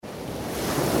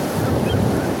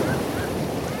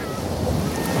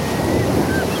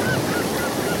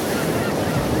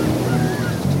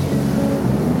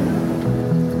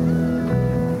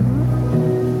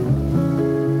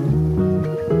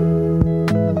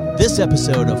This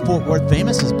episode of Fort Worth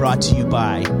Famous is brought to you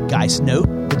by Geist Note,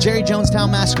 the Jerry Jonestown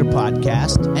Massacre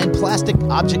Podcast, and Plastic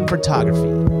Object Photography.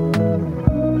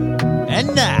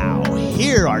 And now,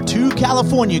 here are two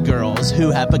California girls who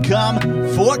have become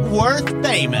Fort Worth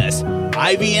famous,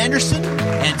 Ivy Anderson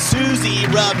and Susie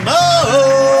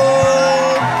Ramone.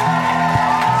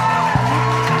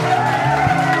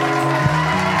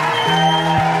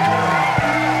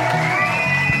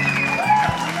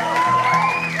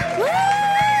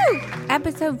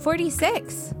 Episode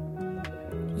 46.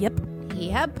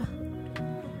 Yep.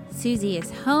 Susie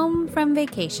is home from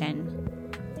vacation.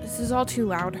 This is all too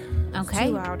loud. Okay.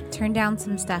 Too loud. Turn down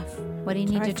some stuff. What do you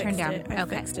need to turn down? I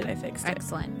fixed it.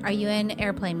 Excellent. Are you in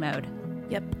airplane mode?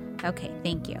 Yep. Okay,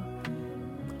 thank you.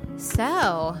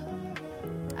 So,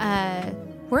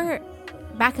 we're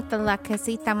back at the La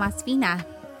Casita Más Fina.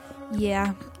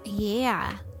 Yeah.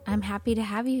 Yeah. I'm happy to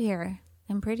have you here.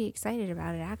 I'm pretty excited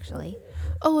about it, actually.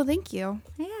 Oh, well, thank you.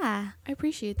 Yeah. I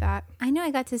appreciate that. I know I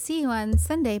got to see you on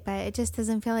Sunday, but it just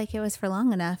doesn't feel like it was for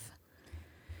long enough.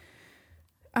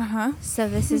 Uh-huh. So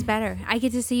this is better. I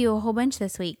get to see you a whole bunch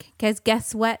this week. Because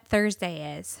guess what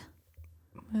Thursday is?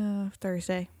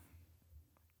 Thursday.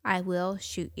 I will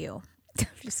shoot you.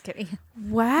 Just kidding.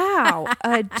 Wow.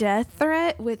 A death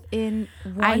threat within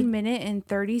 1 minute and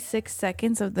 36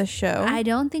 seconds of the show. I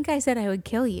don't think I said I would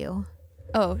kill you.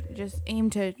 Oh, just aim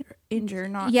to injure,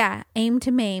 not Yeah, aim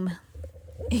to maim.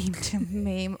 aim to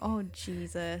maim. Oh,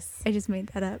 Jesus. I just made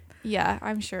that up. Yeah,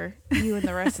 I'm sure. You and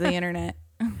the rest of the internet.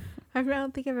 I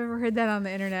don't think I've ever heard that on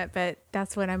the internet, but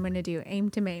that's what I'm going to do. Aim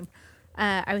to maim.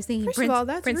 I was thinking First of all,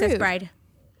 that's Princess rude. Bride.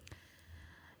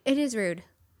 It is rude.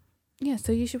 Yeah,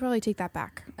 so you should probably take that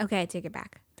back. Okay, I take it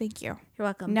back. Thank you. You're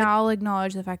welcome. Now I'll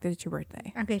acknowledge the fact that it's your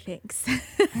birthday. Okay, thanks.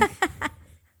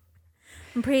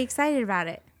 I'm pretty excited about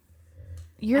it.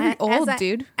 You're old,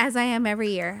 dude. As I am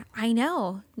every year. I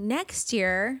know. Next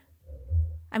year,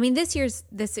 I mean,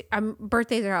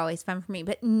 birthdays are always fun for me,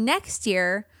 but next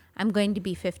year I'm going to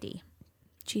be 50.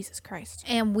 Jesus Christ.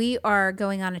 And we are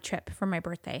going on a trip for my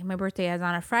birthday. My birthday is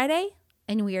on a Friday,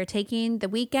 and we are taking the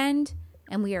weekend,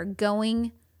 and we are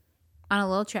going on a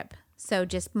little trip. So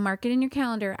just mark it in your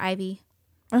calendar, Ivy.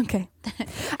 Okay.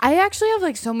 I actually have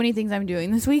like so many things I'm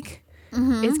doing this week.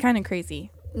 Mm-hmm. It's kind of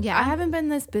crazy. Yeah. I haven't been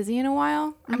this busy in a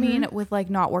while. Mm-hmm. I mean, with like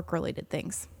not work related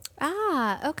things.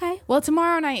 Ah, okay. Well,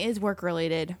 tomorrow night is work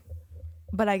related,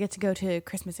 but I get to go to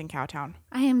Christmas in Cowtown.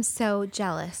 I am so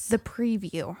jealous. The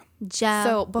preview. Jealous.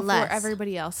 So before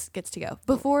everybody else gets to go.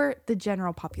 Before the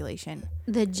general population.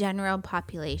 The general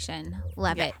population.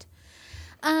 Love it.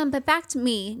 But back to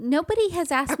me. Nobody has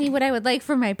asked me what I would like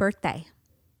for my birthday.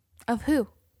 Of who?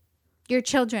 Your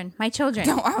children. My children.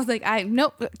 No, I was like,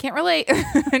 nope, can't relate.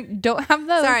 Don't have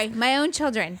those. Sorry, my own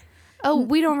children. Oh,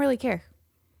 we don't really care.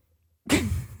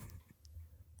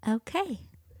 Okay.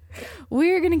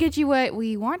 We're going to get you what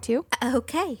we want to.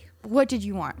 Okay. What did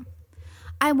you want?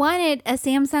 I wanted a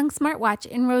Samsung smartwatch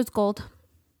in rose gold.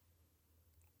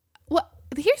 Well,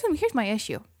 here's my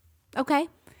issue. Okay.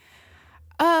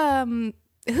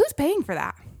 Who's paying for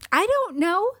that? I don't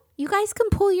know. You guys can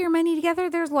pull your money together.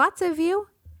 There's lots of you.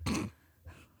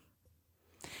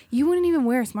 You wouldn't even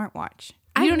wear a smartwatch.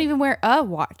 You don't even wear a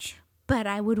watch. But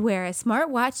I would wear a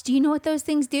smartwatch. Do you know what those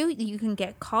things do? You can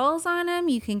get calls on them.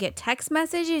 You can get text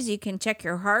messages. You can check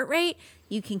your heart rate.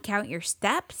 You can count your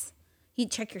steps. You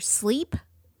check your sleep.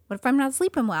 What if I'm not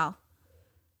sleeping well?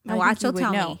 My watch will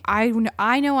tell me.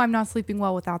 I know I'm not sleeping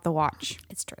well without the watch.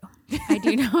 It's true. I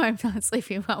do know I'm not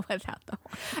sleeping well without the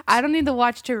watch. I don't need the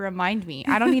watch to remind me.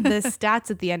 I don't need the stats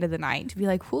at the end of the night to be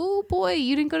like, oh boy,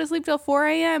 you didn't go to sleep till 4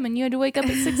 a.m. and you had to wake up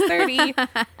at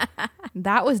 6:30.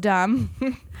 That was dumb.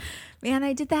 Man,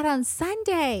 I did that on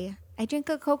Sunday. I drank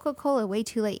a Coca-Cola way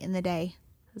too late in the day.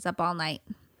 I was up all night.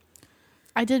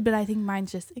 I did, but I think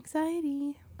mine's just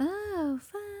anxiety. Oh,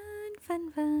 fun.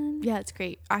 Yeah, it's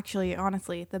great. Actually,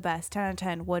 honestly, the best. 10 out of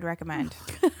 10 would recommend.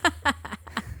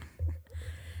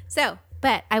 So,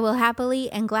 but I will happily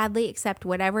and gladly accept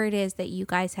whatever it is that you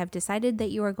guys have decided that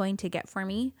you are going to get for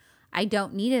me. I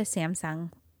don't need a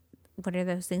Samsung. What are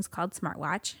those things called?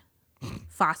 Smartwatch.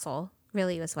 Fossil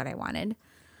really was what I wanted.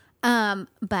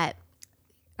 But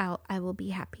I will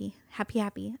be happy.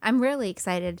 Happy. I'm really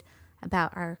excited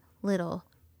about our little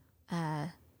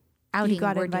outing. You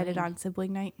got we're invited doing. on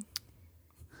sibling night.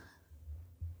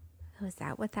 Was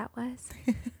that what that was?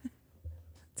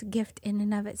 It's a gift in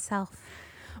and of itself.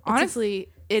 Honestly,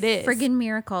 it is. Friggin'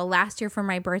 miracle. Last year for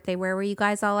my birthday, where were you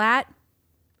guys all at?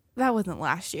 That wasn't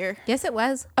last year. Yes, it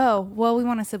was. Oh, well, we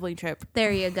want a sibling trip.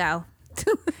 There you go.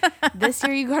 This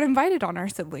year you got invited on our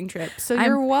sibling trip, so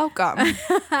you're welcome.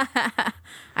 I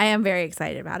am very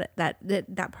excited about it.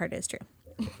 That part is true.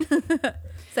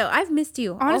 So I've missed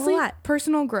you Honestly, a lot.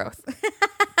 personal growth.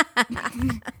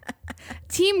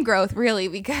 Team growth, really,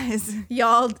 because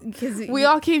Y'all, because we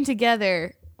all came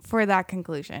together for that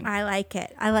conclusion. I like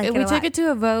it. I like it. We a took lot. it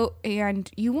to a vote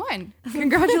and you won.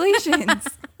 Congratulations.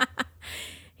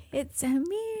 It's a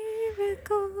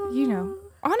miracle. You know,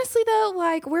 honestly though,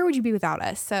 like, where would you be without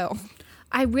us? So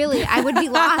I would be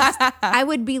lost. I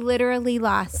would be literally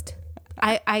lost.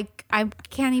 I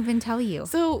can't even tell you.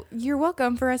 So you're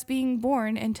welcome for us being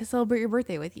born and to celebrate your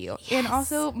birthday with you. Yes. And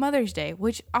also Mother's Day,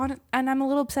 and I'm a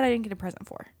little upset I didn't get a present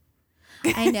for.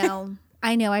 I know.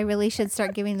 I really should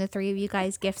start giving the three of you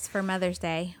guys gifts for Mother's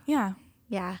Day. Yeah.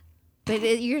 Yeah. But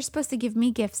you're supposed to give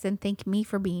me gifts and thank me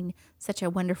for being such a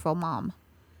wonderful mom.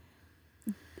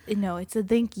 No, it's a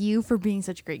thank you for being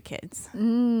such great kids.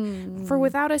 For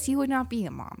without us, you would not be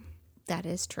a mom. That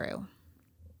is true.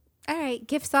 All right.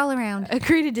 Gifts all around.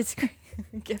 Agree to disagree.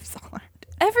 Gifts all around.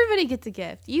 Everybody gets a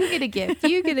gift. You get a gift.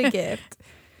 You get a gift.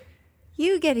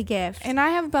 You get a gift. And I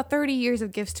have about 30 years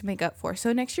of gifts to make up for.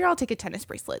 So next year I'll take a tennis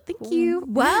bracelet. Thank you.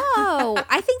 Whoa.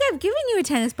 I think I've given you a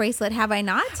tennis bracelet, have I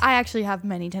not? I actually have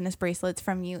many tennis bracelets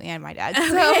from you and my dad. So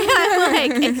I'm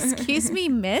like, excuse me,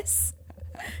 miss.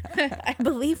 I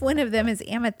believe one of them is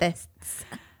amethysts.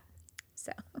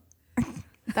 So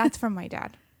that's from my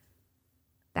dad.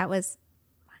 that was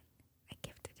mine. I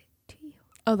gifted it to you.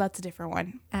 Oh, that's a different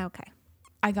one. Okay.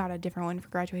 I got a different one for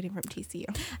graduating from TCU.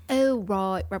 Oh,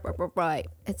 right.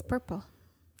 It's purple.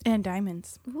 And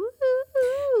diamonds. Woo.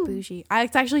 Bougie.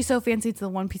 It's actually so fancy. It's the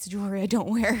one piece of jewelry I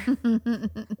don't wear.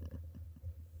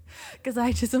 Because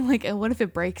I just am like, what if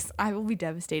it breaks? I will be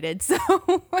devastated. So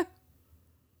I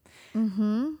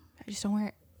just don't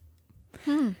wear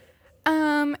it.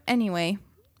 Anyway.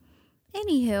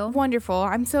 Anywho. Wonderful.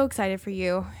 I'm so excited for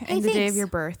you and the day thanks. of your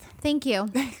birth. Thank you.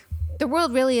 The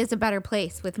world really is a better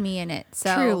place with me in it.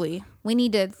 So Truly. we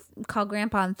need to call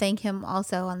Grandpa and thank him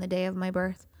also on the day of my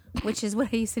birth, which is what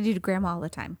I used to do to Grandma all the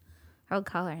time. I would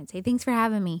call her and say, thanks for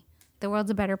having me. The world's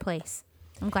a better place.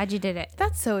 I'm glad you did it.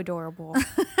 That's so adorable.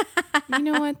 You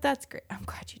know what? That's great. I'm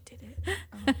glad you did it.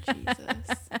 Oh,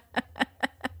 Jesus.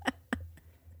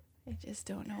 I just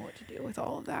don't know what to do with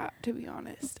all of that, to be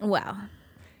honest. Well,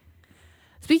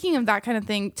 Speaking of that kind of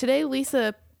thing, today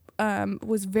Lisa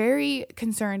was very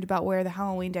concerned about where the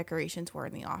Halloween decorations were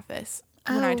in the office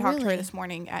when I talked to her really? this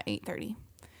morning at 8:30.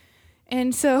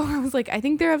 And so I was like, I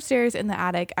think they're upstairs in the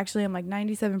attic. Actually, I'm like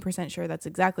 97% sure that's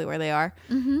exactly where they are.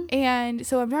 Mm-hmm. And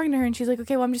so I'm talking to her and she's like,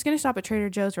 okay, well, I'm just going to stop at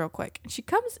Trader Joe's real quick. And she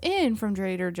comes in from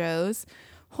Trader Joe's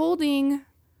holding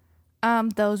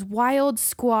those wild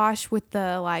squash with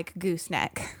the like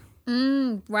gooseneck.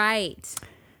 right.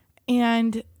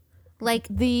 And Like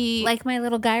the... like my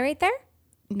little guy right there?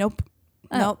 Nope.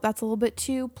 Oh. Nope, that's a little bit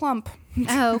too plump.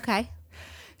 Oh, okay.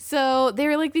 So they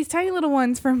were like these tiny little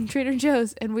ones from Trader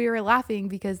Joe's, and we were laughing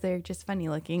because they're just funny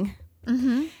looking.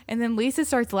 Mm-hmm. And then Lisa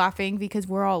starts laughing because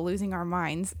we're all losing our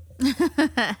minds.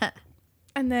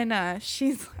 And then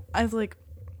she's like,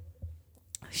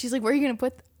 where are you going to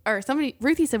put, or somebody,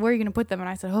 Ruthie said, where are you going to put them? And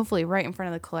I said, hopefully right in front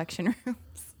of the collection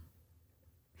rooms.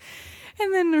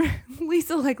 And then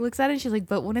Lisa like looks at it and she's like,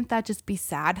 but wouldn't that just be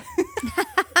sad?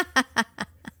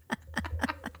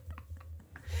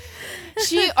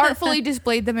 She artfully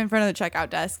displayed them in front of the checkout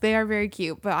desk. They are very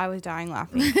cute, but I was dying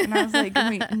laughing. And I was like,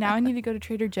 wait, now I need to go to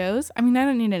Trader Joe's? I mean, I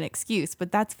don't need an excuse,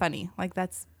 but that's funny. Like,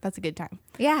 that's a good time.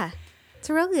 Yeah.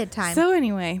 It's a real good time. So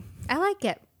anyway, I like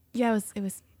it. yeah, it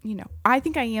was, you know, I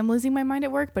think I am losing my mind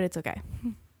at work, but it's okay.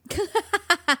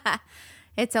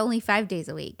 It's only 5 days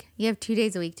a week. You have 2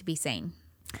 days a week to be sane.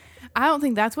 I don't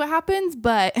think that's what happens,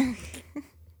 but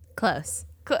Close.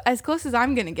 as close as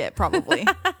I'm going to get, probably.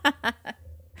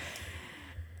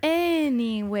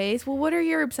 Anyways, well, what are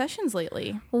your obsessions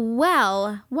lately?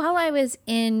 Well, while I was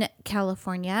in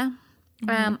California,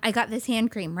 I got this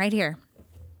hand cream right here.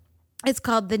 It's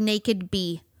called the Naked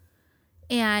Bee.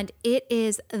 And it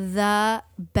is the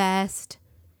best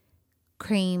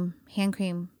hand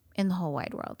cream in the whole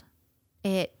wide world.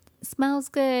 It smells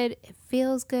good. It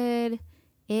feels good.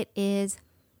 It is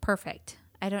perfect.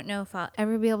 I don't know if I'll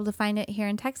ever be able to find it here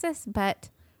in Texas, but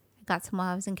I got some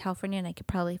while I was in California and I could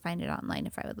probably find it online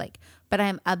if I would like. But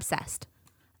I'm obsessed.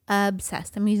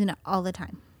 Obsessed. I'm using it all the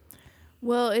time.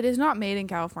 Well, it is not made in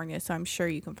California, so I'm sure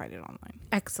you can find it online.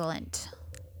 Excellent.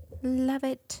 Love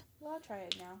it. Well, I'll try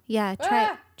it now. Yeah,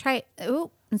 try it. Try it. Ooh,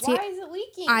 and see Why is it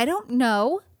leaking? I don't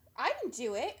know. I didn't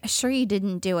do it. Sure you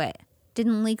didn't do it.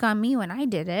 Didn't leak on me when I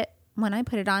did it, when I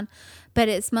put it on. But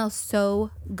it smells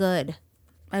so good.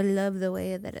 I love the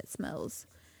way that it smells.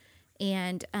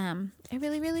 And I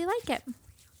really, really like it.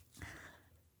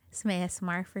 Some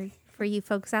ASMR for you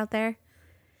folks out there.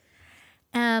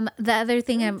 The other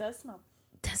thing It does smell.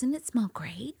 doesn't it smell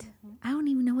great? I don't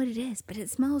even know what it is, but it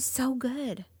smells so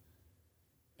good.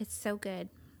 It's so good.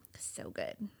 So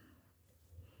good.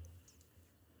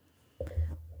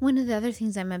 One of the other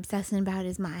things I'm obsessing about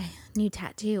is my new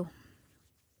tattoo.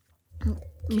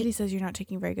 Katie says you're not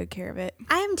taking very good care of it.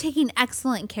 I am taking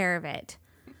excellent care of it.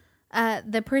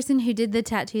 The person who did the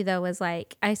tattoo, though, was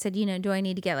like, I said, do I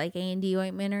need to get like A&D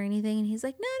ointment or anything? And he's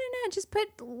like, no, just put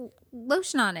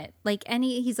lotion on it.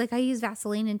 He's like, I use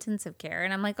Vaseline Intensive Care.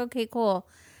 And I'm like, okay, cool.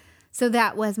 So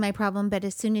that was my problem. But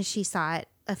as soon as she saw it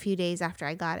a few days after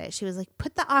I got it, she was like,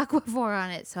 put the Aquaphor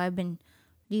on it. So I've been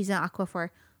using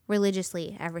Aquaphor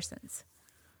religiously ever since.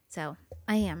 So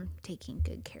I am taking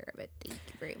good care of it. Thank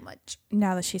you very much.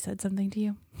 Now that she said something to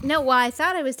you. No, well, I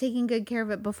thought I was taking good care of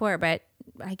it before, but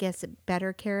I guess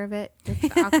better care of it with the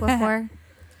Aquaphor.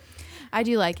 I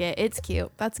do like it. It's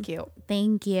cute. That's cute.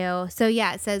 Thank you. So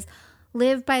yeah, it says,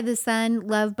 live by the sun,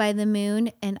 love by the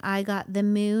moon. And I got the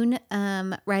moon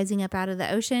rising up out of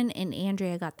the ocean, and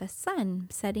Andrea got the sun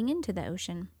setting into the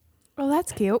ocean. Oh,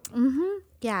 that's cute. Mm-hmm.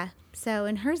 Yeah. So,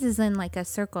 and hers is in like a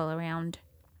circle around.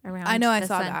 I know. I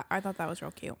saw sun. that. I thought that was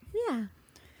real cute. Yeah.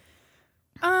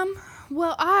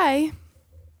 Well, I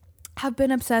have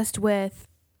been obsessed with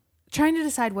trying to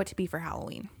decide what to be for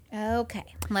Halloween.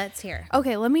 Okay. Let's hear.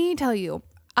 Okay, let me tell you.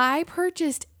 I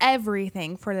purchased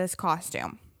everything for this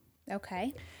costume.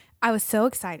 Okay. I was so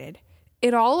excited.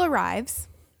 It all arrives,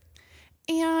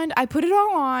 and I put it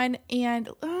all on, and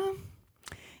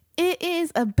it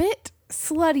is a bit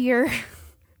sluttier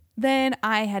than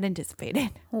I had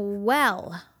anticipated.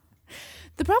 Well,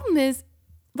 the problem is,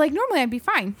 like, normally I'd be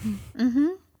fine. Mm-hmm.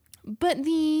 But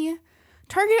the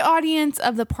target audience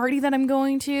of the party that I'm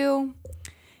going to,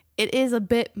 it is a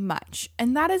bit much.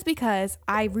 And that is because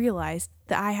I realized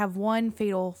that I have one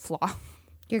fatal flaw.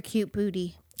 your cute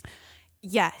booty.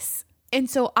 Yes. And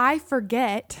so I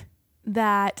forget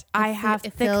that I have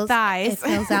thick thighs. It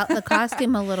fills out the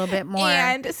costume a little bit more.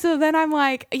 And so then I'm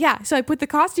like, yeah. So I put the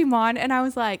costume on and I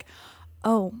was like,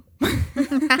 oh.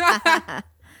 Whoopsie.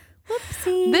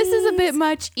 This is a bit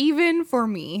much even for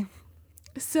me.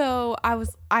 So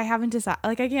I haven't decided.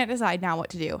 Like, I can't decide now what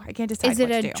to do. I can't decide. Is it what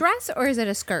to a do. dress or is it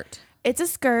a skirt? It's a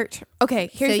skirt. Okay,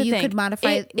 here's the thing. So you could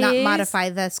modify, modify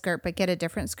the skirt, but get a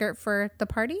different skirt for the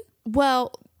party?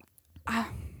 Well,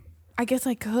 I guess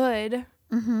I could.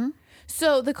 Mm-hmm.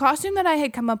 So the costume that I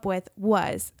had come up with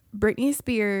was Britney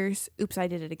Spears' Oops, I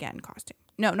Did It Again costume.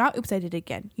 No, not Oops, I Did It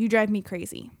Again. You Drive Me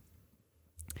Crazy.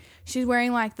 She's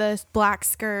wearing like black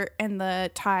skirt and the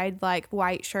tied like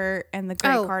white shirt and the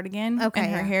gray cardigan. Okay.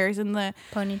 And her hair's in the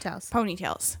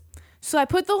ponytails. So I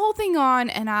put the whole thing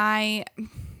on, and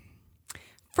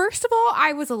first of all,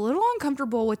 I was a little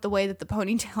uncomfortable with the way that the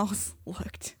ponytails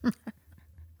looked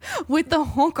with the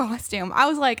whole costume. I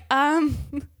was like,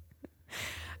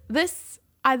 this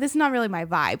is not really my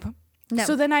vibe. No.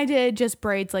 So then I did just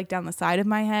braids like down the side of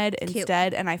my head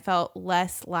instead, and I felt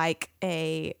less like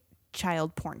a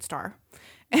child porn star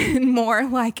and more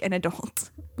like an adult.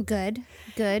 Good.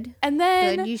 And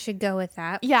then good. You should go with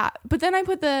that. Yeah, but then I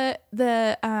put the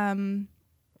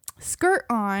skirt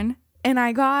on, and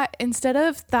I got, instead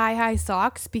of thigh-high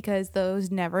socks, because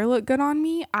those never look good on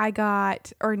me, I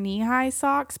got knee-high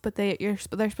socks, but they're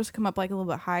supposed to come up like a little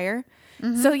bit higher.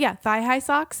 Mm-hmm. So yeah, thigh-high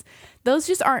socks. Those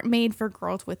just aren't made for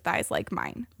girls with thighs like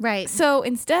mine. Right. So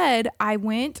instead, I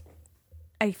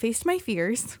faced my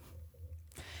fears,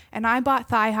 and I bought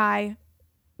thigh-high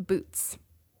boots.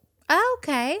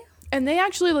 Okay. And they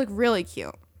actually look really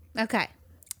cute. Okay.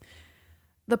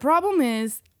 The problem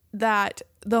is that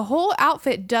the whole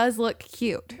outfit does look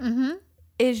cute. Mm-hmm.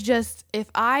 It's just,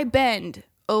 if I bend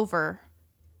over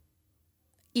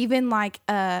even like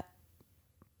a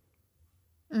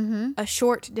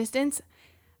short distance,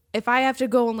 if I have to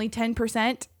go only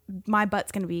 10%, my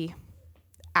butt's going to be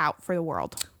out for the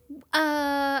world.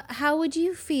 How would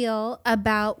you feel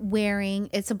about wearing,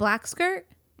 it's a black skirt?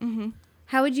 Mm-hmm.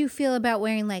 How would you feel about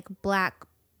wearing like black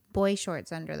boy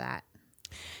shorts under that?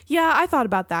 Yeah, I thought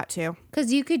about that too.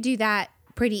 Because you could do that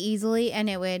pretty easily, and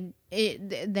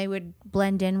they would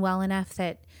blend in well enough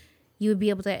that you would be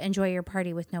able to enjoy your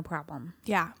party with no problem.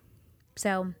 Yeah.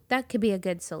 So that could be a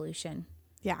good solution.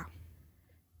 Yeah.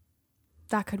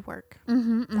 That could work.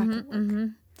 Mm-hmm, that could work. Mm-hmm.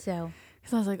 So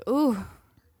I was like, ooh,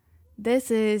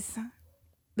 this is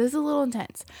a little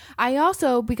intense. I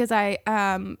also, because I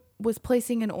was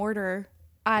placing an order,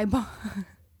 I bought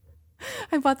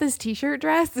this t-shirt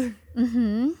dress.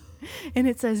 Mm-hmm. And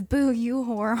it says, "Boo, you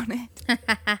whore" on it.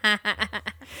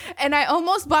 And I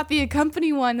almost bought the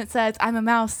accompany one that says, "I'm a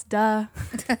mouse, duh."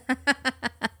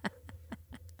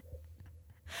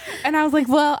 And I was like,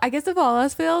 well, I guess if all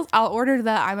else fails, I'll order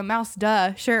the I'm a mouse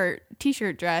duh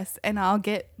t-shirt dress, and I'll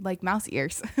get like mouse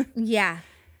ears. Yeah.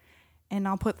 And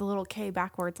I'll put the little K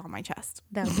backwards on my chest.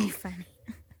 That would be funny.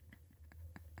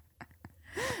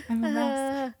 I'm a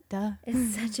mouse. Duh.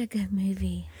 It's such a good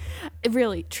movie. It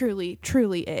really, truly,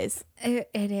 truly is. It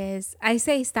is. I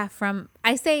say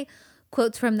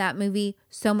quotes from that movie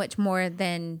so much more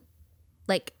than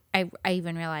like I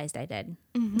even realized I did.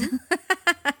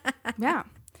 Yeah.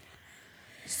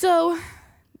 So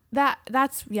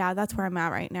that's where I'm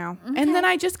at right now. Okay. And then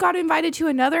I just got invited to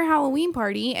another Halloween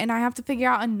party, and I have to figure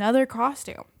out another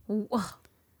costume. Whoa.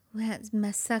 That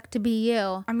must suck to be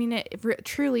you. I mean, it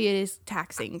truly is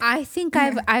taxing. I think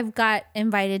I've got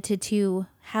invited to 2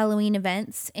 Halloween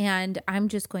events, and I'm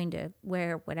just going to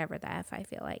wear whatever the F I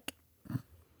feel like.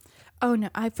 Oh no!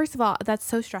 First of all, that's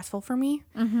so stressful for me.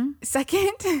 Mm-hmm.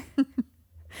 Second,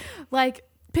 like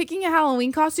picking a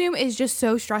Halloween costume is just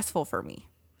so stressful for me.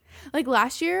 Like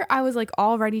last year, I was like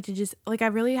all ready to just like I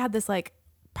really had this like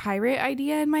pirate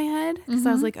idea in my head because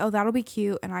I was like, oh, that'll be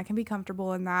cute and I can be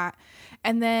comfortable in that.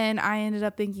 And then I ended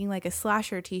up thinking like a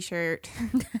slasher t-shirt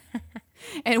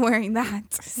and wearing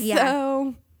that. Yeah.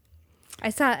 So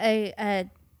I saw a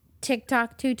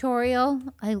TikTok tutorial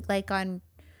like on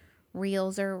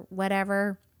Reels or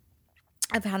whatever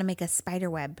of how to make a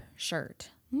spiderweb shirt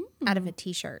out of a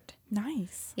t-shirt.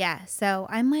 Nice. Yeah, so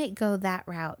I might go that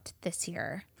route this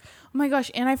year. Oh my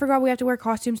gosh, and I forgot we have to wear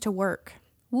costumes to work.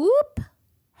 Whoop.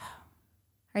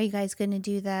 Are you guys going to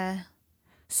do the...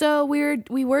 So we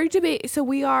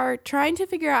are trying to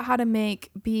figure out how to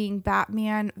make being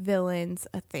Batman villains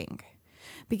a thing.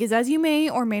 Because as you may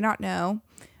or may not know,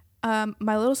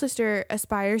 my little sister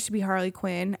aspires to be Harley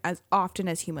Quinn as often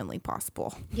as humanly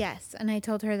possible. Yes, and I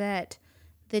told her that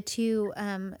the 2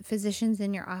 physicians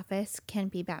in your office can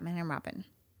be Batman and Robin.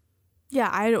 Yeah,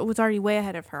 I was already way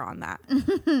ahead of her on that.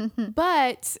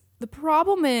 But the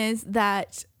problem is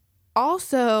that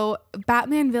also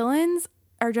Batman villains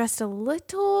are just a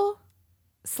little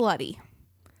slutty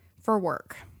for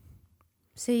work.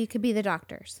 So you could be the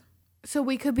doctors. So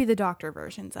we could be the doctor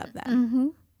versions of them. Mm-hmm.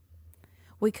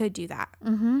 We could do that.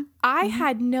 Mm-hmm. I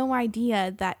had no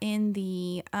idea that in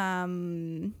the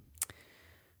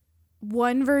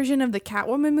one version of the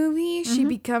Catwoman movie, she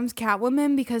becomes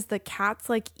Catwoman because the cats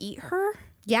like eat her.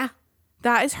 Yeah.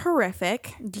 That is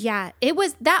horrific. Yeah.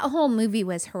 That whole movie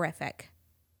was horrific.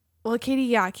 Well,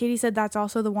 Katie said that's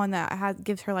also the one that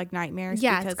gives her like nightmares.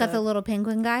 Yeah, it's got the little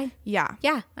penguin guy. Yeah.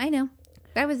 Yeah, I know.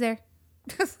 I was there.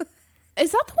 Is that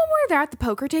the one where they're at the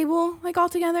poker table, like all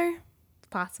together? It's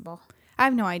possible. I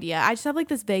have no idea. I just have like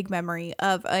this vague memory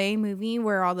of a movie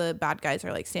where all the bad guys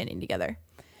are like standing together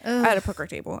at a poker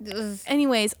table. Ugh.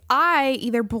 Anyways, I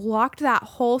either blocked that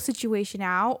whole situation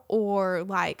out or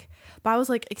like, but I was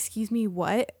like, excuse me,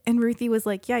 what? And Ruthie was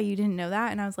like, yeah, you didn't know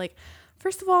that? And I was like,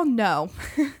 first of all, no.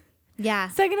 Yeah.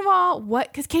 Second of all, what?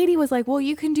 Because Katie was like, well,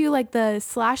 you can do like the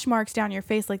slash marks down your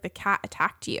face like the cat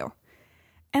attacked you.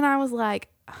 And I was like,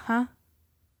 huh?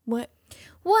 What?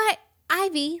 What?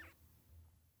 Ivy?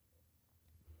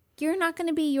 You're not going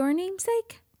to be your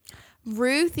namesake?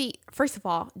 Ruthie, first of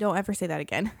all, don't ever say that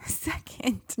again.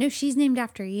 Second. No, she's named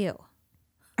after you.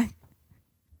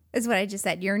 Is what I just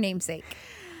said. Your namesake.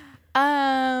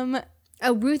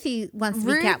 Oh, Ruthie wants to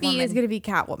be Catwoman. Ruthie is going to be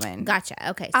Catwoman. Gotcha.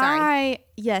 Okay, sorry.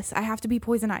 Yes, I have to be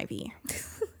Poison Ivy.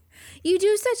 You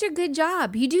do such a good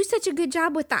job. You do such a good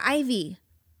job with the Ivy.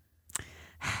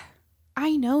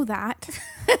 I know that.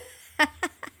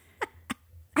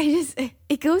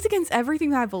 It goes against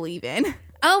everything that I believe in.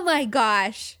 Oh my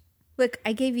gosh. Look,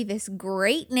 I gave you this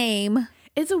great name.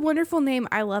 It's a wonderful name.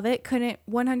 I love it. Couldn't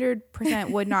 100%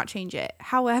 would not change it.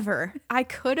 However, I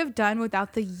could have done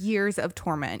without the years of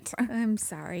torment. I'm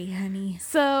sorry, honey.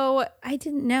 So I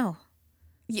didn't know.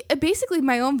 Yeah, basically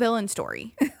my own villain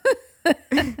story.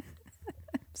 I'm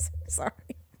so sorry.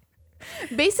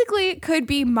 Basically, it could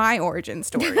be my origin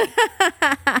story.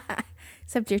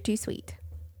 Except you're too sweet.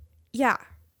 Yeah.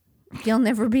 You'll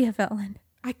never be a villain.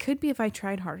 I could be if I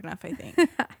tried hard enough, I think.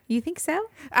 You think so?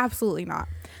 Absolutely not.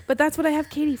 But that's what I have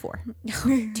Katie for.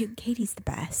 Dude, Katie's the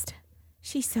best.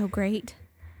 She's so great.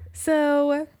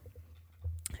 So,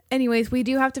 anyways, we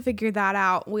do have to figure that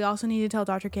out. We also need to tell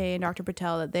Dr. K and Dr.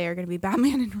 Patel that they are going to be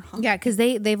Batman and Robin. Yeah, because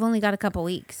they've only got a couple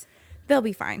weeks. They'll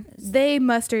be fine. They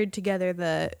mustered together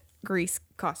the Grease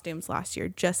costumes last year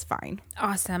just fine.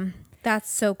 Awesome.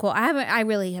 That's so cool. I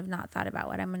really have not thought about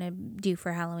what I'm going to do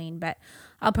for Halloween, but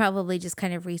I'll probably just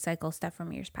kind of recycle stuff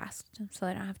from years past so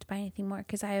I don't have to buy anything more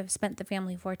because I have spent the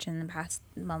family fortune in the past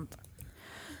month.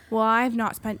 Well, I've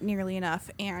not spent nearly enough,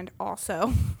 and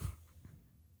also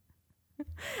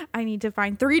I need to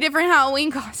find 3 different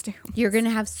Halloween costumes. You're going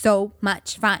to have so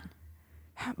much fun.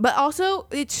 But also,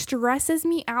 it stresses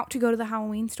me out to go to the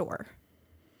Halloween store.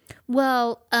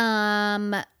 Well,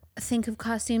 think of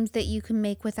costumes that you can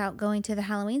make without going to the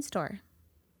Halloween store.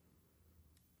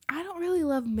 I don't really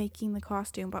love making the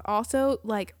costume, but also,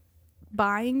 like,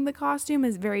 buying the costume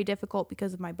is very difficult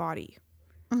because of my body.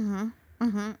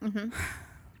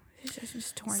 It's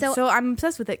just torn. So I'm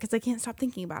obsessed with it because I can't stop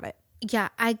thinking about it. Yeah,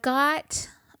 I got,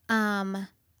 I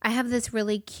have this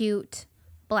really cute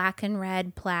black and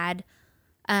red plaid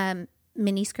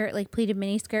mini skirt, like pleated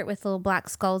mini skirt with little black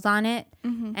skulls on it.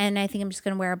 And I think I'm just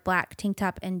going to wear a black tank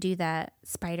top and do the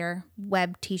spider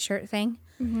web t-shirt thing.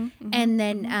 And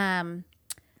then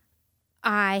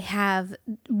I have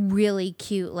really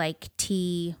cute like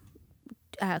tee,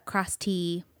 cross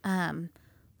tee,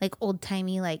 like old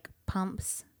timey like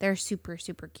pumps. They're super,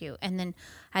 super cute. And then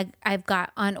I've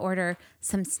got on order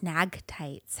some snag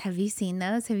tights. Have you seen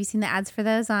those? Have you seen the ads for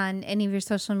those on any of your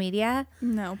social media?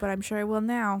 No, but I'm sure I will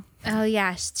now. Oh,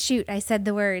 yeah. Shoot. I said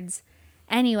the words.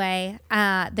 Anyway,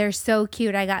 they're so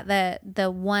cute. I got the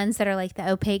ones that are like the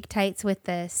opaque tights with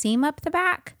the seam up the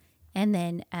back. And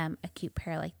then a cute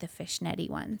pair like the fishnetty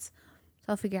ones. So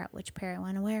I'll figure out which pair I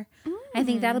want to wear. I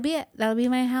think that'll be it. That'll be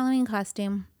my Halloween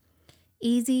costume.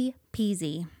 Easy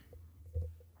peasy.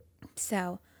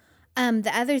 So,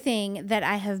 the other thing that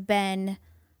I have been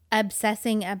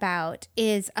obsessing about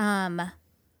is the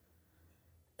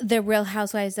Real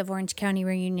Housewives of Orange County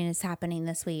reunion is happening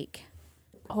this week.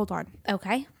 Hold on.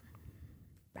 Okay.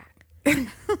 Back.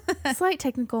 Slight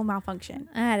technical malfunction.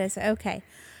 That is okay.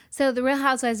 So the Real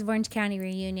Housewives of Orange County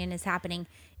reunion is happening.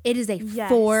 It is a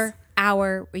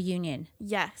 4-hour reunion.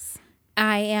 Yes.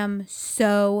 I am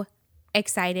so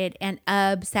excited and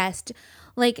obsessed.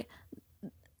 Like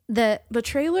the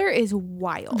trailer is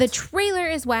wild. The trailer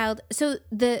is wild. So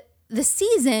the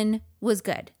season was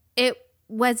good. It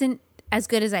wasn't as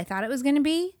good as I thought it was going to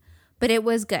be, but it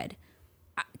was good.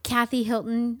 Kathy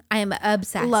Hilton, I am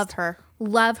obsessed. Love her.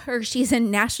 Love her. She's a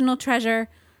national treasure.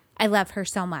 I love her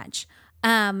so much.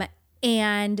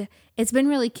 And it's been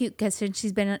really cute because since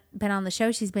she's been on the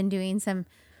show, she's been doing some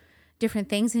different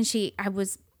things. And I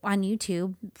was on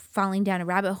YouTube falling down a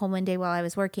rabbit hole one day while I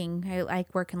was working. I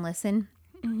like work and listen.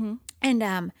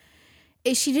 And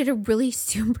she did a really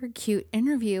super cute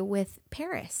interview with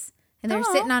Paris, and they're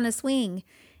sitting on a swing,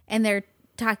 and they're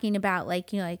talking about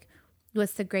like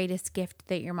what's the greatest gift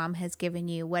that your mom has given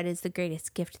you? What is the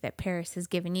greatest gift that Paris has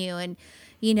given you? And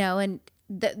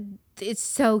it's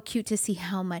so cute to see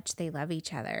how much they love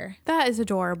each other. That is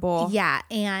adorable. Yeah,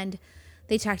 and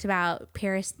they talked about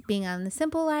Paris being on The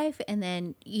Simple Life, and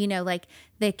then like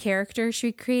the character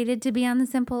she created to be on The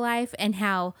Simple Life, and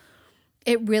how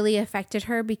it really affected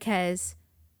her because,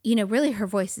 really her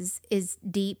voice is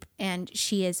deep and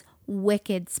she is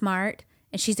wicked smart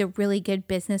and she's a really good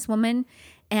businesswoman.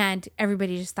 And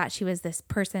everybody just thought she was this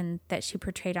person that she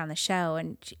portrayed on the show.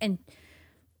 And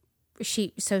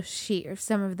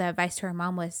some of the advice to her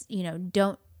mom was,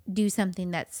 don't do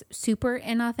something that's super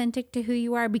inauthentic to who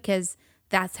you are because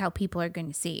that's how people are going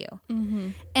to see you.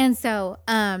 And so,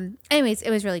 anyways, it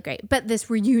was really great. But this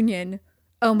reunion,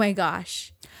 oh my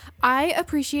gosh. I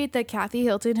appreciate that Kathy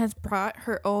Hilton has brought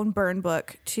her own burn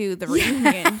book to the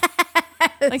reunion.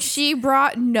 Like she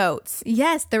brought notes.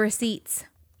 Yes, the receipts.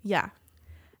 Yeah.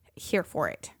 Here for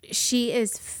it. She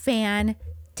is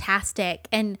fantastic.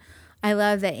 And I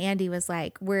love that Andy was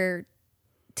like, to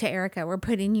Erica, we're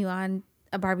putting you on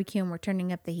a barbecue and we're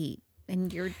turning up the heat.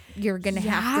 And you're going to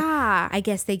have to, I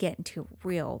guess they get into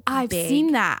real I've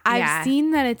seen that. I've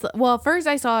seen that it's, well, first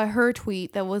I saw her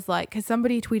tweet that was like, because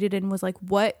somebody tweeted and was like,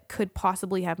 what could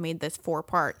possibly have made this 4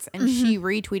 parts? And she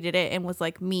retweeted it and was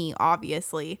like, me,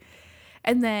 obviously.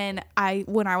 And then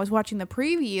when I was watching the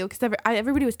preview, because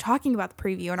everybody was talking about the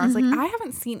preview, and I was like, I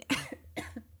haven't seen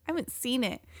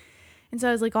it. And so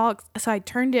I was like, so I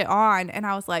turned it on and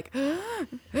I was like,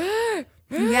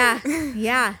 yeah,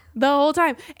 the whole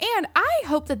time. And I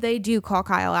hope that they do call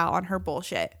Kyle out on her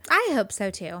bullshit. I hope so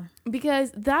too.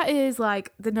 Because that is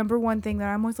like the number one thing that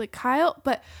I'm always like, Kyle.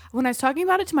 But when I was talking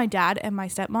about it to my dad and my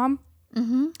stepmom,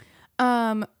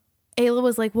 Ayla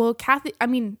was like, well,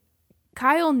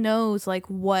 Kyle knows like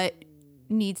what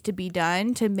needs to be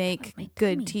done to make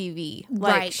good TV.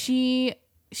 Like right. She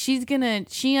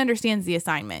understands the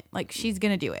assignment. Like she's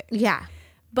going to do it. Yeah.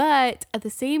 But at the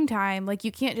same time, like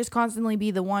you can't just constantly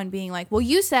be the one being like, well,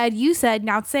 you said,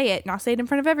 now say it. Now say it in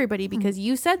front of everybody because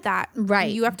you said that. Right.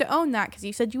 You have to own that because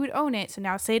you said you would own it. So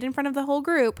now say it in front of the whole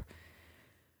group.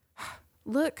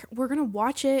 Look, we're going to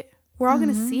watch it. We're all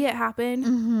going to see it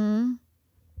happen.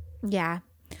 Yeah.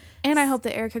 And I hope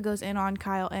that Erica goes in on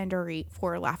Kyle and Dorit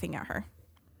for laughing at her.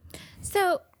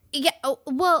 So, yeah,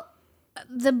 well,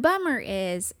 the bummer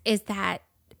is that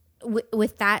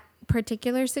with that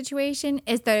particular situation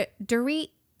is that Dorit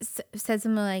says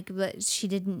something like that she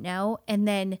didn't know. And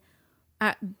then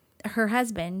her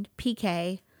husband,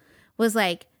 PK, was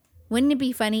like, wouldn't it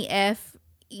be funny if,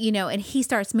 and he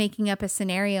starts making up a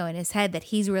scenario in his head that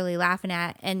he's really laughing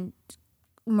at and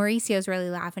Mauricio's really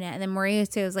laughing at. And then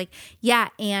Mauricio's like, yeah,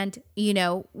 and,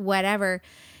 whatever.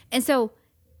 And so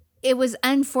it was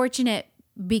unfortunate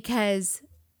because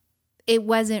it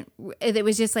was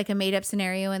just like a made up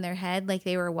scenario in their head. Like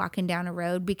they were walking down a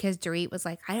road because Dorit was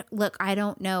like, I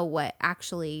don't know what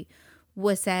actually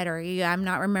was said, or I'm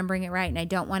not remembering it right. And I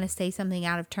don't want to say something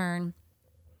out of turn.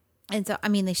 And so, I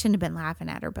mean, they shouldn't have been laughing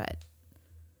at her, but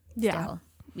still,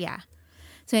 yeah.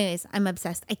 So anyways, I'm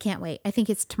obsessed. I can't wait. I think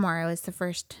it's tomorrow is the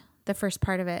first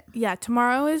part of it. Yeah.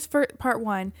 Tomorrow is for part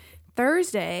 1.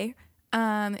 Thursday,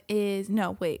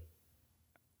 wait.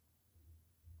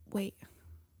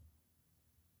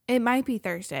 It might be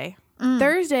Thursday.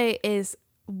 Thursday is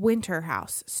Winter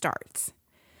House starts.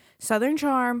 Southern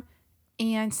Charm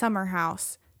and Summer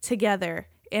House together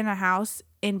in a house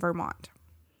in Vermont.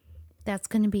 That's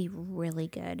going to be really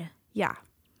good. Yeah.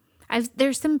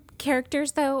 There's some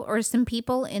characters though, or some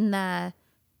people in the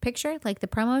picture, like the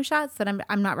promo shots, that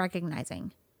I'm not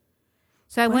recognizing.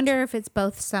 So I wonder if it's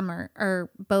both summer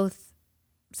or both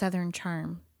Southern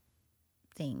Charm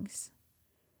things.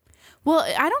 Well,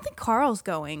 I don't think Carl's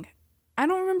going. I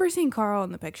don't remember seeing Carl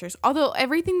in the pictures. Although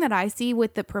everything that I see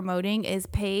with the promoting is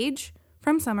Paige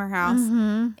from Summer House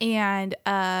and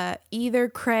either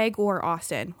Craig or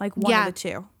Austin, like one of the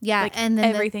two. Yeah, like and then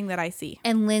everything that I see.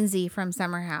 And Lindsay from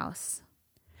Summer House.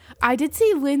 I did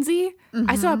see Lindsay.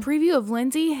 I saw a preview of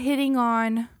Lindsay hitting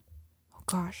on, oh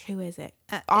gosh, who is it?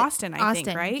 Austin, I think,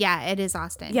 right? Yeah, it is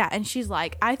Austin. Yeah, and she's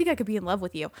like, I think I could be in love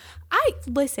with you.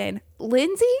 Listen,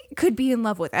 Lindsay could be in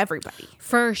love with everybody.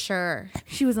 For sure.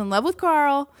 She was in love with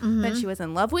Carl. Then she was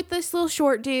in love with this little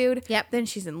short dude. Yep. Then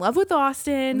she's in love with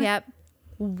Austin. Yep.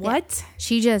 What?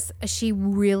 Yep. She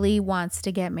really wants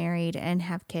to get married and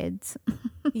have kids.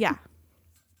 Yeah.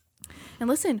 And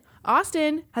listen,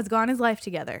 Austin has gotten his life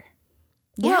together.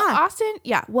 Yeah. Well, Austin,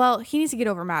 yeah. Well, he needs to get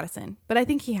over Madison, but I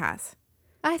think he has.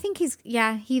 I think he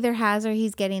either has or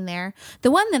he's getting there. The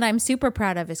one that I'm super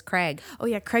proud of is Craig. Oh,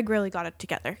 yeah. Craig really got it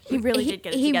together. He really did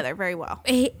get it together very well.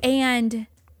 And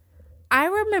I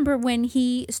remember when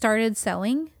he started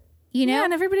sewing, Yeah,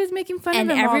 and everybody was making fun of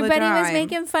him and everybody all the time. was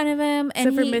making fun of him.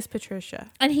 Except for Miss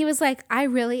Patricia. And he was like, I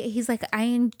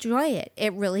enjoy it.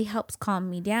 It really helps calm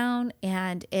me down.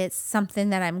 And it's something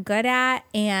that I'm good at.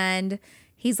 And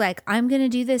he's like, I'm going to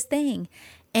do this thing.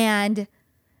 And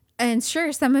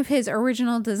sure, some of his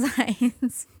original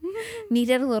designs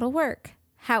needed a little work.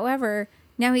 However,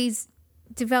 now he's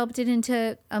developed it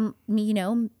into a,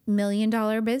 $1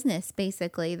 million business,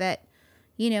 basically, that,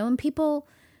 and people,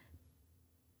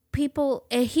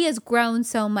 he has grown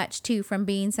so much too from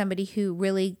being somebody who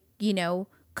really,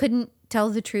 couldn't tell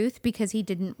the truth because he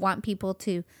didn't want people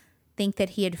to think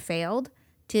that he had failed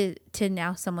to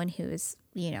now someone who is,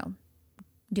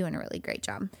 doing a really great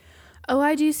job. Oh,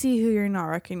 I do see who you're not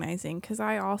recognizing, because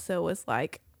I also was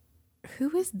like,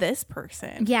 who is this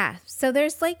person? Yeah. So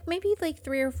there's maybe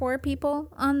 3 or 4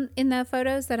 people in the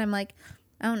photos that I'm like,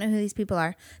 I don't know who these people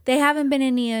are. They haven't been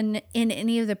in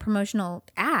any of the promotional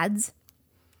ads.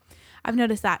 I've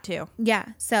noticed that too.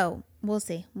 Yeah. So we'll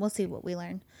see. We'll see what we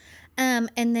learn.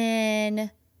 And then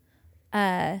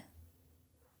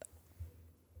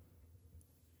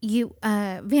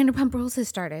Vanderpump Rules has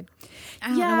started. I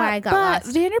don't know why I got lost.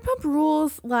 Vanderpump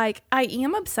Rules, I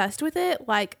am obsessed with it,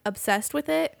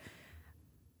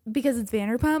 because it's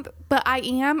Vanderpump, but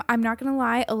I'm not going to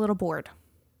lie, a little bored.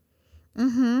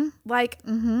 Just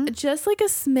a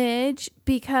smidge,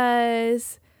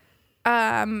 because,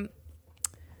 my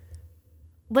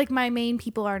main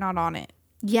people are not on it.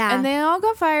 Yeah. And they all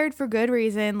got fired for good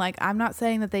reason. I'm not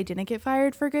saying that they didn't get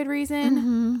fired for good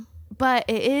reason, but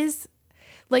it is...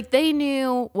 they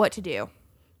knew what to do.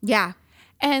 Yeah.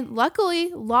 And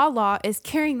luckily, Lala is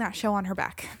carrying that show on her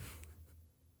back.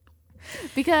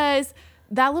 Because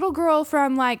that little girl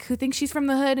from, who thinks she's from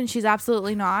the hood and she's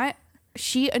absolutely not,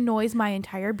 she annoys my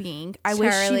entire being. I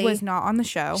wish she was not on the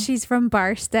show. She's from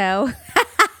Barstow.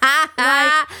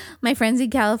 My friend's in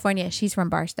California. She's from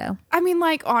Barstow. I mean,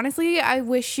 honestly, I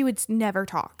wish she would never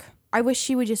talk. I wish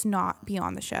she would just not be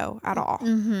on the show at all.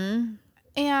 Mm-hmm.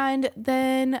 And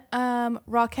then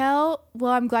Raquel,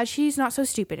 well, I'm glad she's not so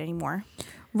stupid anymore.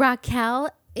 Raquel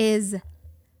is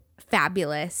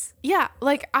fabulous. Yeah,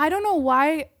 I don't know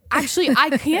why Actually, I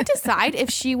can't decide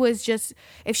if she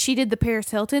did the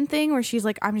Paris Hilton thing where she's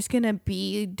like, I'm just going to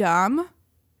be dumb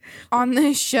on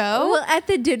this show. Well, at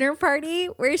the dinner party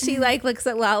where she like looks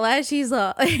at Lala, she's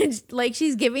like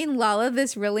she's giving Lala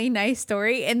this really nice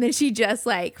story, and then she just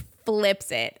like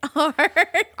flips it hard.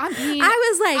 I mean, I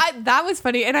was like, that was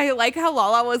funny, and I like how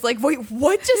Lala was like, "Wait,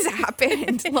 what just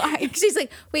happened?" Like, she's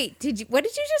like, "Wait, what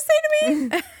did you just say to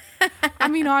me?" I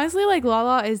mean, honestly, like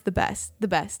Lala is the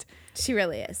best. She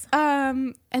really is.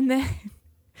 And then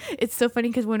it's so funny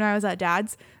because when I was at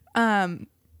Dad's,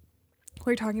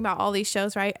 we were talking about all these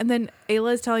shows, right? And then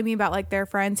Ayla's telling me about like their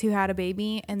friends who had a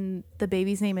baby, and the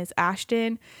baby's name is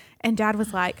Ashton. And Dad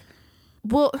was like,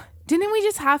 well, didn't we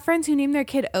just have friends who named their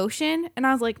kid Ocean? And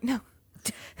I was like, no.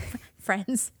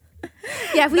 Friends.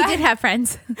 Yeah, we did have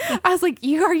friends. I was like,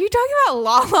 are you talking about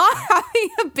Lala having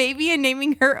a baby and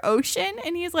naming her Ocean?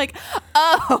 And he's like,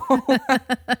 oh.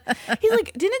 He's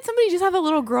like, didn't somebody just have a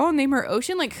little girl and name her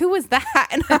Ocean? Like, who was that?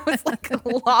 And I was like,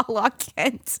 Lala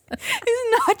Kent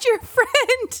is not your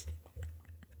friend.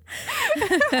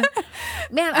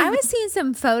 Man, I was seeing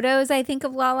some photos, I think,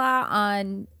 of Lala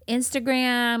on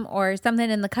Instagram or something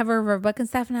in the cover of her book and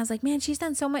stuff. And I was like, man, she's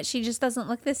done so much. She just doesn't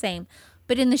look the same.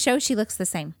 But in the show, she looks the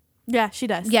same. Yeah, she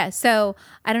does. Yeah. So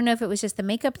I don't know if it was just the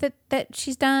makeup that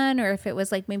she's done, or if it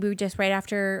was like maybe just right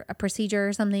after a procedure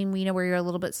or something, you know, where you're a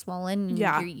little bit swollen. And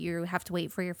yeah. You have to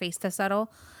wait for your face to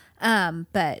settle.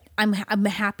 But I'm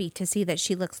happy to see that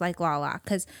she looks like Lala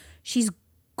because she's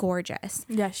gorgeous.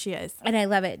 Yes, she is. And I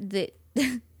love it that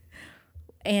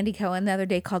Andy Cohen the other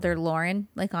day called her Lauren,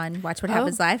 like on Watch What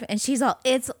Happens Live. And she's all,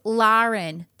 it's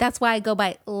Lauren. That's why I go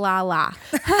by Lala.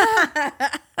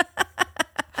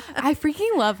 I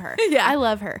freaking love her. Yeah. I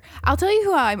love her. I'll tell you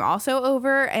who I'm also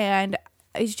over, and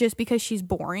it's just because she's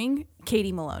boring.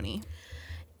 Katie Maloney.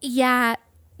 Yeah.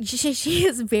 She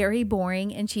is very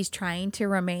boring, and she's trying to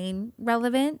remain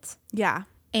relevant. Yeah.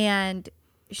 And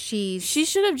she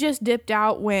should have just dipped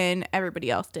out when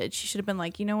everybody else did. She should have been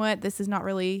like, you know what? This is not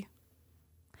really...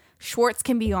 Schwartz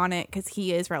can be on it because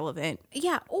he is relevant.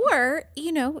 Yeah. Or,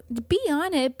 you know, be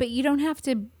on it, but you don't have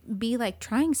to be like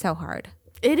trying so hard.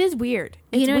 It is weird.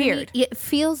 It's weird. I mean? It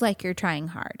feels like you're trying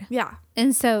hard. Yeah.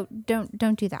 And so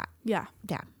don't do that. Yeah.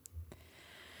 Yeah.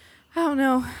 I don't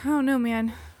know,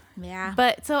 man. Yeah.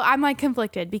 But so I'm like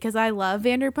conflicted because I love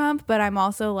Vanderpump, but I'm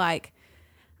also like,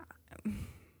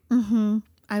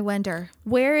 I wonder.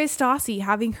 Where is Stassi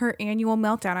having her annual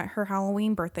meltdown at her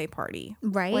Halloween birthday party?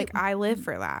 Right. Like, I live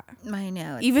for that. I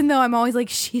know. Even though I'm always like,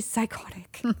 she's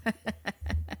psychotic.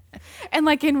 And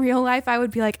like in real life, I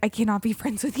would be like, I cannot be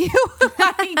friends with you.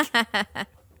 Like,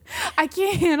 I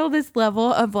can't handle this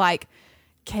level of like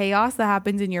chaos that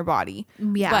happens in your body.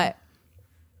 Yeah. But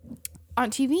on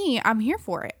TV, I'm here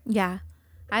for it. Yeah.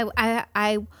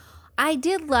 I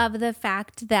did love the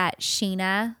fact that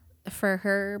Sheena, for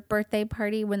her birthday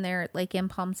party when they're like in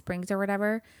Palm Springs or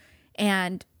whatever,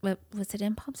 and was it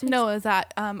in Palm Springs? No, it was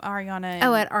at Ariana.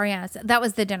 Oh, at Ariana's. That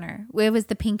was the dinner. It was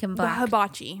the pink and black. The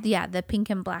hibachi. Yeah, the pink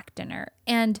and black dinner.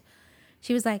 And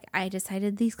she was like, I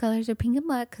decided these colors are pink and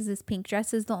black because this pink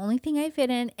dress is the only thing I fit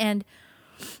in. And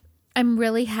I'm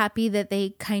really happy that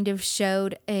they kind of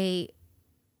showed a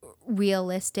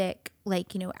realistic,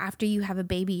 like, you know, after you have a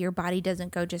baby, your body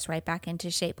doesn't go just right back into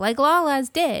shape like Lala's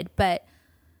did. But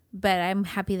I'm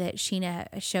happy that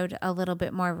Sheena showed a little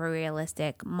bit more of a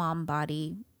realistic mom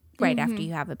body right after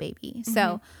you have a baby.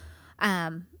 So,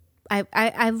 I've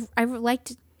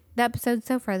liked the episode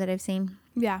so far that I've seen.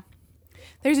 Yeah.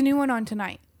 There's a new one on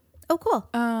tonight. Oh, cool.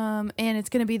 And it's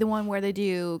going to be the one where they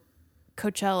do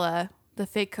Coachella, the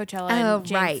fake Coachella. And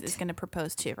James is going to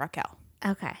propose to Raquel.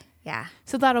 Okay. Yeah.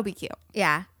 So that'll be cute.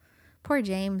 Yeah. Poor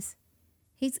James.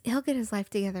 He'll get his life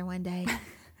together one day.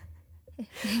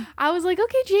 I was like,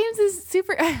 okay, James is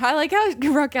super. I like how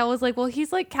Raquel was like, well,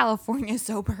 he's like California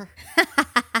sober.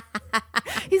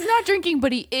 He's not drinking,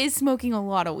 but he is smoking a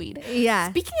lot of weed. Yeah.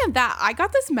 Speaking of that, I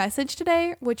got this message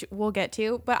today, which we'll get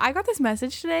to, but I got this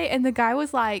message today and the guy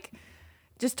was like,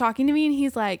 just talking to me and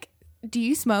he's like, do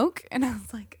you smoke? And I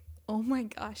was like, oh my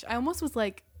gosh. I almost was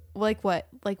like what?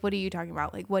 Like, what are you talking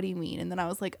about? Like, what do you mean? And then I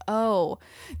was like, oh,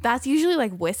 that's usually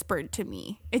like whispered to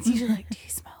me. It's usually like, do you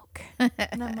smoke?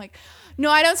 And I'm like,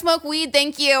 no, I don't smoke weed.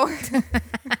 Thank you.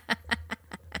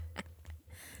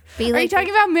 Are you talking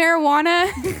about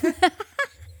marijuana?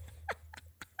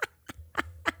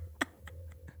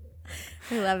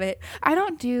 I love it. I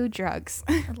don't do drugs.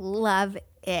 Love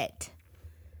it.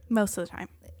 Most of the time.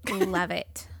 Love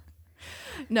it.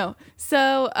 No.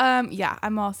 So, yeah,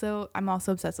 I'm also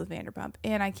obsessed with Vanderpump,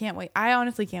 and I can't wait. I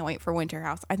honestly can't wait for Winter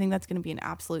House. I think that's going to be an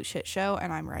absolute shit show,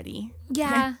 and I'm ready.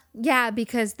 Yeah. Yeah,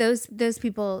 because those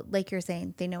people, like you're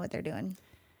saying, they know what they're doing.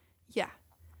 Yeah.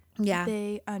 Yeah.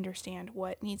 They understand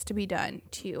what needs to be done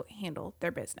to handle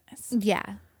their business.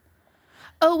 Yeah.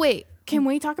 Oh, wait. Can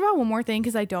we talk about one more thing?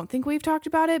 Because I don't think we've talked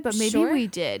about it, but maybe Sure. we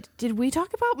did. Did we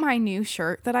talk about my new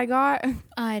shirt that I got?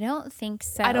 I don't think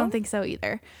so. I don't think so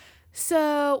either.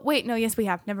 So, wait, no, yes, we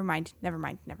have. Never mind.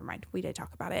 We did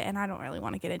talk about it, and I don't really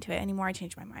want to get into it anymore. I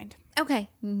changed my mind. Okay.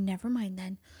 Never mind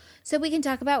then. So we can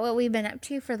talk about what we've been up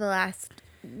to for the last,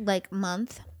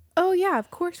 month. Oh, yeah,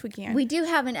 of course we can. We do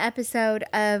have an episode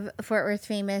of Fort Worth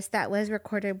Famous that was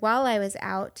recorded while I was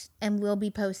out and will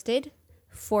be posted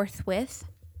forthwith.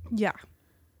 Yeah.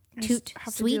 Toot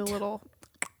have sweet. to do a little.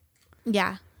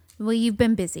 Yeah. Well, you've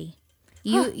been busy.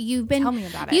 You've been. Tell me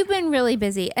about it. You've been really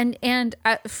busy, and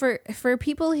for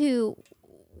people who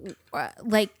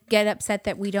get upset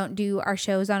that we don't do our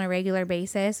shows on a regular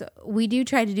basis, we do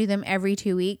try to do them every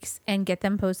 2 weeks and get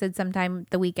them posted sometime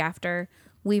the week after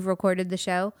we've recorded the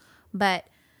show. But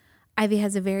Ivy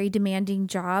has a very demanding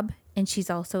job, and she's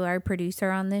also our producer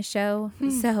on this show.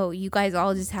 So you guys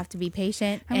all just have to be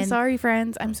patient. I'm sorry,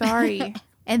 friends. I'm sorry.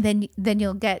 And then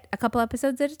you'll get a couple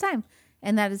episodes at a time,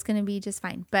 and that is going to be just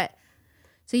fine. But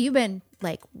so you've been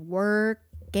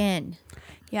working.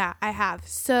 Yeah, I have.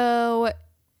 So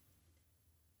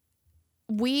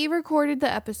we recorded the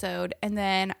episode, and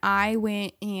then I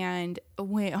went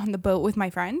on the boat with my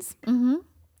friends. Mm-hmm.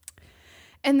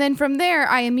 And then from there,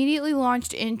 I immediately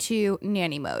launched into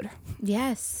nanny mode.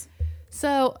 Yes.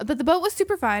 So, but the boat was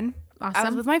super fun. I was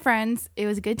Awesome. with my friends. It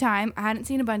was a good time. I hadn't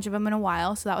seen a bunch of them in a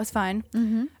while, so that was fun.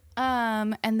 Mm-hmm.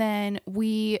 And then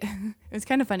it was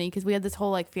kind of funny because we had this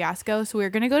whole fiasco. So we were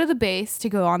going to go to the base to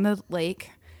go on the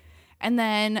lake. And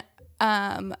then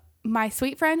my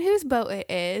sweet friend whose boat it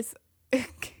is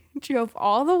drove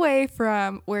all the way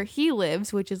from where he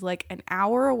lives, which is an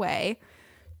hour away,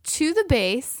 to the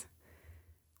base.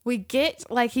 We get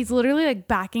he's literally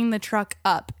backing the truck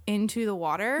up into the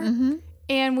water. Mm-hmm.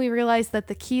 And we realized that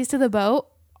the keys to the boat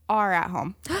are at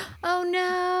home. Oh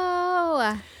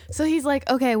no. So he's like,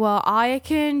 okay, well, I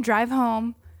can drive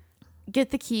home, get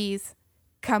the keys,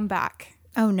 come back.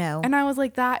 Oh no. And I was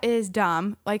like, that is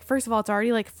dumb. First of all, it's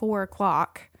already 4:00.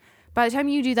 By the time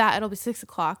you do that, it'll be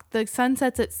 6:00. The sun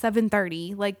sets at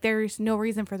 7:30. There's no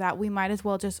reason for that. We might as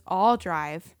well just all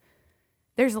drive.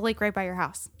 There's a lake right by your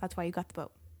house. That's why you got the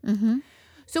boat. Mm-hmm.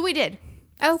 So we did.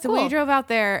 Oh, so cool. we drove out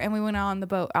there and we went on the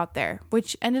boat out there,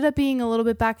 which ended up being a little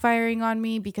bit backfiring on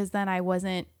me because then I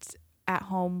wasn't at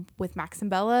home with Max and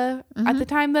Bella at the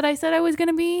time that I said I was going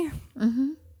to be. Mm-hmm.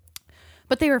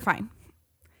 But they were fine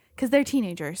because they're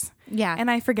teenagers. Yeah. And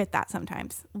I forget that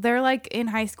sometimes. They're in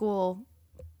high school,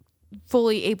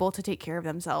 fully able to take care of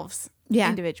themselves. Yeah.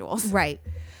 Individuals. Right.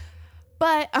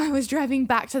 But I was driving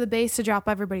back to the base to drop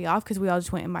everybody off because we all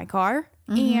just went in my car.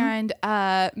 Mm-hmm.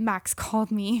 And Max called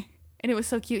me. And it was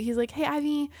so cute. He's like, hey,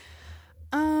 Ivy,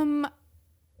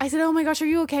 I said, oh my gosh, are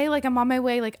you okay? I'm on my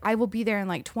way. I will be there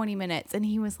in 20 minutes. And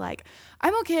he was like,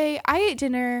 I'm okay. I ate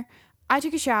dinner. I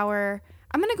took a shower.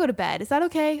 I'm going to go to bed. Is that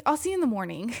okay? I'll see you in the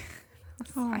morning.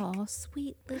 Oh,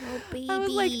 sweet little baby. I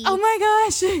was like, oh my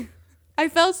gosh. I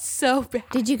felt so bad.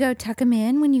 Did you go tuck him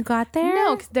in when you got there?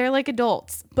 No, because they're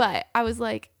adults. But I was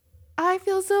like, I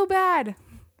feel so bad.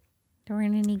 There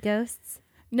weren't any ghosts?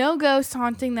 No ghosts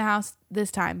haunting the house this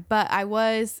time, but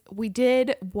we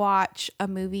did watch a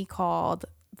movie called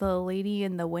The Lady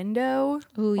in the Window.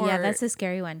 Oh, yeah, that's a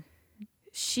scary one.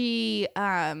 She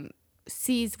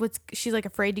sees she's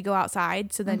afraid to go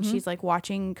outside, so then she's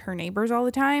watching her neighbors all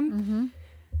the time. Mm-hmm.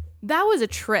 That was a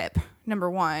trip, number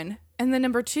one. And then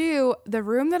number two, the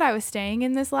room that I was staying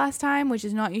in this last time, which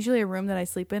is not usually a room that I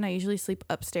sleep in. I usually sleep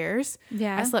upstairs.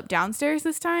 Yeah. I slept downstairs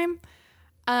this time.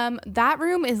 That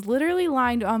room is literally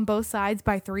lined on both sides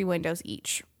by 3 windows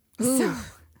each. Ooh. So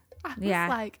I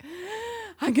was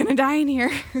I'm going to die in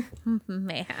here.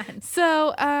 Man.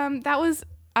 So, that was,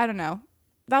 I don't know.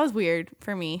 That was weird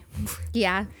for me.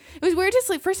 Yeah. It was weird to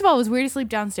sleep. First of all, it was weird to sleep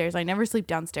downstairs. I never sleep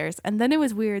downstairs. And then it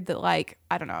was weird that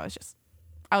I don't know.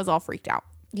 I was all freaked out.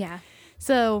 Yeah.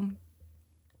 So,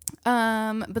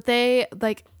 but they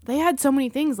had so many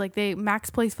things. Max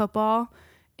plays football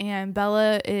and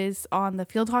Bella is on the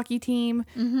field hockey team.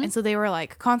 Mm-hmm. And so they were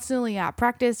constantly at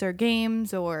practice or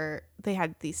games, or they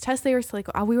had these tests they were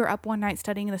we were up one night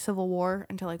studying the Civil War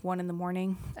until 1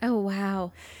 a.m. Oh,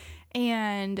 wow.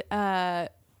 And,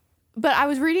 but I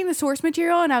was reading the source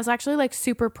material and I was actually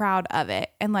super proud of it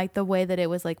and the way that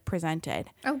it was presented.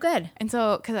 Oh, good. And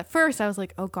so, because at first I was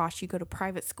like, oh gosh, you go to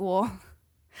private school.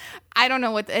 I don't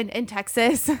know what in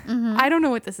Texas. I don't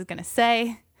know what this is gonna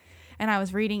say. And I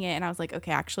was reading it and I was like,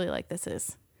 okay, actually, like this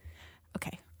is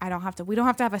okay. We don't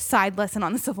have to have a side lesson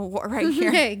on the Civil War right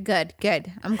here.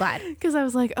 Good. I'm glad. Because I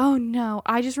was like, oh no.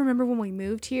 I just remember when we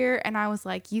moved here and I was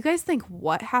like, you guys think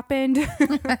what happened?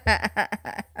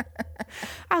 I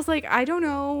was like, I don't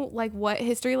know like what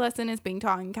history lesson is being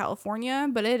taught in California,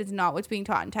 but it is not what's being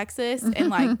taught in Texas. And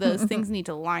like those things need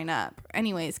to line up.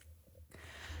 Anyways,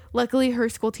 luckily her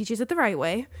school teaches it the right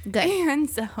way. Good. And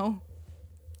so,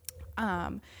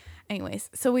 anyways,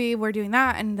 so we were doing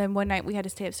that, and then one night we had to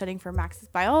stay up studying for Max's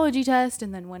biology test,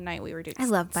 and then one night we were doing I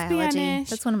love biology. Spanish.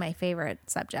 That's one of my favorite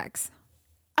subjects.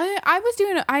 I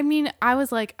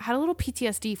was like, had a little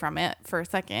PTSD from it for a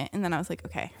second, and then I was like,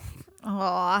 okay,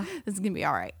 Aw. this is gonna be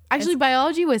all right. Actually,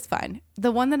 biology was fun.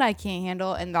 The one that I can't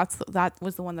handle, and that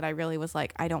was the one that I really was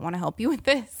like, I don't want to help you with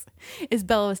this, is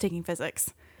Bella was taking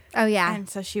physics. Oh, yeah. And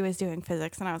so she was doing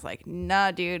physics, and I was like,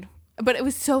 nah, dude. But it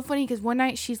was so funny because one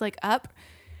night she's like up.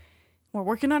 We're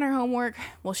working on her homework.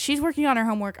 Well, she's working on her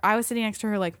homework. I was sitting next to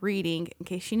her, like reading in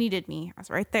case she needed me. I was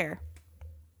right there.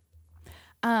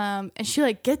 And she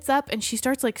like gets up and she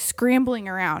starts like scrambling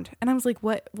around. And I was like,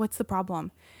 what's the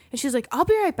problem? And she's like, I'll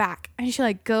be right back. And she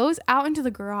like goes out into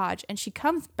the garage and she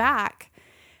comes back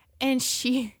and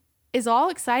she is all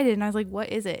excited. And I was like, what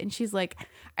is it? And she's like,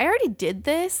 I already did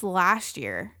this last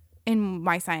year in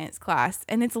my science class,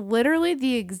 and it's literally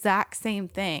the exact same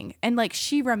thing. And like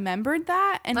she remembered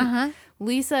that, and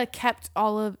Lisa keeps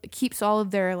all of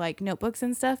their like notebooks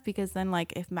and stuff, because then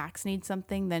like if Max needs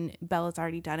something, then Bella's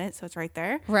already done it, so it's right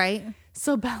there. Right.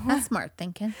 So That's smart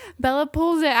thinking. Bella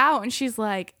pulls it out and she's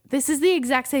like, this is the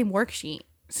exact same worksheet.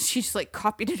 So she just like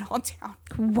copied it all down.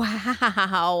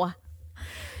 Wow.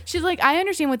 She's like, I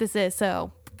understand what this is,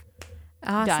 so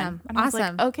Awesome. done. And I was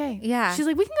like, okay. Yeah. She's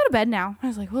like, we can go to bed now. I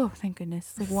was like, oh, thank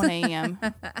goodness. It's like 1 a.m.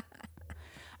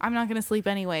 I'm not going to sleep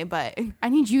anyway, but I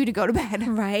need you to go to bed.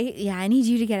 Right. Yeah. I need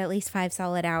you to get at least 5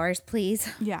 solid hours,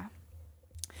 please. Yeah.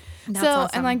 That's so, awesome.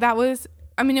 and like that was,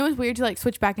 I mean, it was weird to like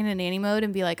switch back into nanny mode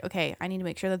and be like, okay, I need to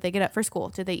make sure that they get up for school.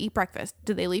 Did they eat breakfast?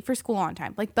 Did they leave for school on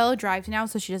time? Like Bella drives now,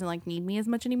 so she doesn't like need me as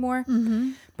much anymore.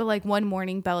 Mm-hmm. But like one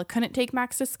morning, Bella couldn't take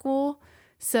Max to school.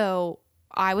 So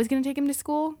I was going to take him to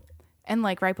school. And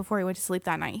like right before he went to sleep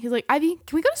that night, he's like, Ivy,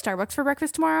 can we go to Starbucks for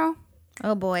breakfast tomorrow?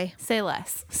 Oh boy. Say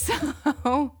less.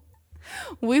 So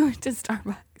we went to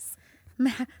Starbucks.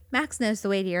 Max knows the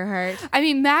way to your heart. I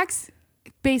mean, Max,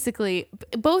 basically,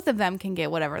 both of them can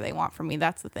get whatever they want from me.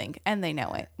 That's the thing. And they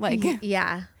know it. Like,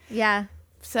 Yeah. Yeah.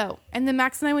 so, and then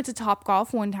Max and I went to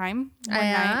Topgolf one time. One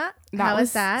night. How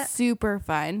was that? Super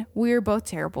fun. We were both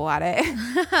terrible at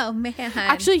it. Oh man.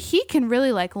 Actually, he can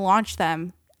really like launch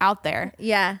them out there.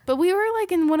 Yeah. But we were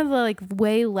like in one of the like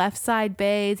way left side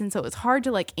bays, and so it was hard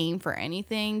to like aim for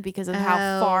anything because of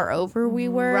how far over we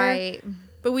were. Right.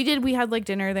 But we had like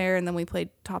dinner there, and then we played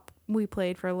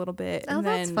for a little bit. Oh, and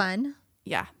that's then, fun.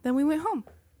 Yeah. Then we went home.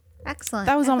 Excellent.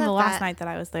 That was I on the love last that. night that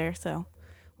I was there, so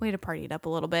we had to party it up a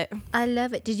little bit. I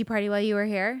love it. Did you party while you were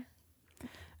here?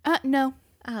 No.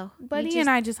 Oh, Buddy and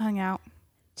I just hung out.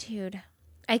 Dude,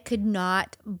 I could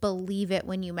not believe it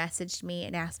when you messaged me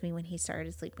and asked me when he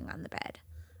started sleeping on the bed.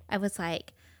 I was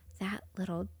like, that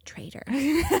little traitor.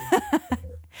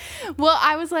 Well,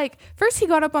 I was like, first he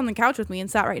got up on the couch with me and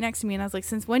sat right next to me, and I was like,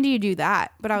 since when do you do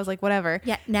that? But I was like, whatever.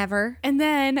 Yeah, never. And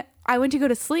then I went to go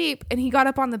to sleep, and he got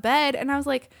up on the bed, and I was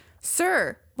like,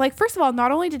 sir, like, first of all,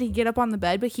 not only did he get up on the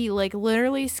bed, but he like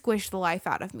literally squished the life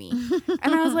out of me.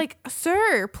 And I was like,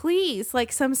 sir, please,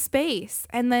 like some space.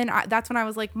 And then that's when I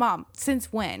was like, Mom,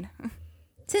 since when?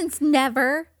 Since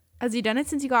never. Has he done it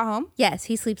since you got home? Yes,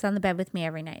 he sleeps on the bed with me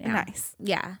every night now. Nice.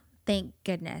 Yeah, thank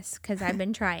goodness, because I've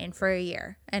been trying for a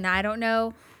year, and I don't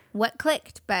know what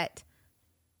clicked, but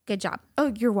good job.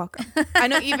 Oh, you're welcome. I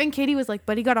know even Katie was like,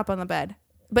 Buddy got up on the bed.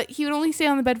 But he would only stay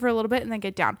on the bed for a little bit and then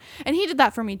get down. And he did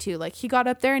that for me too. Like he got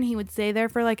up there and he would stay there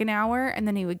for like an hour and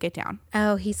then he would get down.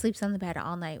 Oh, he sleeps on the bed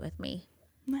all night with me.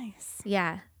 Nice.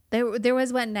 Yeah. There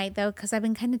was one night though, because I've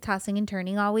been kind of tossing and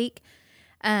turning all week.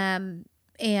 And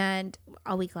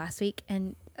all week last week.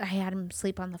 And I had him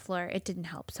sleep on the floor. It didn't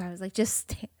help. So I was like,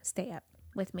 just stay up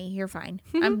with me. You're fine.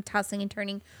 I'm tossing and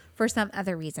turning for some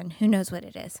other reason. Who knows what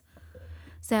it is.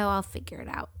 So I'll figure it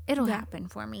out. It'll happen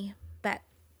for me. But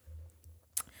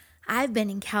I've been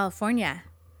in California.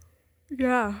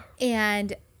 Yeah.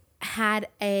 And had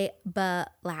a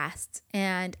blast.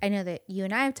 And I know that you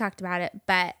and I have talked about it,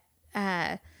 but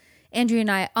Andrew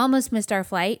and I almost missed our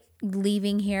flight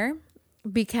leaving here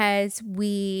because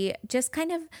we just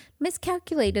kind of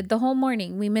miscalculated the whole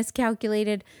morning. We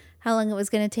miscalculated how long it was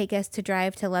going to take us to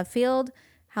drive to Love Field,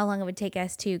 how long it would take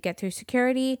us to get through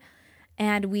security,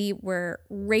 and we were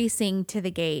racing to the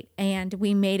gate, and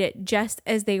we made it just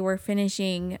as they were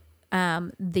finishing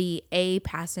the A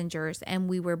passengers, and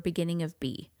we were beginning of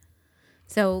B.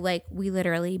 So like we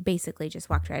literally basically just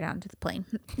walked right onto the plane.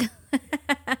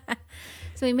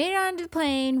 So we made it onto the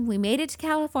plane. We made it to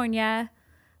California.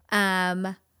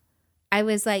 I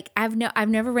was like, I've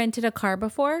never rented a car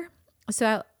before,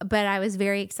 but I was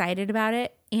very excited about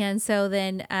it. And so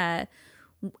then I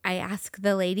asked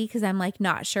the lady, because I'm like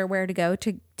not sure where to go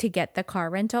to get the car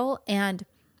rental, and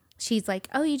she's like,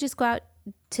 oh, you just go out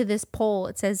to this pole.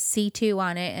 It says C2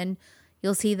 on it, and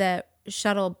you'll see the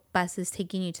shuttle buses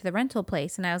taking you to the rental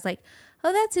place. And I was like,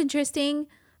 oh, that's interesting.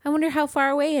 I wonder how far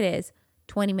away it is.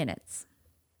 20 minutes.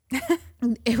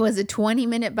 It was a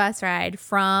 20-minute bus ride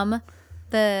from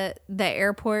the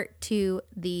airport to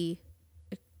the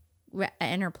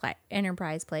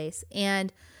Enterprise place.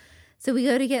 And so we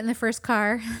go to get in the first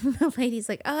car. The lady's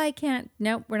like, oh, I can't.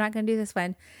 Nope, we're not going to do this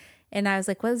one. And I was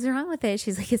like, what's wrong with it?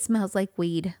 She's like, it smells like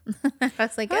weed. I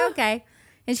was like, okay.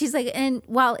 And she's like, and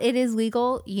while it is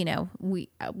legal, you know,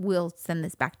 we'll send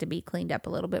this back to be cleaned up a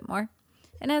little bit more.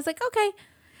 And I was like, okay.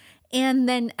 And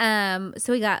then,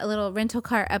 so we got a little rental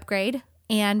car upgrade,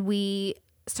 and we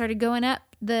started going up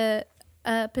the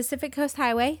Pacific Coast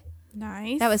Highway.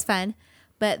 Nice. That was fun.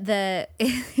 But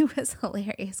it was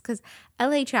hilarious because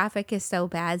LA traffic is so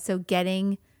bad. So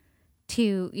getting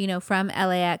to, you know, from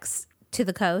LAX to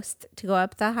the coast to go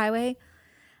up the highway,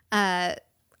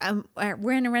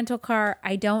 we're in a rental car.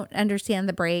 I don't understand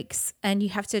the brakes, and you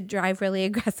have to drive really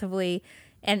aggressively.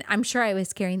 And I'm sure I was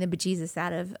scaring the bejesus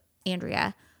out of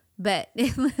Andrea. But there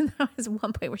was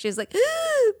one point where she was like,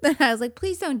 and I was like,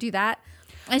 please don't do that.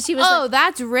 And she was like,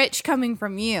 that's rich coming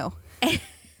from you.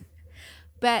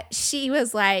 But she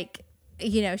was like,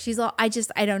 you know, she's all, I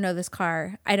don't know this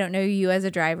car. I don't know you as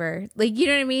a driver. Like, you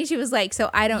know what I mean? She was like,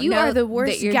 so I don't know. You are the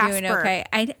worst that you're Gasper. Doing okay.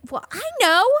 I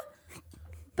know,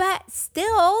 but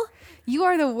still. You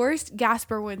are the worst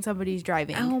Gasper when somebody's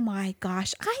driving. Oh my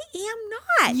gosh. I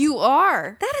am not. You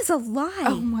are. That is a lie.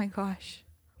 Oh my gosh.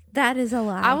 That is a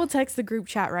lie. I will text the group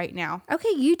chat right now.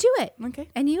 Okay, you do it. Okay.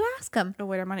 And you ask them. Oh,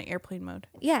 wait, I'm on an airplane mode.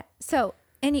 Yeah. So,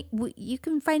 you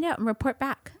can find out and report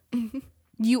back.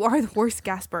 You are the worst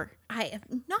Gasper. I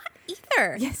am not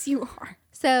either. Yes, you are.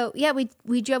 So, yeah,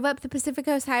 we drove up the Pacific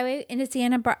Coast Highway into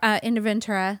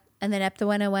Ventura, and then up the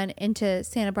 101 into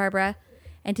Santa Barbara,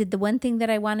 and did the one thing that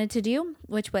I wanted to do,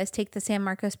 which was take the San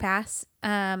Marcos Pass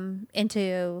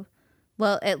it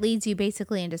leads you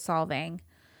basically into Solvang.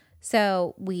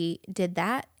 So we did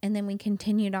that, and then we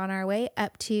continued on our way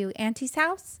up to Auntie's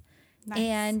house. Nice.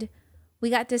 And we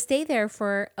got to stay there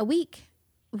for a week,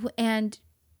 and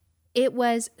it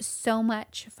was so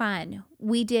much fun.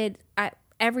 We did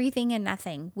everything and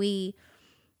nothing. We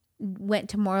went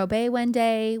to Morro Bay one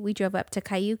day. We drove up to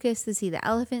Cayucos to see the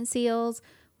elephant seals.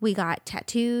 We got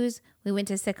tattoos. We went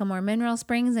to Sycamore Mineral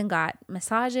Springs and got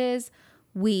massages.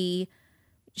 We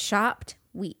shopped.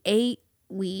 We ate.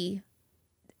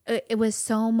 It was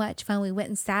so much fun. We went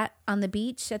and sat on the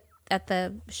beach at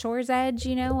the shore's edge,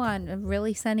 you know, on a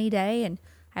really sunny day. And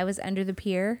I was under the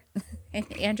pier.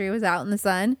 And Andrea was out in the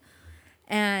sun.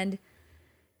 And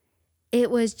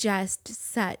it was just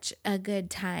such a good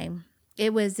time.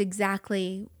 It was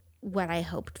exactly what I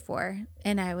hoped for.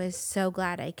 And I was so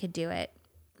glad I could do it.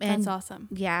 And, that's awesome.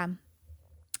 Yeah.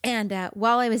 And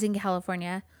while I was in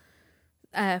California,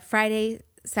 Friday,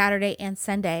 Saturday, and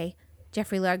Sunday,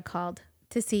 Jeffrey Lugg called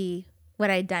to see what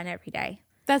I'd done every day.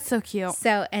 That's so cute.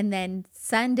 So, and then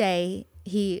Sunday,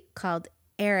 he called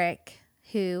Eric,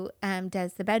 who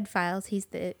does the Bed Files. He's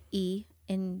the E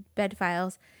in Bed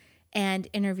Files, and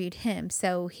interviewed him.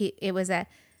 So it was a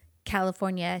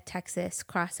California, Texas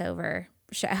crossover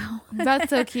show. That's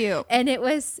so cute. And it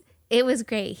was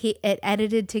great. It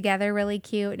edited together really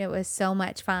cute, and it was so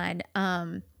much fun.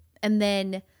 And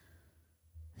then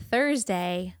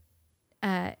Thursday,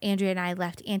 Andrea and I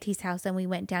left Auntie's house, and we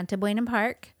went down to Buena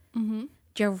Park. Mm-hmm.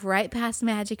 Drove right past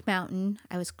Magic Mountain.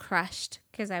 I was crushed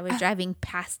because I was driving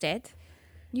past it.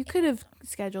 You could have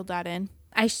scheduled that in.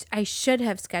 I should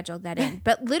have scheduled that in,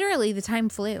 but literally the time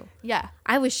flew. Yeah.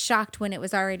 I was shocked when it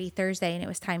was already Thursday and it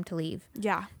was time to leave.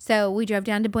 Yeah. So we drove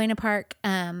down to Buena Park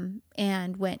and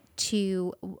went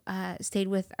to stayed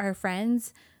with our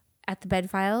friends at the Bed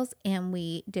Files, and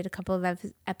we did a couple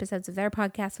of episodes of their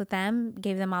podcast with them,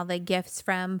 gave them all the gifts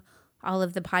from all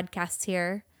of the podcasts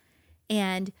here,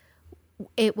 and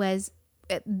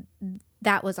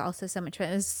that was also so much fun.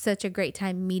 It was such a great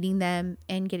time meeting them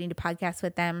and getting to podcast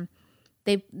with them.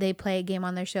 They play a game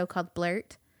on their show called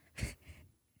Blurt.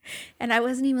 And I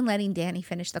wasn't even letting Danny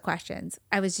finish the questions.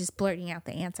 I was just blurting out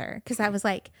the answer because I was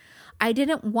like, I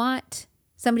didn't want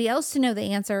somebody else to know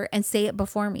the answer and say it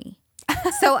before me.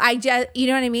 So I just, you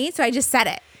know what I mean? So I just said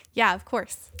it. Yeah, of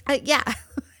course. Yeah.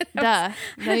 Duh.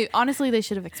 Honestly, they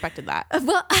should have expected that.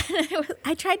 Well,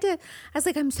 I tried to, I was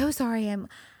like, I'm so sorry. I'm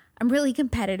really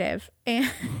competitive. And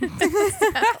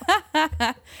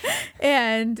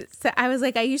so I was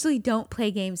like, I usually don't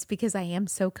play games because I am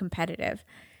so competitive.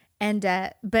 And,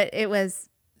 but it was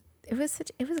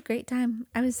a great time.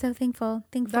 I was so thankful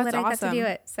That's that I got awesome. to do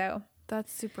it. So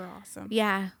That's super awesome.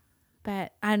 yeah,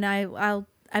 but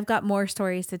I've got more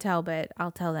stories to tell, but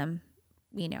I'll tell them,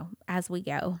 as we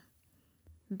go.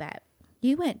 But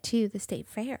you went to the state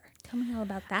fair. Tell me all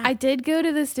about that. I did go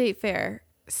to the state fair.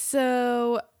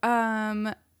 So,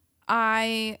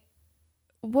 I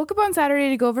woke up on Saturday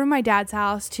to go over to my dad's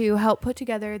house to help put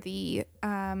together the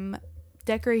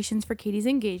decorations for Katie's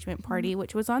engagement party,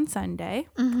 which was on Sunday.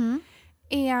 Mm-hmm.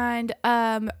 And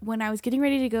when I was getting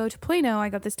ready to go to Plano, I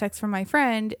got this text from my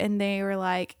friend, and they were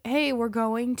like, "Hey, we're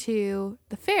going to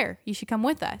the fair. You should come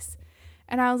with us."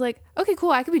 And I was like, "Okay,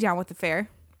 cool. I could be down with the fair."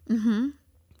 Mm-hmm.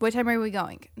 What time are we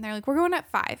going? And they're like, "We're going at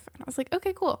 5." And I was like,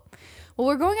 "Okay, cool." Well,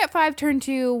 we're going at 5, turn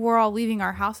to we're all leaving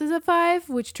our houses at 5,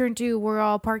 which turned to we're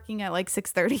all parking at like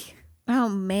 6:30. Oh,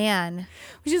 man.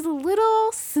 Which is a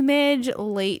little smidge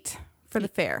late for the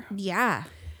fair. Yeah.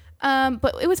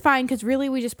 But it was fine because really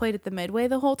we just played at the Midway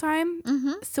the whole time.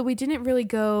 Mm-hmm. So we didn't really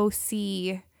go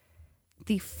see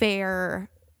the fair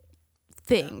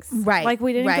things. Right. Like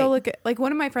we didn't right. go look at, like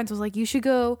one of my friends was like, "You should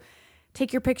go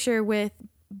take your picture with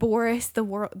Boris,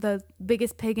 the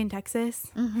biggest pig in Texas."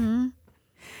 Mm-hmm.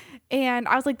 And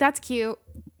I was like, "That's cute,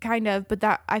 kind of, but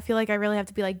that I feel like I really have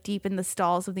to be like deep in the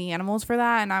stalls of the animals for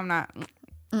that, and I'm not.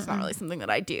 It's not really something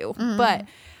that I do, but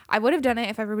I would have done it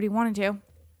if everybody wanted to."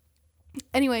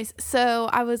 Anyways, so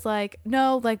I was like,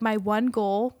 no, like my one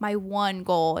goal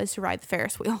is to ride the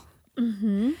Ferris wheel.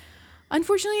 Mm-hmm.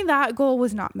 Unfortunately, that goal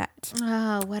was not met,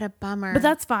 Oh, what a bummer. but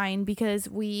that's fine because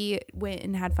we went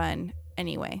and had fun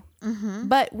anyway. Mm-hmm.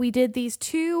 But we did these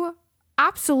two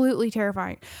absolutely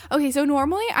terrifying. Okay, so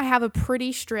normally I have a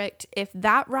pretty strict, if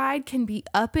that ride can be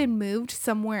up and moved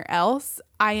somewhere else,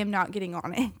 I am not getting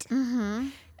on it. Mm-hmm.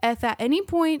 If at any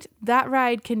point that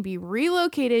ride can be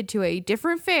relocated to a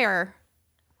different fair,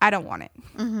 I don't want it.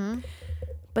 Mm-hmm.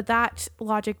 But that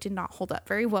logic did not hold up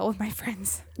very well with my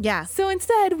friends. Yeah. So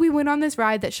instead, we went on this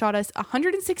ride that shot us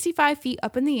 165 feet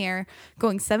up in the air,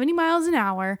 going 70 miles an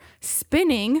hour,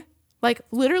 spinning, like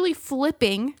literally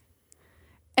flipping.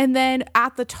 And then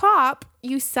at the top,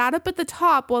 you sat up at the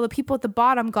top while the people at the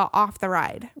bottom got off the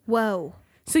ride. Whoa.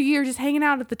 So you're just hanging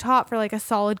out at the top for like a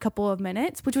solid couple of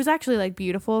minutes, which was actually like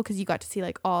beautiful because you got to see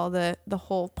like all the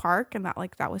whole park, and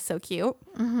that was so cute.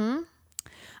 Mm-hmm.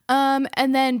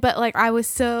 And then, but like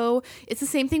it's the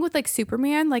same thing with like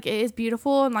Superman. Like it is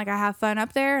beautiful and like I have fun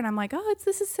up there and I'm like, oh,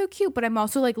 this is so cute. But I'm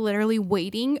also like literally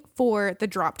waiting for the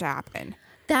drop to happen.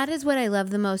 That is what I love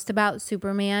the most about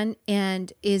Superman,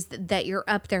 and is that you're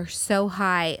up there so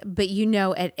high, but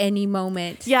at any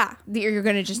moment, Yeah. you're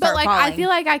going to just start But like, falling. I feel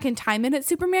like I can time it at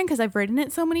Superman because I've ridden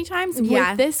it so many times.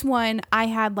 Yeah. With this one, I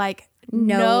had like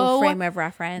no frame of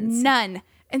reference. none.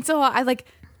 And so I like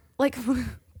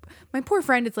my poor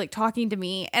friend is like talking to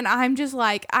me and I'm just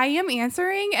like, I am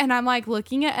answering and I'm like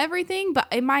looking at everything, but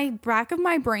in my back of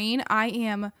my brain, I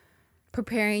am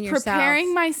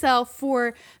Preparing myself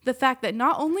for the fact that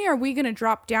not only are we going to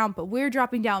drop down, but we're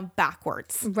dropping down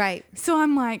backwards. Right. So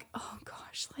I'm like, oh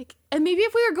gosh, like, and maybe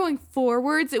if we were going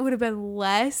forwards, it would have been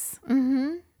less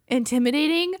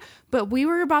intimidating, but we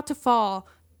were about to fall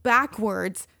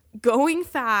backwards, going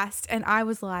fast. And I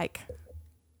was like,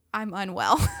 I'm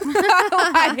unwell.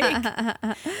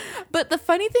 But the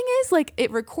funny thing is, like, it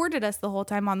recorded us the whole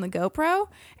time on the GoPro,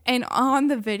 and on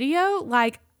the video,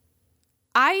 like,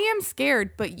 I am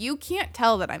scared, but you can't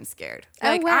tell that I'm scared.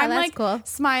 Like, oh, wow, I'm that's like cool.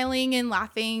 smiling and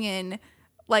laughing, and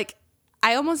like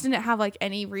I almost didn't have like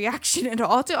any reaction at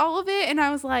all to all of it. And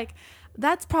I was like,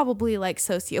 that's probably like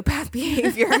sociopath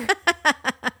behavior.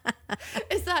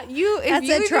 Is that you? That's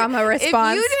a trauma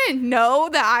response. If you didn't know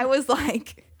that I was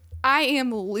like, I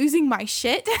am losing my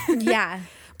shit. Yeah.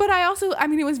 But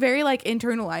it was very like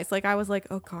internalized. Like I was like,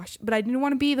 oh gosh, but I didn't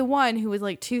want to be the one who was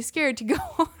like too scared to go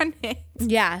on it.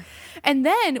 Yeah. And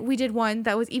then we did one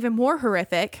that was even more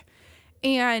horrific.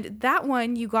 And that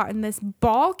one you got in this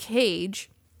ball cage.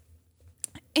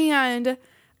 And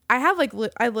I have like,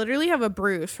 I literally have a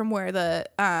bruise from where the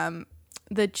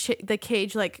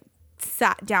cage like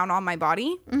sat down on my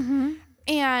body. Mm-hmm.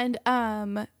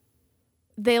 And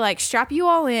they like strap you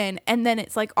all in, and then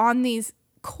it's like on these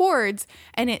cords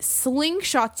and it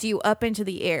slingshots you up into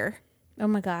the air. Oh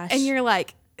my gosh. And you're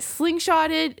like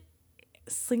slingshotted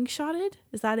slingshotted.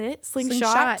 Is that it? Slingshot.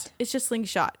 Slingshot. It's just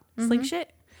slingshot. Slingshot.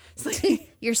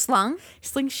 You're slung?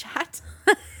 Slingshot.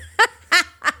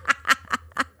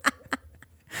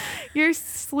 You're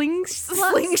slingshot.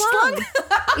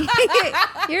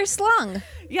 You're slung.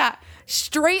 Yeah.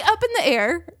 Straight up in the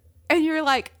air. And you're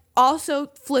like also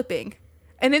flipping.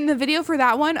 And in the video for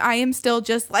that one, I am still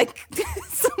just like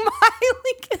smiling.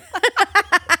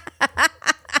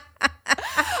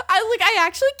 I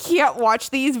actually can't watch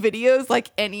these videos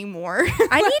like anymore.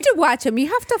 I need to watch them. You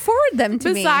have to forward them to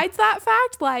me. Besides that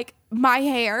fact, like my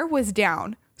hair was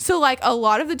down. So like a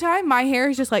lot of the time my hair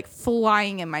is just like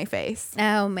flying in my face.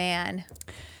 Oh man.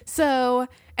 So,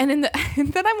 and then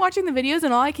I'm watching the videos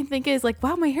and all I can think is like,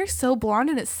 wow, my hair's so blonde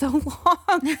and it's so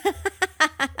long.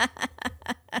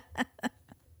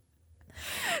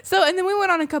 So, and then we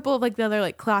went on a couple of like the other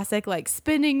like classic like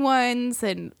spinning ones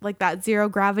and like that zero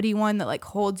gravity one that like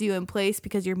holds you in place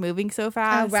because you're moving so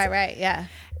fast. Oh, right. Yeah.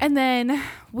 And then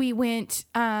we went,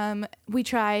 we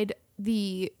tried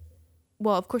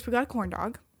of course we got a corn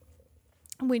dog.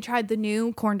 We tried the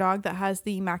new corn dog that has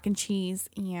the mac and cheese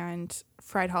and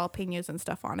fried jalapenos and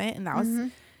stuff on it. And that was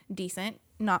decent.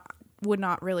 Would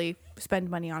not really spend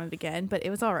money on it again, but it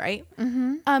was all right.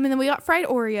 And then we got fried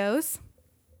Oreos.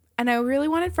 And I really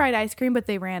wanted fried ice cream, but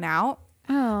they ran out.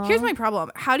 Oh. Here's my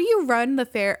problem. How do you run the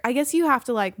fair? I guess you have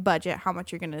to like budget how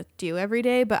much you're going to do every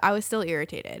day, but I was still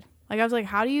irritated. Like I was like,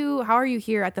 how are you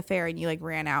here at the fair and you like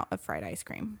ran out of fried ice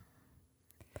cream?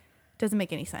 Doesn't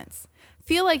make any sense.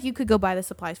 Feel like you could go buy the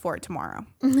supplies for it tomorrow,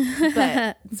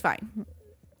 but it's fine.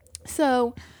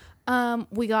 So,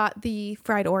 we got the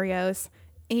fried Oreos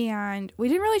and we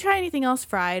didn't really try anything else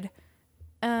fried,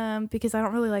 because I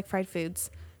don't really like fried foods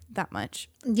that much.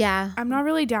 Yeah. I'm not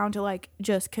really down to like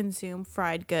just consume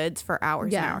fried goods for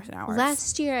hours and hours and hours.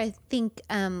 Last year I think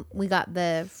we got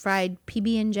the fried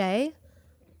PB&J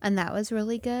and that was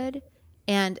really good.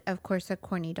 And of course a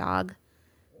corny dog.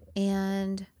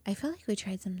 And I feel like we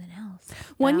tried something else.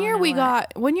 One year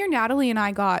Natalie and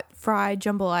I got fried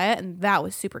jambalaya and that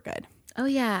was super good. Oh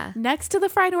yeah. Next to the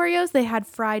fried Oreos, they had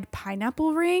fried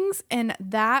pineapple rings and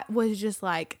that was just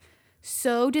like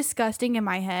so disgusting in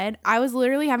my head. I was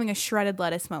literally having a shredded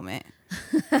lettuce moment.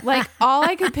 Like all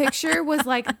I could picture was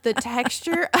like the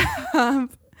texture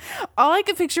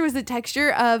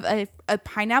of a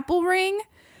pineapple ring,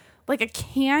 like a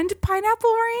canned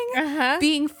pineapple ring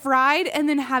being fried and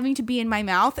then having to be in my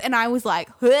mouth. And I was like,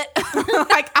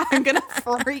 like I'm going to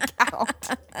freak out.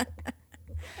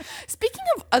 Speaking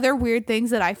of other weird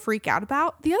things that I freak out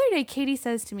about, the other day Katie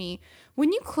says to me,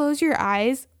 when you close your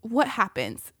eyes, what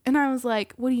happens? And I was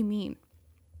like, what do you mean?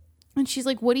 And she's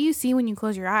like, what do you see when you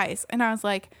close your eyes? And I was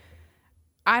like,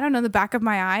 I don't know, the back of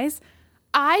my eyes.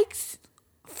 I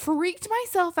freaked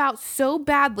myself out so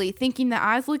badly thinking that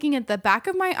I was looking at the back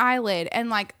of my eyelid and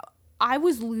like I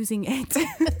was losing it.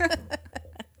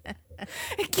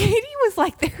 And Katie was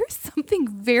like, there's something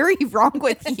very wrong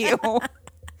with you.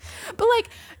 But like,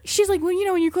 she's like, well,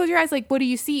 when you close your eyes, like, what do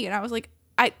you see? And I was like,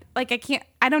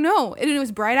 I don't know. And it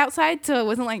was bright outside, so it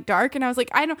wasn't like dark. And I was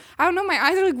like, I don't know. My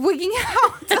eyes are like wigging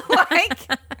out.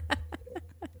 Like,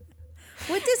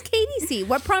 what does Katie see?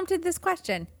 What prompted this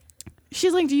question?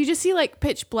 She's like, do you just see like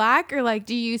pitch black, or like,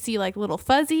 do you see like little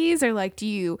fuzzies, or like, do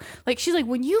you like? She's like,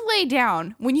 when you lay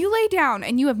down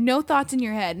and you have no thoughts in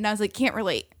your head. And I was like, can't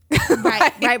relate.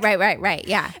 Right.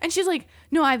 Yeah. And she's like,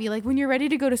 no, Ivy, like when you're ready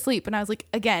to go to sleep. And I was like,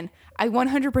 again, I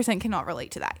 100% cannot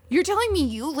relate to that. You're telling me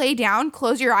you lay down,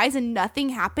 close your eyes, and nothing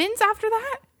happens after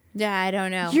that? Yeah, I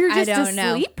don't know. You're just I don't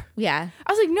asleep? know. Yeah.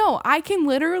 I was like, no, I can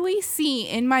literally see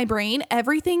in my brain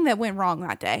everything that went wrong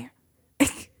that day.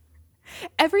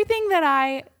 Everything that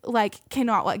I like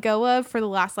cannot let go of for the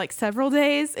last like several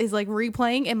days is like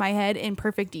replaying in my head in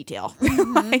perfect detail.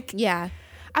 Like, yeah.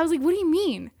 I was like, what do you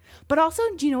mean? But also,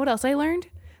 do you know what else I learned?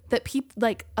 That people,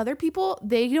 like other people,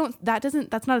 that's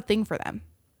not a thing for them.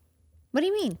 What do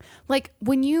you mean? Like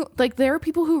there are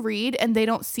people who read and they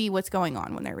don't see what's going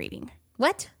on when they're reading.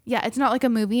 What? Yeah. It's not like a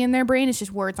movie in their brain. It's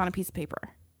just words on a piece of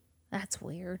paper. That's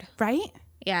weird. Right?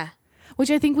 Yeah. Which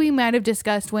I think we might have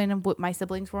discussed when my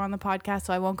siblings were on the podcast.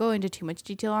 So I won't go into too much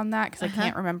detail on that because I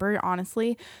can't remember,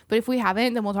 honestly. But if we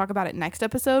haven't, then we'll talk about it next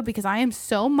episode because I am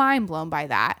so mind blown by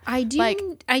that. I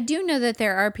do know that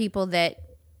there are people that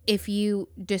if you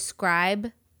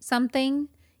describe something,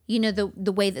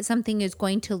 the way that something is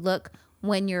going to look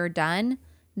when you're done,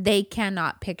 they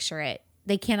cannot picture it.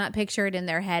 They cannot picture it in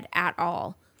their head at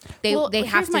all. They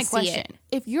have to see it.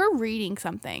 If you're reading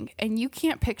something and you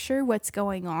can't picture what's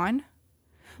going on,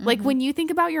 like when you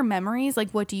think about your memories, like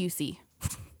what do you see?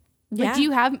 Like, do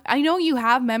you have, I know you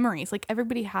have memories. Like,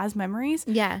 everybody has memories.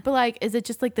 Yeah. But, like, is it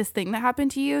just, like, this thing that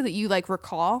happened to you that you, like,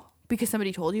 recall because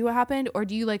somebody told you what happened? Or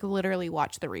do you, like, literally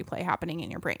watch the replay happening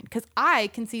in your brain? Because I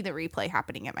can see the replay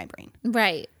happening in my brain.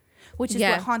 Right. Which is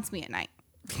what haunts me at night.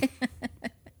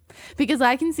 Because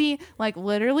I can see, like,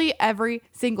 literally every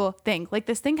single thing. Like,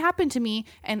 this thing happened to me,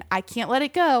 and I can't let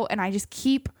it go, and I just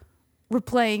keep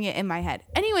replaying it in my head.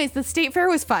 Anyways, the state fair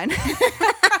was fun.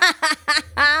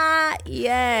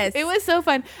 Yes. It was so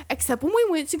fun, except when we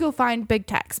went to go find Big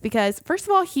Tex, because first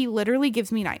of all, he literally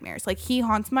gives me nightmares. Like, he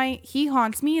haunts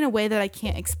me in a way that I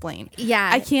can't explain. Yeah.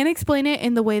 I can't explain it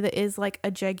in the way that is like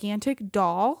a gigantic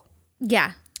doll.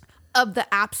 Yeah. Of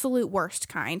the absolute worst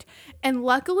kind. And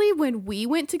luckily, when we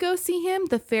went to go see him,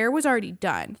 the fair was already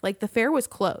done. Like, the fair was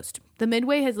closed. The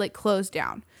Midway has, like, closed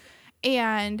down.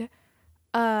 And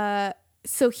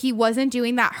so he wasn't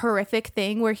doing that horrific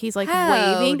thing where he's, like,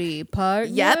 waving. Howdy,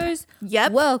 partners.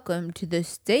 Yep. Welcome to the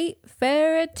State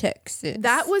Fair of Texas.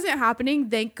 That wasn't happening,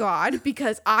 thank God,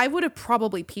 because I would have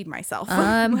probably peed myself.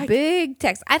 Big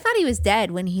Tex. I thought he was dead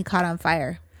when he caught on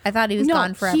fire. I thought he was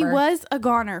gone forever. He was a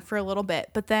goner for a little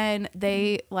bit, but then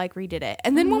they, like, redid it.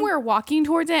 And then when we were walking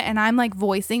towards it, and I'm, like,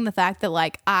 voicing the fact that,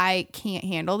 like, I can't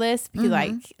handle this because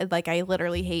I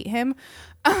literally hate him.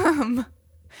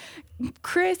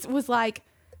 Chris was like,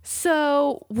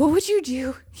 so what would you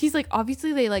do? He's like,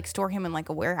 obviously they, like, store him in, like,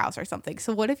 a warehouse or something.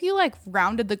 So what if you, like,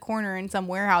 rounded the corner in some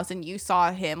warehouse and you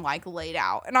saw him, like, laid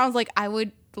out? And I was like, I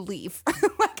would leave.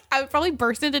 Like, I would probably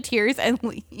burst into tears and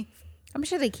leave. I'm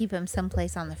sure they keep him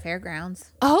someplace on the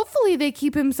fairgrounds. Hopefully they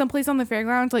keep him someplace on the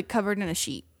fairgrounds, like, covered in a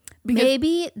sheet.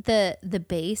 Maybe the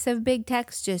base of Big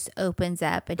Tex just opens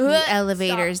up and he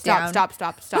elevators down. Stop.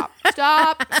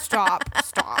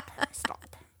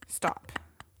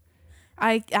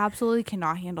 I absolutely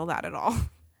cannot handle that at all.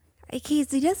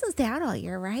 Casey doesn't stay out all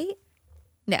year, right?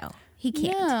 No, he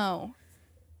can't. No.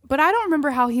 But I don't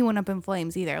remember how he went up in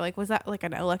flames either. Like, was that like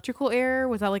an electrical error?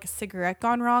 Was that like a cigarette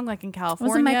gone wrong, like in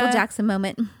California? It was a Michael Jackson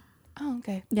moment. Oh,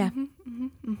 okay. Yeah.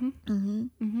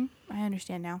 I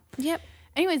understand now. Yep.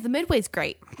 Anyways, the Midway's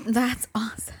great. That's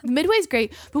awesome. The Midway's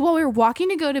great. But while we were walking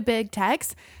to go to Big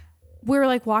Tex, we were,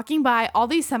 like, walking by. All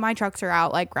these semi trucks are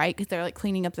out, like, right, because they're, like,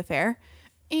 cleaning up the fair.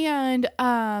 And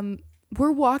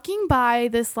we're walking by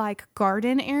this, like,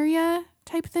 garden area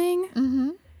type thing. Mm-hmm.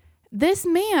 This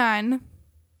man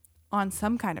on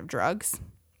some kind of drugs.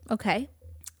 Okay.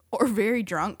 Or very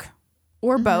drunk.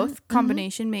 Or both.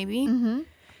 Combination, maybe. Mm-hmm.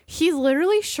 He's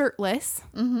literally shirtless.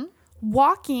 Mm-hmm.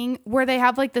 Walking where they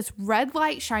have, like, this red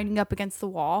light shining up against the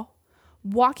wall.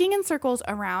 Walking in circles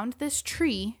around this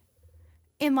tree.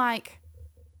 In, like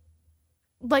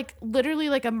literally,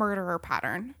 like, a murderer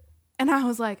pattern. And I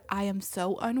was like, I am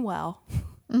so unwell.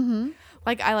 Mm-hmm.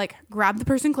 Like, I, like, grabbed the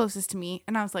person closest to me.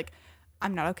 And I was like,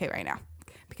 I'm not okay right now.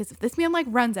 Because if this man, like,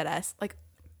 runs at us, like,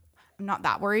 I'm not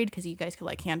that worried because you guys could,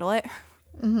 like, handle it.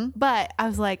 Mm-hmm. But I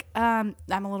was like, I'm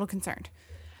a little concerned.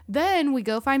 Then we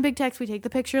go find Big Tex. We take the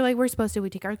picture like we're supposed to. We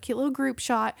take our cute little group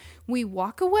shot. We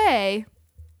walk away.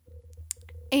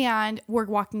 And we're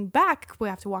walking back. We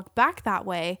have to walk back that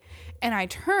way. And I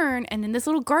turn. And in this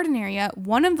little garden area,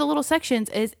 one of the little sections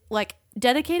is, like,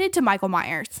 dedicated to Michael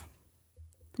Myers.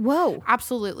 Whoa.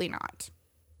 Absolutely not.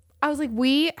 I was like,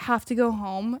 we have to go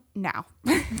home now.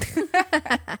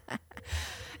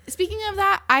 Speaking of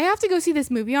that, I have to go see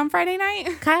this movie on Friday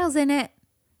night. Kyle's in it.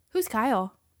 Who's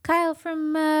Kyle? Kyle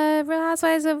from Real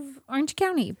Housewives of Orange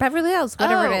County. Beverly Hills,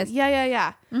 whatever it is.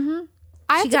 Yeah. Mm-hmm.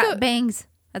 She got bangs.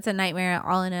 That's a nightmare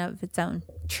all in and of its own.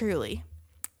 Truly.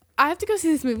 I have to go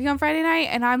see this movie on Friday night,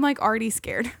 and I'm, like, already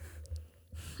scared.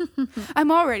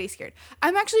 I'm already scared.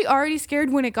 I'm actually already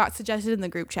scared when it got suggested in the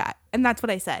group chat, and that's what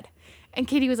I said. And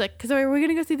Katie was like, because are we going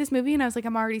to go see this movie? And I was like,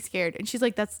 I'm already scared. And she's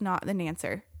like, that's not an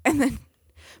answer. And then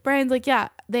Brian's like, yeah,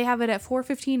 they have it at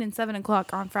 4:15 and 7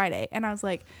 o'clock on Friday. And I was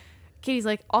like, Katie's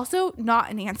like, also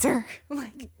not an answer.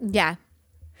 Like, yeah.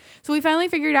 So we finally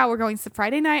figured out we're going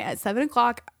Friday night at 7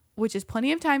 o'clock, which is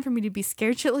plenty of time for me to be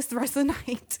scared shitless the rest of the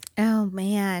night. Oh,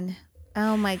 man.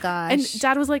 Oh, my gosh. And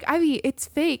Dad was like, Ivy, it's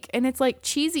fake. And it's, like,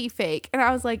 cheesy fake. And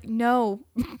I was like, no.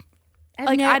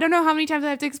 I don't know how many times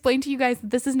I have to explain to you guys that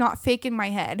this is not fake in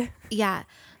my head. Yeah.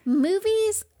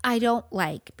 Movies I don't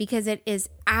like because it is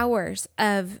hours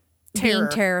of being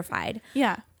terrified.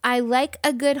 Yeah. I like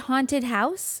a good haunted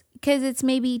house because it's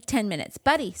maybe 10 minutes.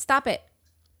 Buddy, stop it.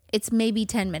 It's maybe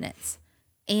 10 minutes.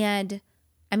 And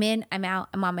I'm in, I'm out,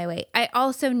 I'm on my way. I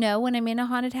also know when I'm in a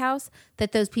haunted house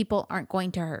that those people aren't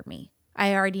going to hurt me.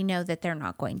 I already know that they're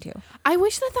not going to. I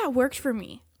wish that worked for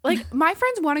me. Like, my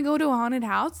friends want to go to a haunted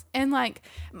house, and, like,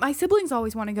 my siblings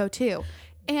always want to go too.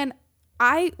 And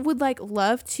I would like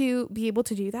love to be able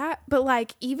to do that, but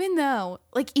like even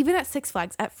at Six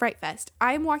Flags at Fright Fest,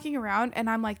 I'm walking around and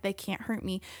I'm like, they can't hurt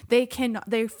me. They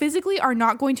physically are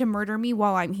not going to murder me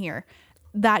while I'm here.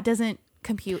 That doesn't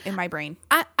compute in my brain.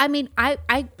 I mean,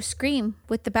 I scream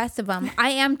with the best of them. I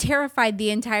am terrified the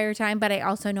entire time, but I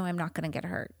also know I'm not going to get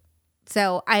hurt.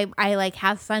 So I like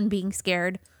have fun being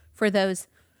scared for those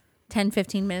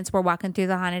 10-15 minutes we're walking through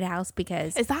the haunted house,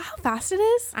 because Is that how fast it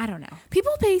is? I don't know.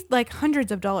 People pay like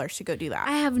hundreds of dollars to go do that.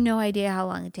 I have no idea how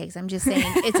long it takes. I'm just saying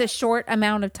it's a short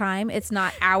amount of time. It's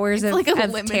not hours of, like a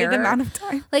of limited terror. amount of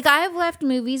time. Like I have left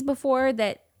movies before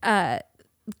that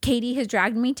Katie has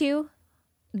dragged me to,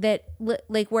 that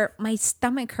like where my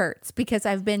stomach hurts because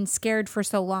I've been scared for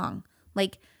so long.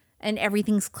 Like, and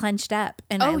everything's clenched up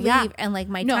and I leave and like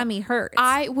my tummy hurts.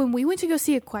 When we went to go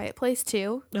see A Quiet Place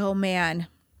 2, oh man.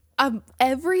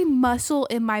 every muscle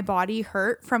in my body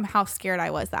hurt from how scared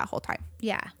I was that whole time.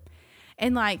 Yeah.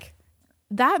 And like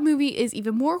that movie is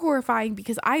even more horrifying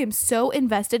because I am so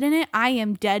invested in it. I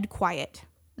am dead quiet.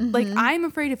 Mm-hmm. Like I'm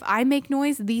afraid if I make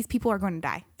noise, these people are going to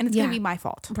die and it's going to be my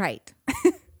fault. Right.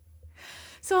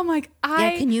 So I'm like,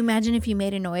 Yeah, can you imagine if you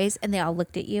made a noise and they all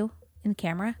looked at you in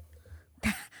camera?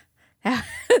 I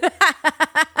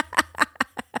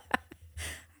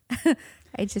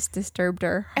just disturbed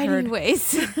her.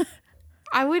 Anyways,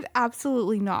 I would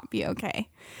absolutely not be okay.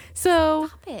 So,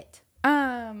 Stop it.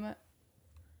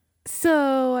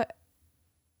 So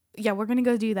yeah, we're gonna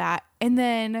go do that, and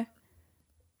then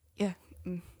yeah.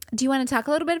 Do you want to talk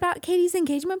a little bit about Katie's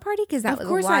engagement party? Because that was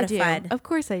a lot of fun. Of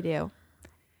course I do.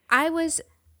 I was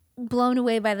blown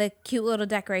away by the cute little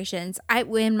decorations.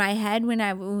 In my head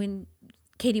when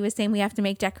Katie was saying we have to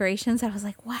make decorations, I was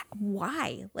like, what?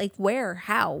 Why? Like where?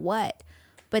 How? What?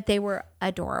 But they were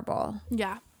adorable.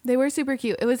 Yeah, they were super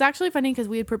cute. It was actually funny because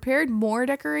we had prepared more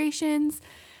decorations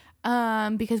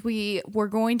because we were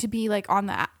going to be like on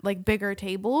the like bigger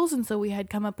tables, and so we had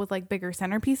come up with like bigger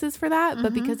centerpieces for that.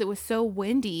 But because it was so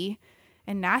windy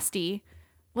and nasty,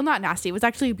 well, not nasty, it was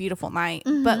actually a beautiful night,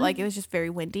 but like it was just very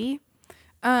windy.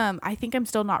 I think I'm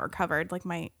still not recovered. Like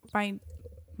my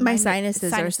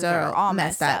sinuses are still all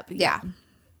messed up. Yeah.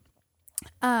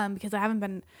 Because I haven't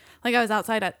been, like, I was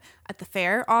outside at the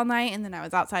fair all night, and then I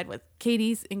was outside with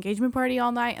Katie's engagement party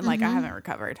all night, and like I haven't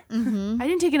recovered. I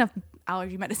didn't take enough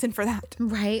allergy medicine for that.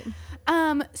 Right.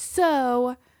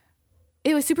 So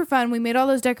it was super fun. We made all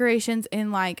those decorations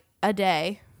in like a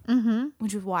day,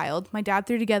 which was wild. My dad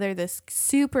threw together this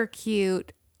super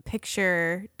cute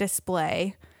picture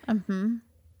display.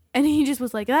 And he just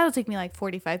was like, that'll take me like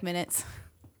 45 minutes.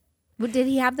 Well, did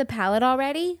he have the palette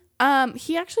already?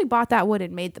 He actually bought that wood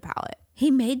and made the palette. He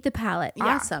made the palette.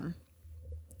 Yeah. Awesome.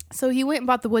 So he went and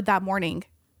bought the wood that morning,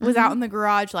 was out in the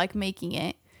garage like making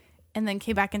it, and then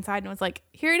came back inside and was like,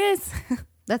 here it is.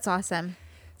 That's awesome.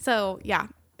 So yeah,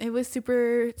 it was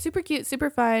super, super cute,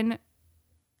 super fun.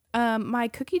 My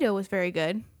cookie dough was very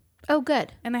good. Oh,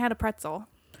 good. And I had a pretzel.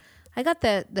 I got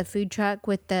the food truck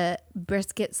with the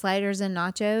brisket sliders and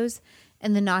nachos,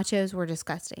 and the nachos were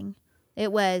disgusting.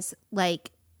 It was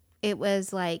like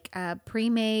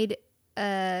pre-made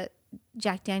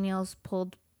Jack Daniel's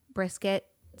pulled brisket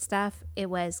stuff. It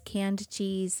was canned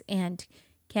cheese and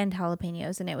canned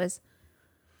jalapenos, and it was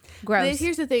gross.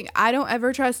 Here's the thing. I don't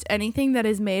ever trust anything that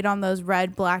is made on those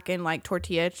red, black, and like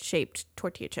tortilla-shaped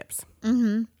tortilla chips.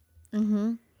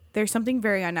 There's something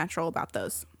very unnatural about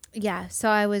those. Yeah, so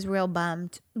I was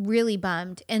really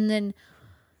bummed. And then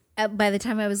by the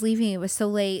time I was leaving, it was so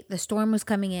late. The storm was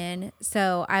coming in,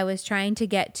 so I was trying to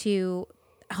get to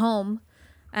home,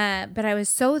 but I was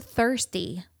so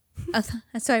thirsty.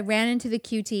 So I ran into the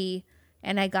QT,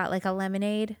 and I got like a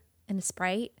lemonade and a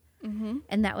Sprite,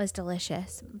 and that was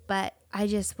delicious. But I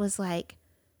just was like,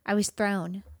 I was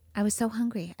thrown. I was so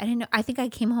hungry. I didn't know. I think I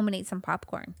came home and ate some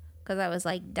popcorn because I was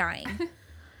like dying.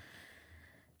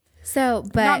 So,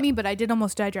 but not me, but I did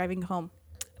almost die driving home.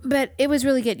 But it was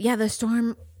really good. Yeah, the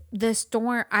storm,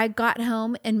 I got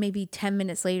home and maybe 10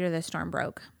 minutes later, the storm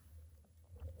broke.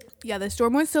 Yeah, the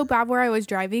storm was so bad where I was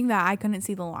driving that I couldn't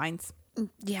see the lines.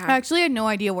 Yeah. I actually had no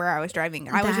idea where I was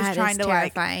driving. I was just trying to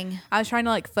terrifying. I was trying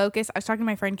to like focus. I was talking to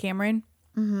my friend Cameron,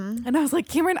 and I was like,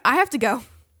 Cameron, I have to go.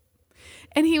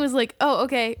 And he was like, oh,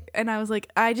 okay. And I was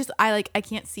like, I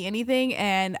can't see anything,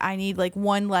 and I need like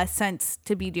one less sense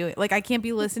to be doing. Like, I can't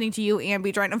be listening to you and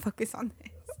be trying to focus on this.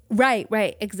 Right,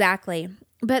 exactly.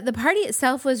 But the party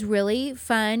itself was really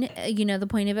fun. You know, the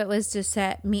point of it was just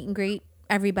to meet and greet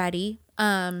everybody.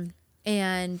 And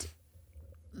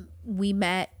we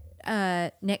met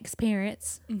Nick's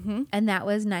parents, and that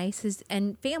was nice.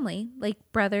 And family, like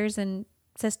brothers and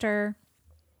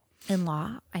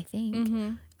sister-in-law, I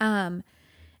think.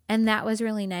 And that was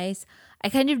really nice. I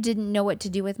kind of didn't know what to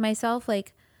do with myself,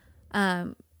 like,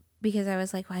 because I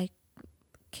was like, well, I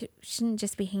shouldn't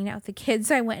just be hanging out with the kids.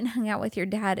 So I went and hung out with your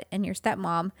dad and your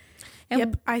stepmom. And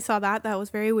Yep, I saw that. That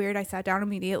was very weird. I sat down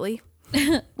immediately.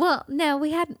 well, no,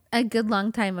 we had a good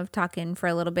long time of talking for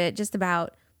a little bit, just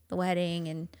about the wedding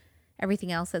and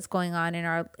everything else that's going on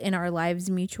in our lives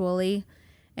mutually.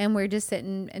 And we're just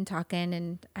sitting and talking.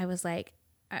 And I was like,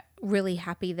 really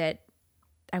happy that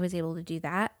I was able to do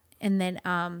that. And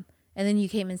then you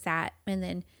came and sat, and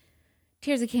then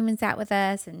Tirza came and sat with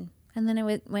us, and then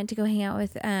I went to go hang out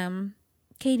with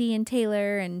Katie and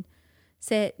Taylor and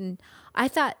sit. And I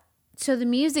thought, so the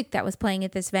music that was playing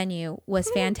at this venue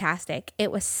was fantastic.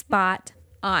 It was spot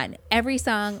on. Every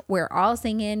song, we're all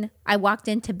singing. I walked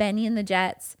into Benny and the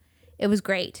Jets. It was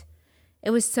great.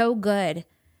 It was so good.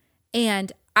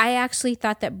 And I actually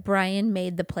thought that Brian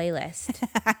made the playlist.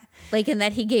 Like, and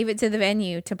that he gave it to the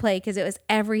venue to play, because it was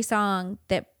every song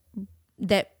that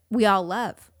we all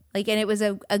love. Like, and it was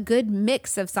a good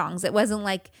mix of songs. It wasn't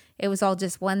like it was all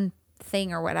just one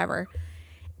thing or whatever.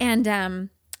 And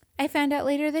I found out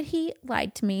later that he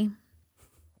lied to me.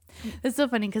 It's so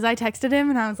funny because I texted him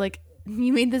and I was like,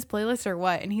 you made this playlist or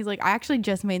what? And he's like, I actually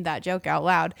just made that joke out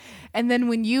loud. And then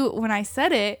when I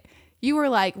said it, you were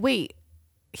like, wait,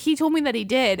 he told me that he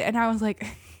did. And I was like,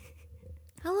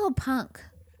 A little punk.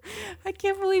 I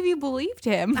can't believe you believed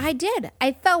him. I did.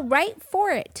 I fell right for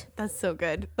it. That's so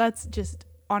good. That's just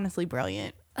honestly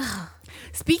brilliant.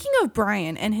 Speaking of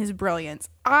Brian and his brilliance,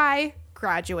 I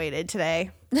graduated today.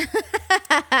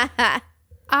 I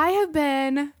have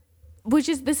been,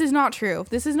 this is not true.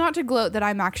 This is not to gloat that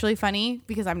I'm actually funny,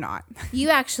 because I'm not. You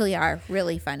actually are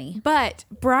really funny. But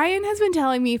Brian has been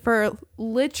telling me for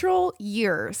literal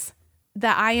years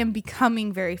that I am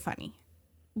becoming very funny.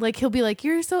 Like, he'll be like,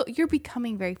 you're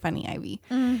becoming very funny, Ivy.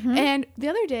 Mm-hmm. And the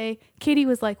other day, Katie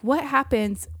was like, what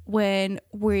happens when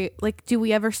do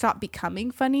we ever stop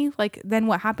becoming funny? Like, then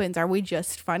what happens? Are we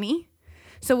just funny?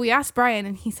 So we asked Brian,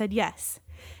 and he said yes.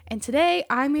 And today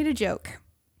I made a joke,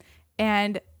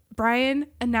 and Brian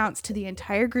announced to the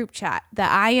entire group chat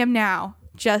that I am now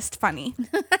just funny.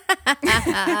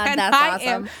 And That's I awesome.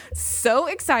 am so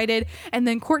excited. And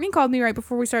then Courtney called me right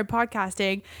before we started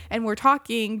podcasting, and we're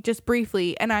talking just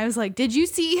briefly. And I was like, did you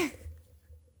see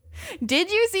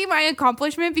my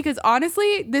accomplishment? Because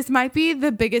honestly, this might be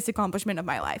the biggest accomplishment of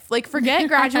my life. Like, forget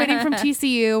graduating from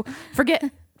TCU.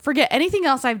 Forget anything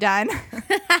else I've done.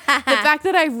 The fact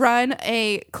that I run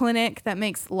a clinic that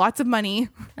makes lots of money.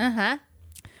 Uh-huh.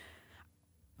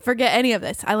 Forget any of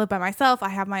this. I live by myself. I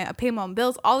pay my own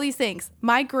bills, all these things.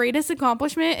 My greatest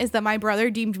accomplishment is that my brother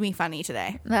deemed me funny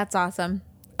today. That's awesome.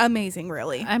 Amazing,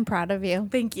 really. I'm proud of you.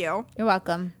 Thank you. You're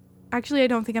welcome. Actually, I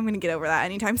don't think I'm going to get over that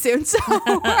anytime soon. So,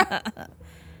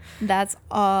 That's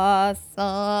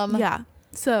awesome. yeah.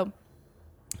 So,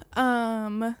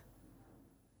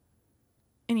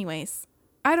 anyways,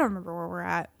 I don't remember where we're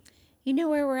at. You know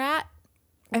where we're at?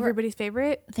 Everybody's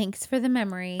favorite. Thanks for the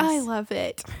memories. I love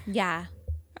it. Yeah.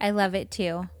 I love it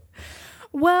too.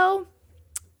 Well,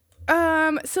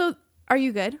 so are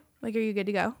you good? Like, are you good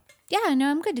to go? Yeah,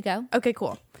 no, I'm good to go. Okay,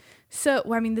 cool. So,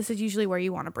 well, I mean, this is usually where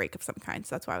you want a break of some kind.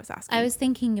 So that's why I was asking. I was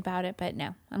thinking about it, but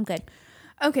no, I'm good.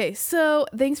 Okay, so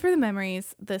thanks for the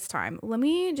memories this time. Let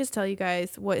me just tell you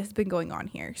guys what has been going on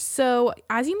here. So,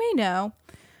 as you may know,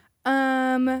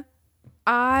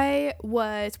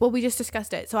 we just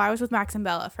discussed it. So I was with Max and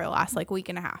Bella for the last week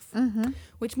and a half,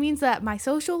 which means that my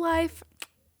social life,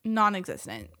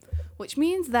 non-existent, which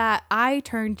means that I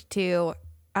turned to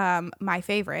my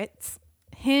favorites,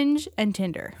 Hinge and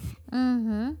Tinder.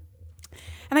 Mm-hmm.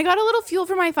 And I got a little fuel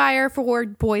for my fire for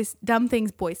dumb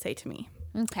things boys say to me.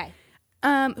 Okay.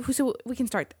 So we can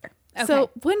start there. Okay. So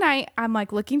one night I'm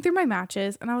looking through my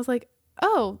matches, and I was like,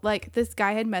 oh, this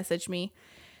guy had messaged me.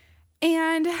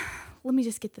 And let me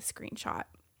just get the screenshot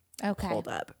pulled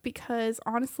up, because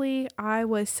honestly, I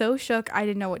was so shook. I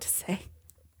didn't know what to say.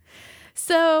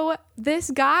 So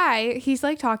this guy, he's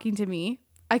talking to me.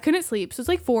 I couldn't sleep. So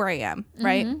it's 4 a.m.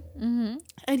 Right? Mm-hmm.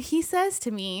 And he says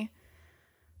to me,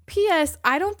 P.S.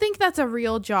 I don't think that's a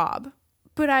real job,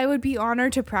 but I would be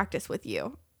honored to practice with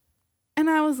you. And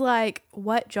I was like,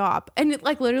 what job? And it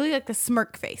literally the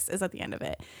smirk face is at the end of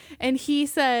it. And he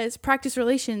says, practice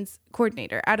relations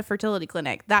coordinator at a fertility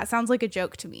clinic. That sounds like a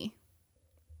joke to me.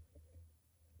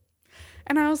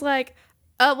 And I was like,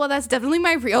 oh, well, that's definitely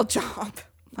my real job.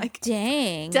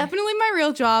 Dang. Definitely my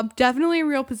real job. Definitely a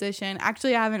real position.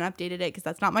 Actually, I haven't updated it because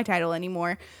that's not my title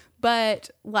anymore.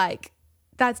 But why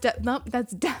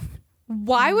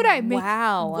would I make...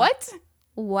 Wow. What?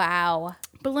 Wow.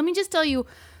 But let me just tell you,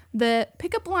 the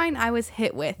pickup line I was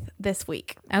hit with this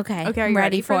week. Okay. Okay, are you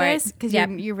ready for it? this? Because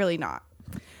Yep. you're really not.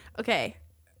 Okay.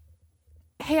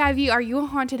 Hey, Ivy, are you a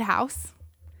haunted house?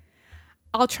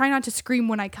 I'll try not to scream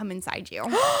when I come inside you.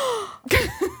 And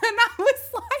I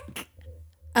was like,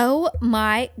 Oh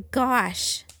my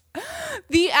gosh.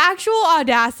 the actual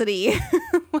audacity.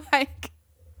 Like,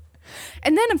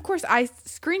 and then of course I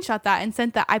screenshot that and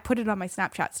sent that. I put it on my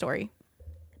Snapchat story.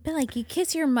 But like, you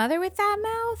kiss your mother with that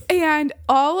mouth? And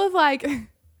all of like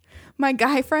my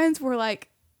guy friends were like,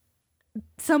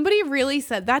 somebody really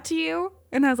said that to you?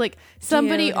 And I was like,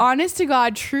 somebody, Dude. honest to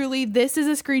God, truly, this is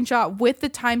a screenshot with the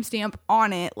timestamp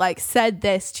on it, like said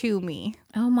this to me.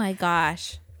 Oh my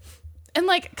gosh. And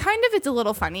like, kind of, it's a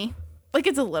little funny. Like,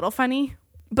 it's a little funny.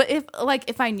 But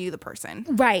if I knew the person.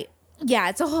 Right. Yeah,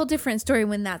 it's a whole different story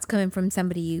when that's coming from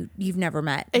somebody you've never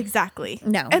met. Exactly.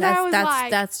 No, and I was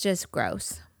that's just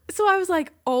gross. So I was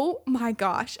like, oh my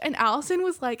gosh. And Allison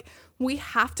was like, we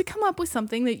have to come up with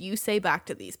something that you say back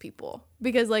to these people.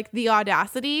 Because like the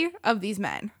audacity of these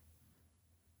men.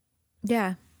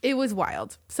 Yeah. It was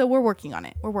wild. So we're working on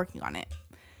it.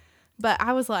 But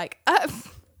I was like,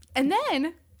 and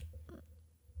then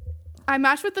I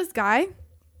matched with this guy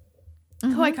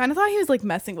who I kind of thought he was like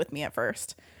messing with me at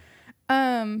first.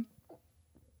 But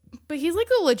he's like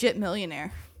a legit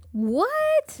millionaire.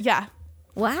 What? Yeah.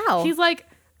 Wow. He's like,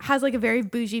 has like a very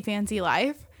bougie, fancy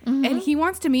life. And he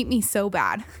wants to meet me so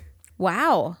bad.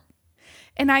 Wow.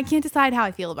 And I can't decide how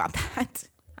I feel about that.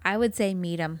 I would say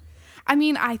meet him. I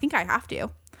mean, I think I have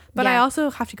to. But I Yeah. also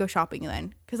have to go shopping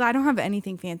then. Because I don't have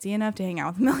anything fancy enough to hang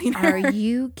out with a millionaire. Are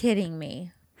you kidding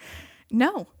me?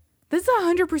 No. This is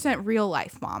 100% real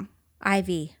life, Mom.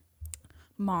 Ivy,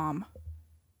 Mom.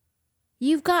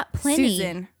 you've got plenty.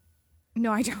 Susan.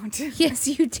 No, I don't. Yes,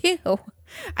 you do.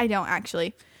 I don't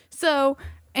actually. So,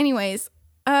 anyways,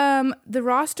 the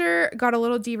roster got a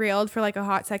little derailed for like a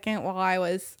hot second while I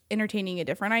was entertaining a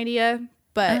different idea,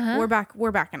 but we're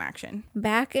back in action.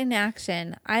 Back in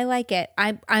action. I like it.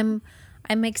 I'm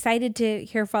excited to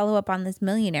hear follow up on this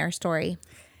millionaire story.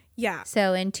 Yeah.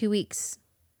 So in 2 weeks.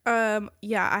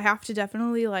 Yeah, I have to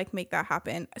definitely like make that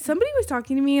happen. Somebody was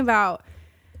talking to me about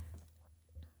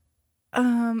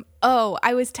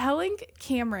I was telling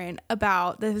Cameron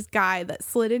about this guy that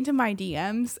slid into my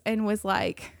DMs and was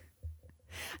like,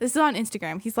 this is on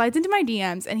Instagram. He slides into my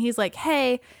DMs and he's like,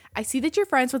 hey, I see that you're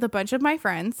friends with a bunch of my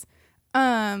friends.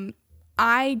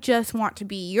 I just want to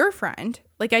be your friend.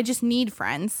 Like, I just need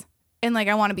friends. And like,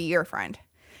 I want to be your friend.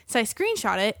 So I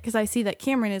screenshot it because I see that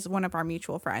Cameron is one of our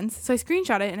mutual friends. So I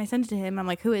screenshot it and I sent it to him. I'm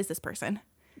like, who is this person?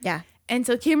 Yeah. And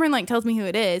so Cameron like tells me who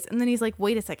it is. And then he's like,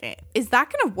 wait a second. Is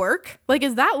that going to work? Like,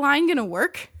 is that line going to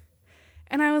work?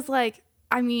 And I was like,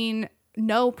 I mean,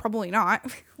 no, probably not.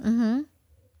 Mm-hmm.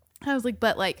 I was like,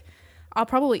 but like, I'll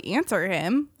probably answer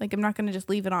him. Like, I'm not going to just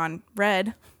leave it on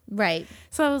red. Right.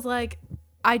 So I was like,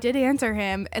 I did answer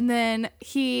him. And then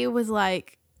he was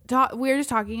like, we were just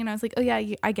talking and I was like, oh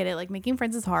yeah, I get it. Like, making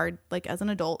friends is hard. Like, as an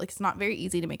adult, like, it's not very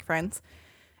easy to make friends.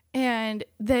 And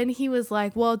then he was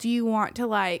like, well, do you want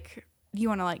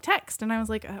to text? And I was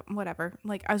like, whatever.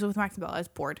 Like, I was with Max and Bella. I was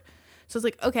bored. So I was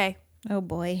like, okay. Oh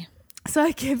boy. So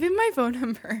I give him my phone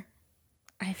number.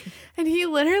 Ivy. And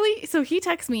he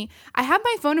texts me. I have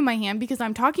my phone in my hand because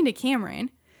I'm talking to Cameron.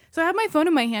 So I have my phone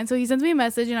in my hand. So he sends me a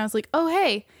message and I was like, oh,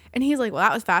 hey. And he's like, well,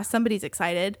 that was fast. Somebody's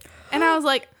excited. And I was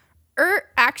like,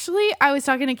 actually, I was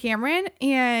talking to Cameron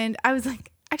and I was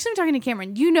like, actually, I'm talking to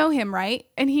Cameron. You know him, right?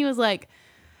 And he was like,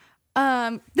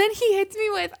 then he hits me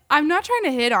with, I'm not trying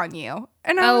to hit on you.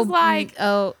 And I was like,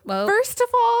 first of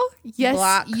all, yes,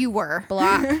 block. you were.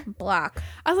 Block.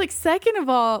 I was like, second of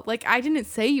all, like, I didn't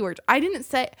say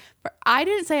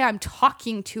I'm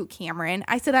talking to Cameron.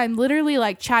 I said I'm literally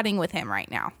like chatting with him right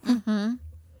now. Mm-hmm.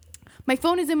 My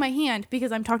phone is in my hand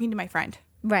because I'm talking to my friend.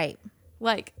 Right.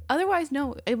 Like, otherwise,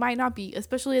 no, it might not be,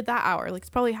 especially at that hour. Like,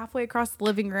 it's probably halfway across the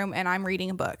living room and I'm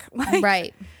reading a book. Like,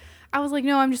 Right. I was like,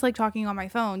 no, I'm just like talking on my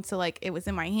phone. So like, it was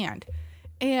in my hand.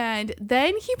 And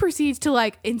then he proceeds to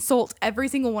like insult every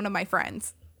single one of my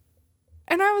friends.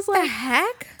 And I was like, The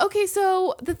heck? okay,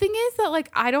 so the thing is that like,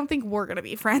 I don't think we're going to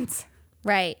be friends.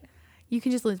 Right. You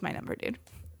can just lose my number, dude.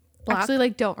 Block? Actually,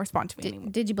 like, don't respond to me anymore.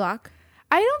 Did you block?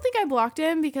 I don't think I blocked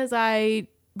him because I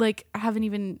like haven't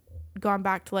even gone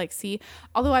back to like see.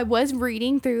 Although I was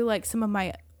reading through like some of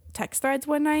my text threads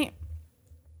one night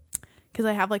because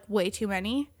I have like way too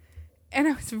many. And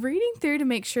I was reading through to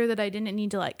make sure that I didn't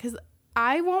need to like, because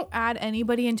I won't add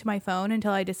anybody into my phone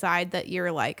until I decide that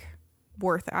you're like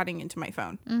worth adding into my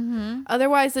phone. Mm-hmm.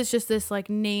 Otherwise, it's just this like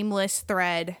nameless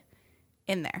thread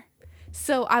in there.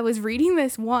 So I was reading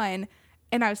this one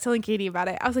And I was telling Katie about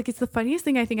it. I was like, it's the funniest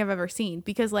thing I think I've ever seen,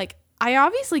 because like I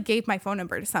obviously gave my phone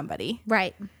number to somebody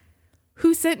Right.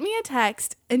 who sent me a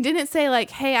text and didn't say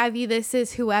like, hey, Ivy, this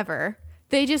is whoever.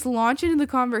 They just launch into the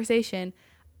conversation.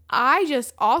 I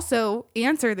just also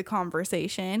answer the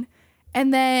conversation.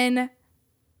 And then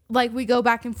like we go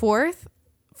back and forth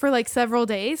for like several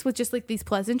days with just like these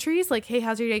pleasantries. Like, hey,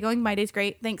 how's your day going? My day's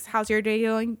great. Thanks. How's your day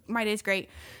going? My day's great.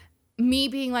 Me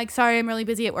being like, sorry, I'm really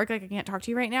busy at work. Like I can't talk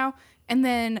to you right now. And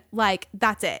then like,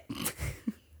 that's it.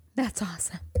 That's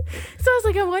awesome. So I was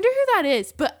like, I wonder who that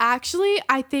is. But actually,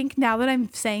 I think now that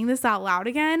I'm saying this out loud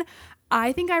again,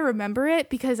 I think I remember it,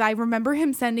 because I remember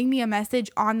him sending me a message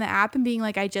on the app and being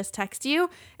like, I just text you.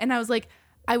 And I was like,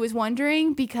 I was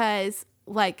wondering because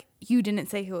like you didn't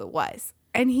say who it was.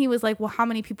 And he was like, well, how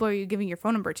many people are you giving your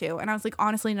phone number to? And I was like,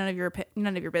 honestly, none of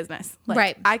your business. Like,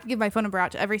 right. I could give my phone number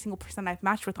out to every single person I've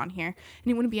matched with on here,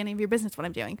 and it wouldn't be any of your business what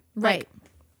I'm doing. Right.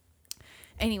 Like,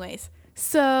 anyways,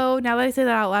 so now that I say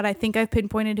that out loud, I think I've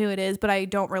pinpointed who it is, but I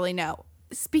don't really know.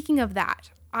 Speaking of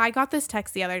that, I got this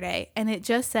text the other day, and it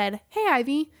just said, hey,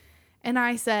 Ivy. And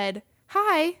I said,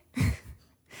 hi.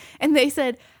 And they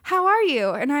said, how are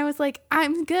you? And I was like,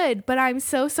 I'm good, but I'm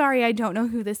so sorry I don't know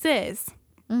who this is.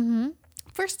 Mm-hmm.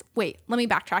 First, wait, let me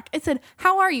backtrack. It said,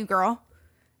 how are you, girl?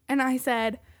 And I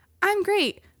said, I'm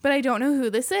great, but I don't know who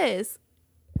this is.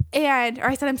 Or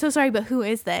I said, I'm so sorry, but who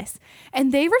is this?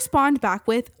 And they respond back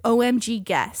with, OMG,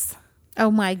 guess. Oh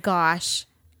my gosh.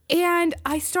 And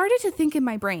I started to think in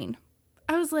my brain.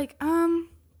 I was like,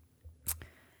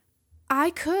 I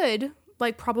could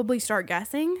like probably start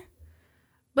guessing.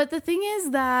 But the thing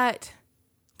is that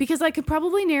because I could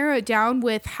probably narrow it down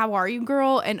with how are you,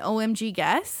 girl, and OMG,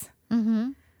 guess. Mm-hmm.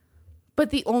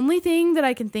 But the only thing that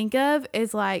I can think of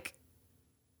is like,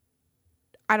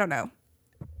 I don't know.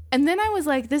 And then I was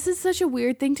like, this is such a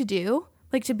weird thing to do.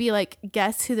 Like to be like,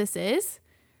 guess who this is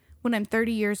when I'm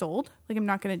 30 years old. Like I'm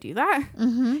not going to do that.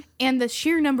 Mm-hmm. And the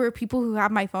sheer number of people who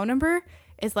have my phone number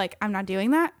is like, I'm not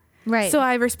doing that. Right. So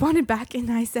I responded back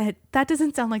and I said, that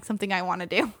doesn't sound like something I want to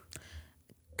do.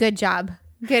 Good job.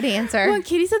 Good answer. Well,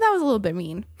 Katie said that was a little bit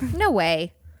mean. No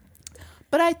way.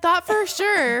 But I thought for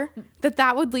sure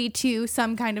that would lead to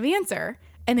some kind of answer,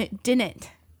 and it didn't.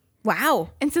 Wow.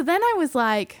 And so then I was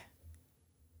like,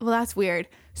 well, that's weird.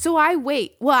 So I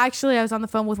wait. Well, actually, I was on the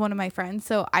phone with one of my friends,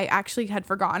 so I actually had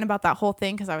forgotten about that whole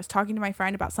thing because I was talking to my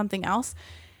friend about something else.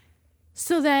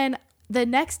 So then the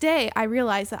next day, I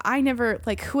realized that I never,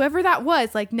 like, whoever that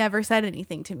was, like, never said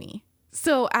anything to me.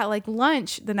 So at like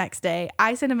lunch the next day,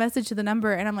 I sent a message to the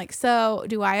number, and I'm like, so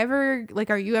do I ever, like,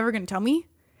 are you ever going to tell me?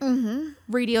 Mm-hmm.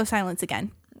 Radio silence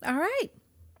again. All right.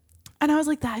 And I was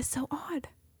like, that is so odd.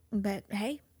 But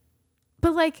hey.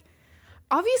 But like,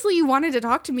 obviously you wanted to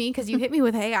talk to me because you hit me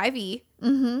with, hey, Ivy.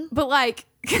 Mm-hmm. But like,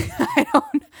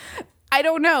 I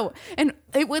don't know. And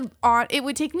it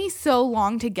would take me so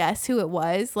long to guess who it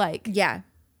was. Like, Yeah.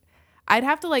 I'd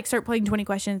have to like start playing 20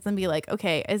 questions and be like,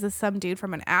 okay, is this some dude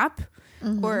from an app?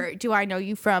 Mm-hmm. Or do I know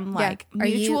you from like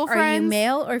mutual friends? Are you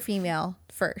male or female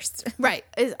first? Right.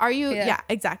 Are you? Yeah,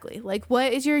 exactly. Like,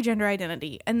 what is your gender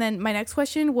identity? And then my next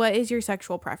question, what is your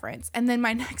sexual preference? And then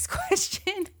my next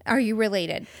question, Are you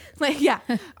related? like, yeah,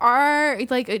 are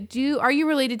you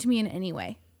related to me in any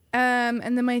way?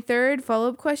 And then my third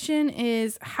follow-up question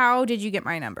is, how did you get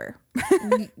my number?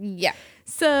 Yeah.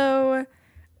 So,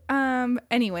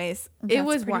 anyways, it That's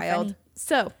was pretty wild.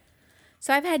 funny.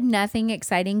 So I've had nothing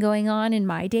exciting going on in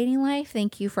my dating life.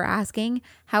 Thank you for asking.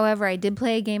 However, I did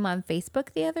play a game on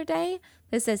Facebook the other day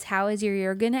that says, how is your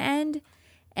year going to end?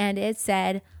 And it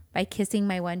said, by kissing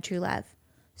my one true love.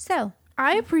 So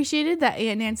I appreciated that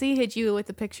Aunt Nancy hit you with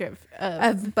a picture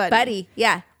of Buddy.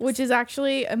 Yeah. which is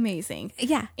actually amazing.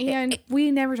 Yeah. And we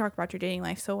never talk about your dating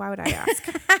life, so why would I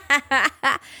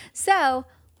ask? So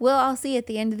we'll all see at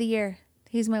the end of the year.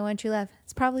 Who's my one true love?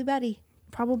 It's probably Buddy.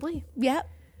 Probably. Yep.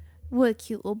 What a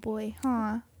cute little boy,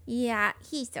 huh? Yeah,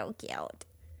 he's so cute.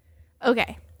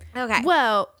 Okay. Okay.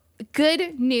 Well,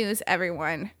 good news,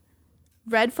 everyone.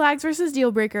 Red Flags versus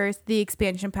Deal Breakers, the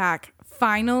expansion pack,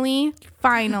 finally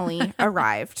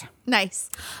arrived. Nice.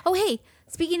 Oh, hey,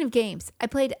 speaking of games, I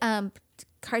played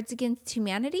Cards Against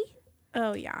Humanity.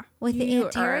 Oh, yeah. With the you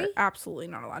Aunt Terry? are absolutely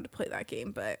not allowed to play that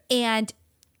game, but... And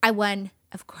I won,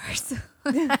 of course.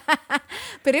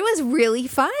 But it was really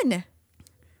fun.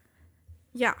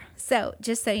 Yeah. So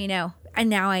just so you know, and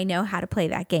now I know how to play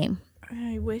that game.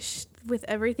 I wish with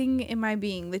everything in my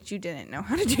being that you didn't know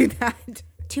how to do that.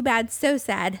 Too bad. So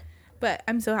sad. But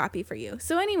I'm so happy for you.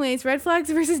 So anyways, Red Flags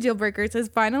versus Deal Breakers has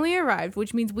finally arrived,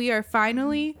 which means we are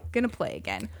finally going to play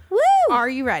again. Woo! Are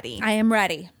you ready? I am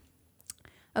ready.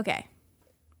 Okay.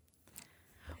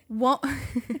 Well,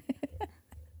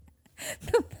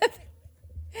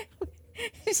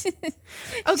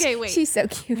 Okay, wait. She's so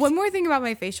cute. One more thing about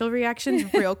my facial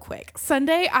reactions real quick.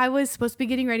 Sunday, I was supposed to be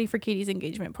getting ready for Katie's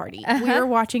engagement party. We were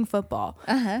watching football.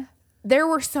 There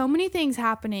were so many things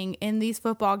happening in these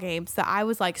football games that I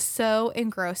was like so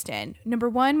engrossed in. Number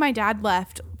one, my dad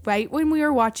left right when we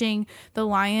were watching the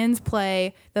Lions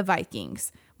play the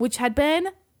Vikings, which had been,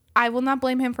 I will not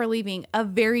blame him for leaving, a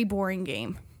very boring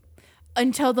game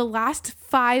until the last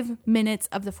 5 minutes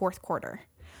of the fourth quarter,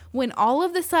 when all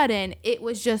of a sudden it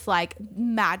was just like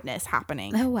madness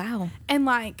happening. Oh, wow. And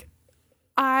like,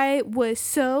 I was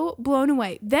so blown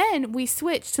away. Then we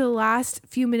switched to the last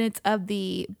few minutes of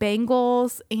the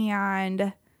Bengals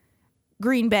and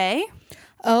Green Bay.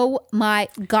 Oh my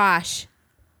gosh.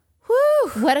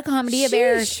 Whew. What a comedy of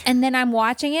errors. Sheesh. And then I'm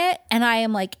watching it and I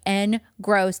am like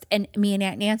engrossed. And me and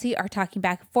Aunt Nancy are talking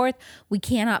back and forth. We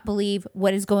cannot believe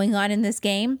what is going on in this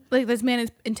game. Like, this man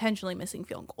is intentionally missing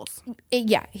field goals.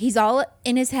 Yeah, he's all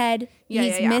in his head.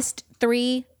 He's missed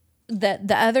 3.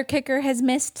 The other kicker has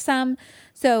missed some.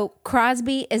 So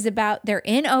Crosby is they're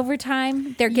in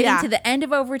overtime. They're getting to the end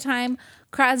of overtime.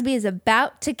 Crosby is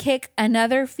about to kick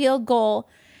another field goal,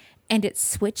 and it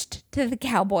switched to the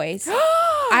Cowboys.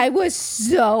 I was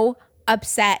so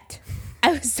upset.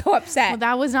 Well,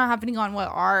 that was not happening on what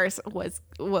ours was,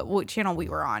 what channel we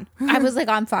were on. I was like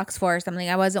on Fox 4 or something.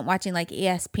 I wasn't watching like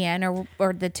ESPN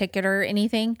or the ticket or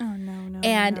anything. Oh, no.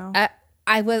 And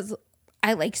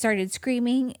I like started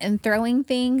screaming and throwing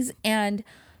things, and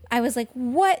I was like,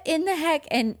 what in the heck?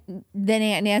 And then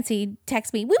Aunt Nancy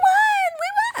texted me, we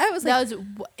won. I was like, that was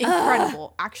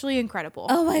incredible. Actually incredible.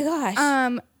 oh my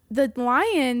gosh. The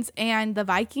Lions and the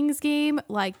Vikings game,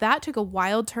 like, that took a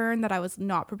wild turn that I was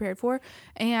not prepared for.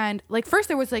 And like, first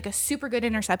there was like a super good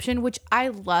interception, which I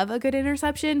love a good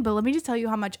interception, but let me just tell you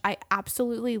how much I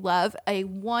absolutely love a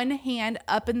one hand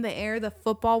up in the air, the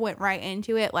football went right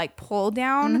into it, like pull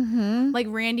down, like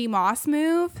Randy Moss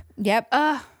move. Yep.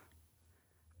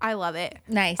 I love it.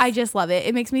 Nice. I just love it.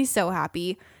 It makes me so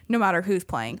happy no matter who's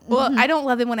playing. Well, I don't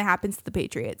love it when it happens to the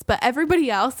Patriots, but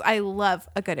everybody else, I love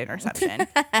a good interception.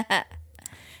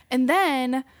 And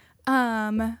then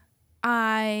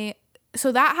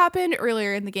so that happened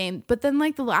earlier in the game, but then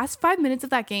like the last 5 minutes of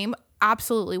that game,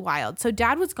 absolutely wild. So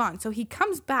Dad was gone. So he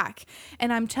comes back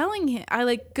and I'm telling him, I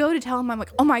like go to tell him, I'm like,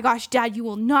 oh my gosh, Dad, you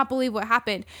will not believe what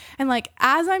happened. And like,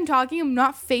 as I'm talking, I'm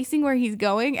not facing where he's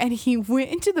going. And he went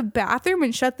into the bathroom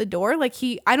and shut the door. Like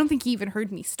I don't think he even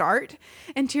heard me start.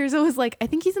 And Tirza was like, I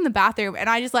think he's in the bathroom. And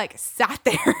I just like sat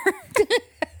there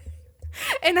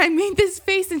and I made this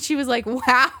face and she was like,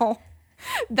 wow,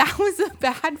 that was a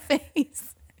bad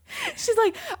face. She's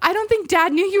like, I don't think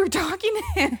Dad knew you were talking to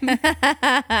him.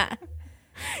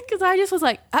 Because I just was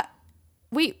like,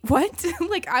 wait, what?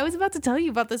 Like, I was about to tell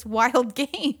you about this wild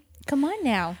game. Come on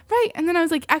now. Right. And then I was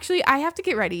like, actually, I have to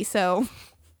get ready. So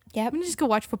Yep. I'm going to just go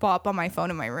watch football up on my phone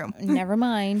in my room. Never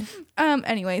mind.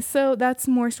 Anyway, so that's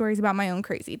more stories about my own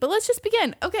crazy. But let's just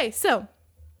begin. Okay, so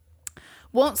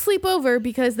won't sleep over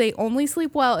because they only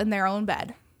sleep well in their own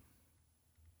bed.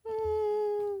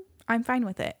 I'm fine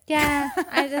with it. Yeah,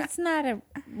 it's not a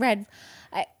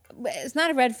it's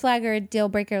not a red flag or a deal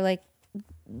breaker, like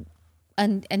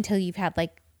until you've had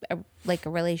like a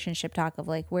relationship talk of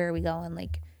like, where are we going?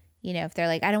 Like, you know, if they're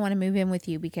like, I don't want to move in with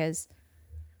you because,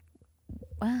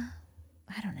 well,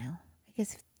 I don't know. I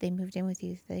guess if they moved in with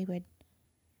you, they would.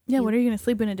 Yeah, what are you going to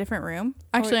sleep in a different room?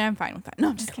 Actually, I'm fine with that. No,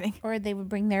 I'm just kidding. Or they would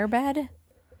bring their bed.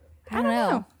 I don't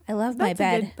know. I love my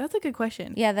bed. That's a good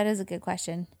question. Yeah, that is a good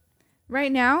question.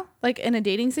 Right now, like in a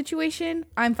dating situation,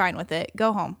 I'm fine with it.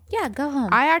 Go home. Yeah, go home.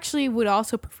 I actually would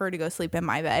also prefer to go sleep in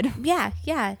my bed.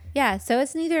 Yeah. So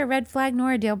it's neither a red flag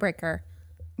nor a deal breaker.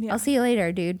 Yeah. I'll see you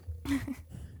later, dude.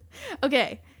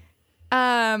 Okay.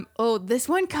 This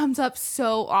one comes up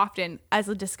so often as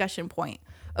a discussion point.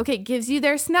 Okay, gives you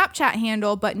their Snapchat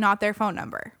handle, but not their phone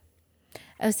number.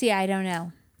 Oh, see, I don't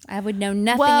know. I would know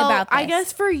nothing about this. I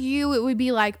guess for you, it would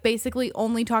be like basically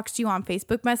only talks to you on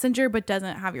Facebook Messenger, but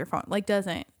doesn't have your phone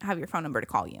number to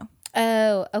call you.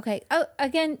 Oh, okay. Oh,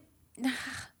 again,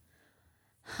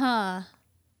 huh.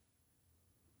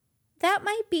 That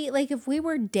might be like if we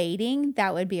were dating,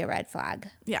 that would be a red flag.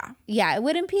 Yeah. Yeah, it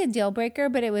wouldn't be a deal breaker,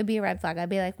 but it would be a red flag. I'd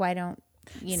be like, why don't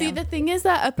you know? See, the thing is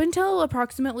that up until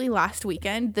approximately last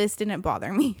weekend, this didn't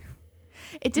bother me.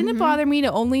 It didn't bother me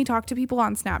to only talk to people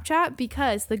on Snapchat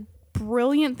because the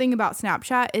brilliant thing about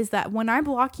Snapchat is that when I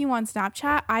block you on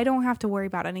Snapchat, I don't have to worry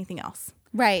about anything else.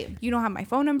 Right. You don't have my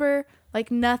phone number.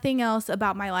 Like, nothing else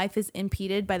about my life is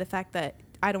impeded by the fact that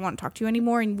I don't want to talk to you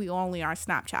anymore and we only are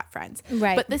Snapchat friends.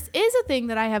 Right. But this is a thing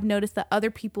that I have noticed that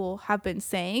other people have been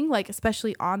saying, like,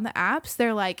 especially on the apps.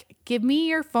 They're like, give me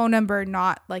your phone number,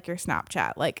 not like your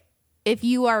Snapchat. Like, if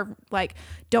you are like,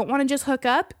 don't want to just hook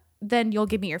up, then you'll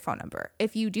give me your phone number.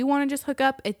 If you do want to just hook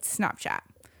up, it's Snapchat.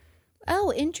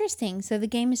 Oh, interesting. So the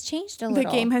game has changed a little. The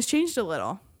game has changed a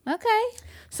little. Okay.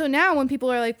 So now when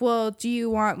people are like, well, do you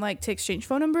want like to exchange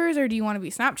phone numbers or do you want to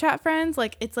be Snapchat friends?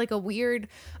 Like, it's like a weird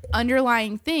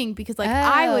underlying thing because like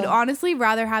I would honestly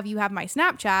rather have you have my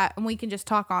Snapchat and we can just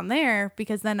talk on there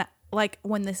because then like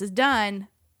when this is done,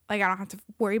 like I don't have to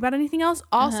worry about anything else.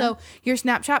 Also, your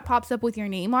Snapchat pops up with your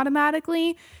name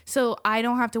automatically. So I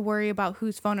don't have to worry about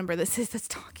whose phone number this is that's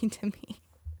talking to me.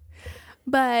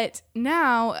 But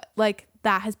now like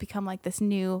that has become like this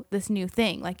new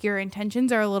thing. Like your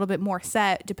intentions are a little bit more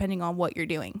set depending on what you're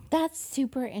doing. That's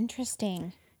super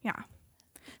interesting. Yeah.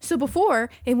 So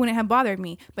before it wouldn't have bothered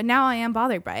me, but now I am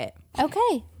bothered by it.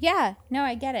 Okay. Yeah. No,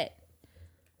 I get it.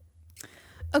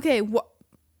 Okay. What?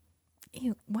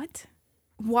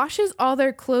 Washes all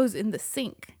their clothes in the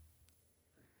sink.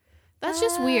 That's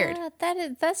just weird.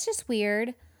 That's just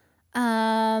weird.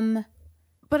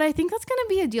 But I think that's going to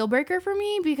be a deal breaker for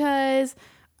me because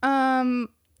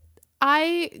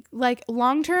I like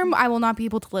long term I will not be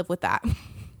able to live with that.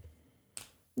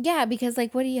 Yeah, because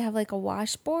like what do you have, like a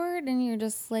washboard and you're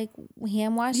just like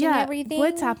hand washing everything?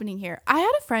 What's happening here? I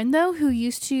had a friend though who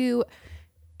used to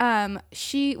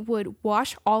she would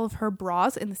wash all of her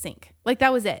bras in the sink. Like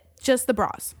that was it. Just the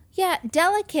bras. Yeah,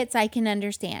 delicates I can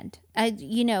understand.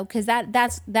 You know, because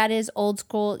that is old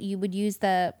school. You would use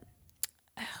the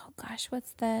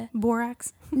what's the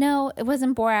borax? No, it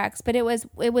wasn't borax, but it was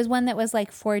one that was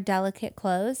like for delicate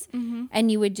clothes,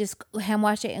 and you would just hand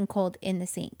wash it in cold in the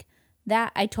sink.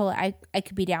 That I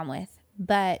could be down with,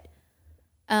 but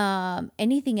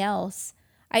anything else,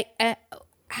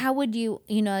 how would you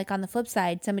like on the flip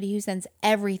side, somebody who sends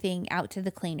everything out to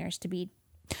the cleaners to be.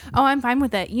 Oh, I'm fine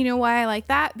with it. You know why I like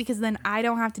that? Because then I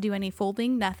don't have to do any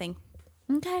folding, nothing.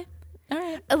 Okay. All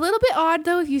right. A little bit odd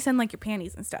though if you send like your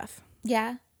panties and stuff.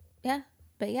 Yeah. Yeah.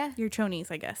 But yeah. Your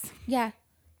chonies, I guess. Yeah.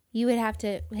 You would have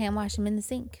to hand wash them in the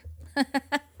sink.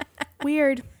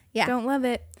 Weird. Yeah. Don't love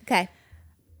it. Okay.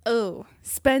 Oh,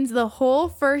 spends the whole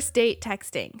first date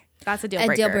texting. That's a deal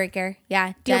breaker. A deal breaker.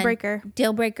 Yeah. Deal Done. breaker.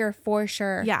 Deal breaker for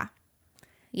sure. Yeah.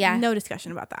 Yeah. No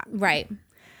discussion about that. Right.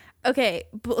 Okay.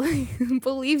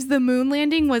 Believes the moon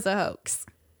landing was a hoax.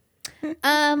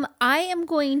 I am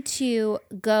going to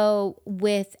go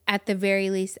with, at the very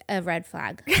least, a red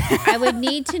flag. I would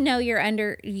need to know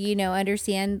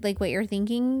understand like what your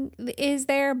thinking is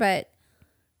there, but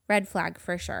red flag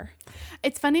for sure.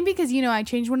 It's funny because, I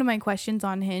changed one of my questions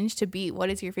on Hinge to be, what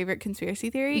is your favorite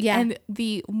conspiracy theory? Yeah. And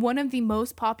one of the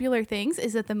most popular things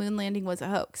is that the moon landing was a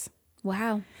hoax.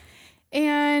 Wow.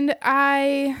 And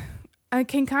I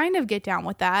can kind of get down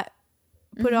with that,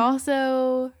 but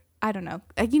also, I don't know.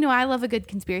 I love a good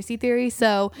conspiracy theory.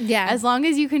 So yeah, as long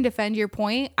as you can defend your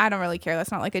point, I don't really care.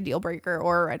 That's not like a deal breaker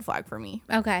or a red flag for me.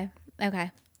 Okay.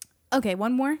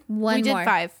 One more. We did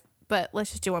 5, but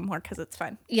let's just do one more because it's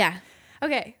fun. Yeah.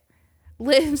 Okay.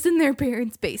 Lives in their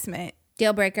parents' basement.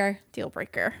 Deal breaker. Deal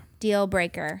breaker. Deal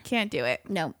breaker. Can't do it.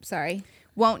 No, sorry.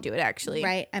 Won't do it, actually.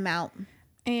 Right. I'm out.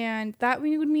 And that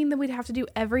would mean that we'd have to do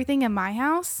everything in my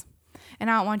house. And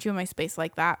I don't want you in my space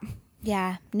like that.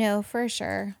 Yeah. No, for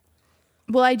sure.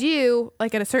 Well, I do.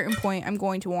 Like, at a certain point, I'm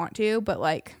going to want to. But,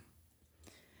 like,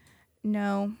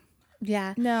 no.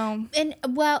 Yeah. No. And,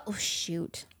 well,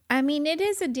 shoot. I mean, it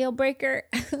is a deal breaker.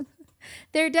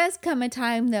 There does come a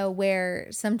time, though, where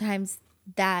sometimes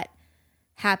that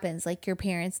happens. Like, your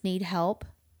parents need help.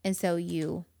 And so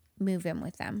you move in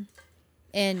with them.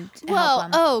 And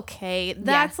help them. Okay.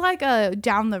 That's like a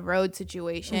down the road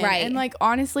situation. Right. And like,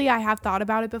 honestly, I have thought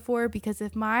about it before because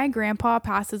if my grandpa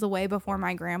passes away before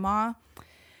my grandma,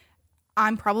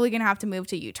 I'm probably going to have to move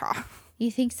to Utah. You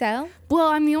think so? Well,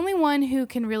 I'm the only one who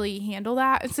can really handle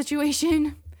that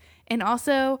situation. And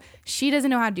also, she doesn't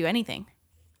know how to do anything.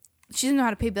 She doesn't know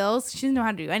how to pay bills. She doesn't know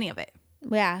how to do any of it.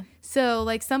 Yeah. So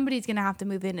like somebody's going to have to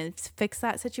move in and fix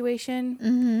that situation.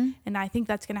 Mm-hmm. And I think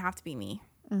that's going to have to be me.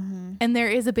 Mm-hmm. And there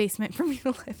is a basement for me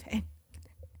to live in.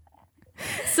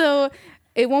 So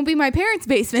it won't be my parents'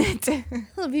 basement.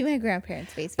 It'll be my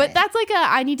grandparents' basement. But that's like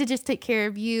I need to just take care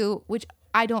of you, which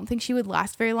I don't think she would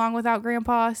last very long without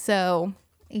grandpa. So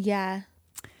yeah,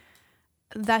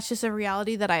 that's just a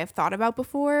reality that I have thought about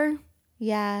before.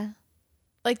 Yeah.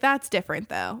 Like that's different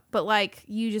though. But like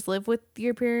you just live with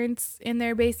your parents in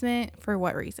their basement for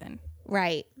what reason?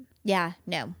 Right. Yeah.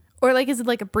 No. Or like, is it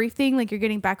like a brief thing? Like you're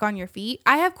getting back on your feet?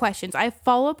 I have questions. I have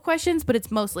follow-up questions, but it's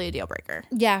mostly a deal breaker.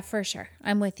 Yeah, for sure.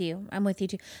 I'm with you. I'm with you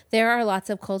too. There are lots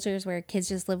of cultures where kids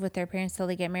just live with their parents till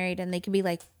they get married and they can be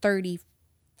like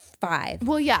 35.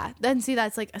 Well, yeah. Then see,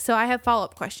 that's like, so I have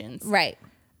follow-up questions. Right.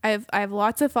 I have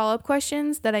lots of follow-up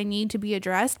questions that I need to be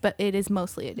addressed, but it is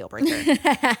mostly a deal breaker.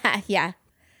 Yeah.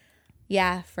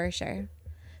 Yeah, for sure.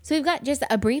 So we've got just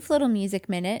a brief little music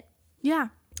minute. Yeah.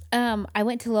 I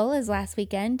went to Lola's last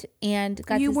weekend and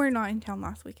got You were not in town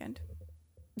last weekend.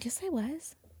 Yes, I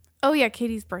was. Oh yeah,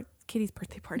 Katie's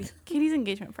birthday party. Katie's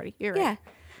engagement party. You're right. Yeah.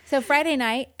 So Friday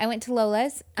night, I went to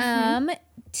Lola's.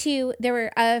 There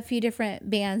were a few different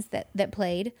bands that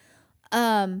played.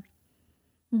 One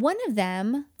of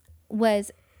them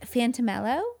was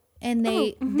Phantomello, and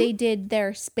they did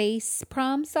their Space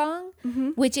Prom song,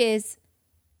 which is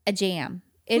a jam.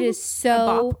 It is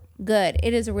so good.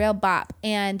 It is a real bop,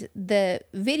 and the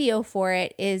video for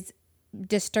it is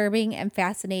disturbing and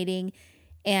fascinating,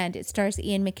 and it stars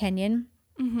Ian McKinnon.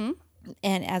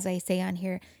 And as I say on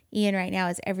here, Ian right now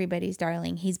is everybody's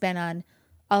darling. He's been on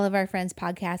all of our friends'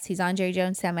 podcasts. He's on Jerry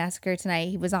Jonestown Massacre tonight.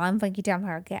 He was on Funky Town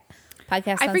podcast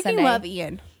I on freaking Sunday. love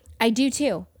Ian. I do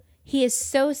too. He is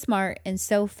so smart and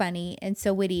so funny and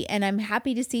so witty. And I'm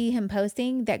happy to see him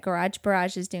posting that Garage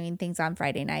Barrage is doing things on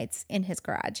Friday nights in his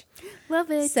garage. Love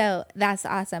it. So that's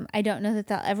awesome. I don't know that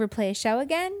they'll ever play a show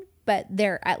again, but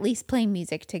they're at least playing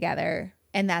music together,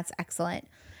 and that's excellent.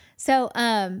 So,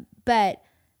 but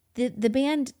the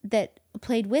band that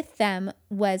played with them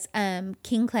was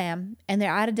King Clam, and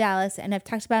they're out of Dallas, and I've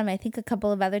talked about them I think a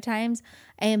couple of other times.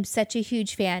 I am such a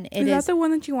huge fan. Is that the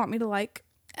one that you want me to like?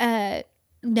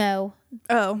 No.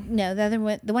 Oh. No, the other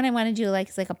one, the one I wanted you to like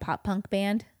is like a pop punk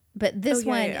band. But this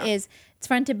one is, it's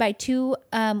fronted by two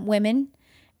women,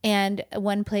 and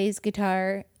one plays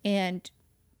guitar and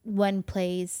one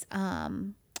plays,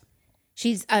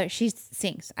 she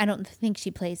sings. I don't think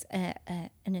she plays an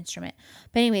instrument.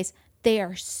 But anyways, they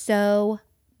are so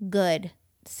good.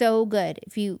 So good.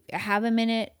 If you have a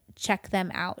minute, check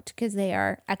them out because they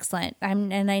are excellent.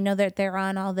 And I know that they're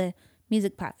on all the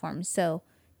music platforms. So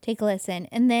take a listen.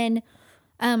 And then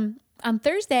on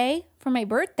Thursday for my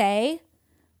birthday,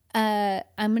 I'm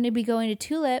going to be going to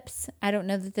Tulips. I don't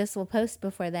know that this will post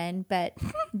before then, but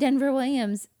Denver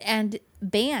Williams and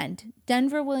band.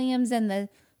 Denver Williams and the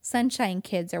Sunshine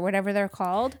Kids or whatever they're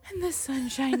called. And the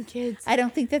Sunshine Kids. I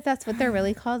don't think that that's what they're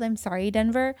really called. I'm sorry,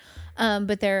 Denver.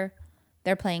 But they're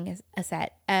playing a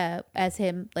set as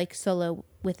him like solo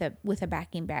with a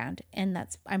backing band, and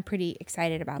I'm pretty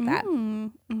excited about that.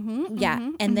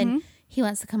 Then he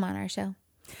wants to come on our show.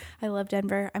 I love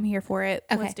Denver. I'm here for it.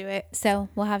 Okay. Let's do it. So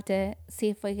we'll have to see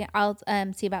if we can. I'll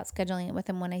see about scheduling it with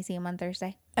him when I see him on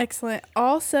Thursday. Excellent.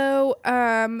 Also,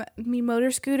 Me Motor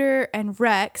Scooter and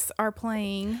Rex are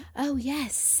playing. Oh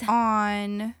yes.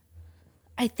 On.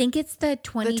 I think it's the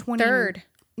 23rd.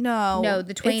 No,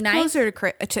 the 29th. It's closer to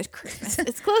Christmas.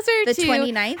 It's closer The to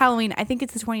 29th? Halloween. I think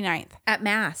it's the 29th. At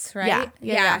Mass, right?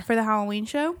 Yeah. For the Halloween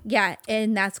show. Yeah,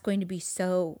 and that's going to be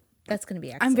that's going to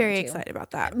be excellent. I'm very too. excited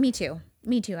about that. Me too.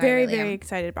 Very, I really very am.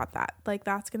 excited about that. Like,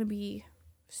 that's going to be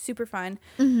super fun.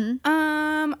 Mm-hmm.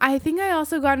 I think I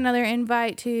also got another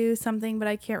invite to something, but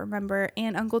I can't remember.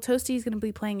 And Uncle Toasty is going to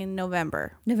be playing in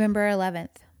November, November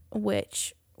 11th.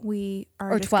 which we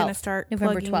are Or just going to 12th. start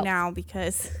November plugging 12th. now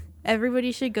because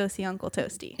everybody should go see Uncle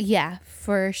Toasty. Yeah,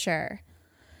 for sure.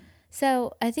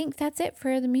 So I think that's it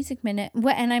for the music minute.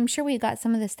 And I'm sure we got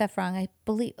some of this stuff wrong. I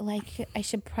believe, I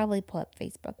should probably pull up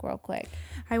Facebook real quick.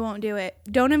 I won't do it.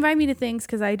 Don't invite me to things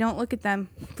because I don't look at them.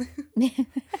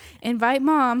 Invite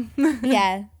mom.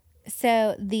 Yeah.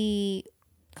 So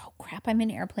oh crap, I'm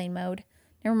in airplane mode.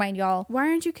 Never mind, y'all. Why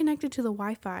aren't you connected to the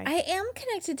Wi-Fi? I am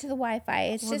connected to the Wi-Fi.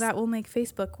 It's Well, just that will make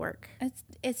Facebook work.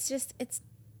 it's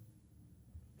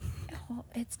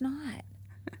not.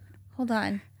 Hold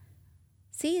on.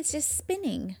 See, it's just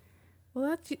spinning.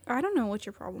 Well, I don't know what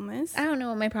your problem is. I don't know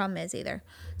what my problem is either.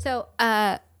 So,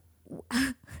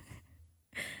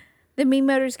 the Me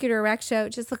Motor Scooter Rex show,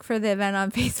 just look for the event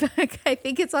on Facebook. I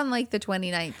think it's on like the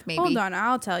 29th, maybe. Hold on,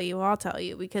 I'll tell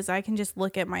you because I can just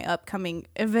look at my upcoming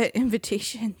event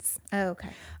invitations. Oh, okay.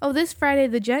 Oh, this Friday,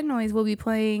 the Jet Noise will be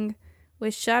playing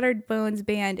with Shattered Bones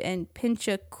Band and Pinch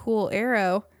a Cool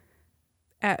Arrow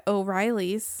at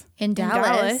O'Reilly's In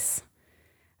Dallas.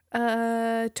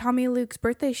 Tommy Luke's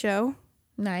birthday show.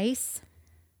 Nice.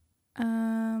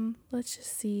 Let's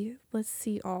just see. Let's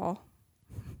see all.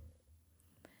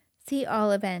 See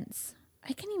all events.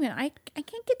 I can't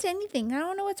get to anything. I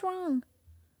don't know what's wrong.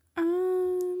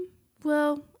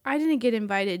 Well, I didn't get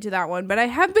invited to that one, but I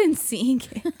have been seeing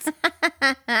it.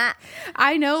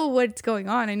 I know what's going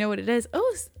on. I know what it is.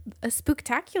 Oh, a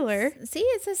spooktacular. See,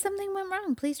 it says something went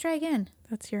wrong. Please try again.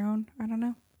 That's your own. I don't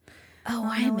know. Oh,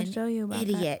 I don't know I'm what to tell you an about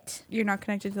idiot. You're not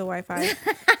connected to the Wi-Fi.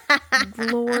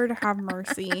 Lord have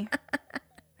mercy.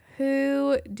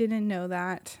 Who didn't know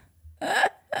that?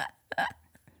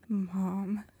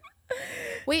 Mom.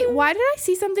 Wait, why did I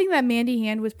see something that Mandy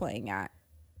Hand was playing at?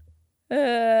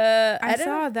 I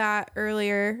saw that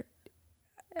earlier.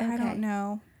 Okay. I don't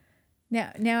know.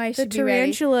 Now I The should be ready.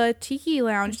 Tarantula Tiki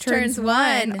Lounge turns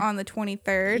one on the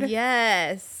 23rd.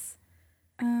 Yes.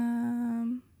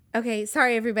 Okay,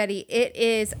 sorry everybody. It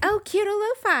is Kyoto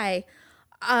Lo-Fi.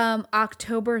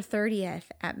 October 30th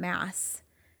at Mass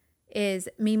is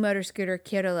Me Motor Scooter,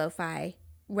 Kyoto Lo-Fi,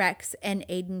 Rex, and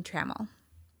Aiden Trammell.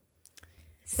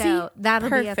 So that'll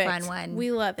be a fun one.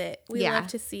 We love it. We Yeah. love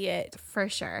to see it. For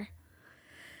sure.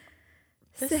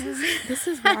 This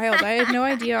is wild. I had no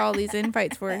idea all these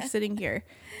invites were sitting here.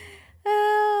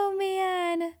 Oh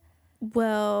man.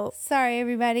 Well, Sorry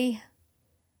everybody.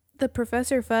 the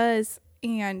Professor Fuzz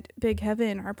and Big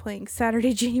Heaven are playing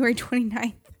Saturday, January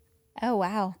 29th Oh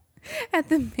wow. at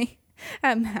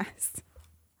Mass.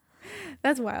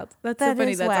 That's wild. That's That so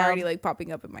funny. is That's wild. already like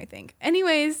popping up in my thing.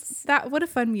 Anyways, what a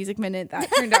fun music minute that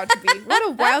turned out to be. What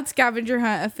a wild scavenger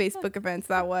hunt of Facebook events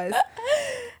that was.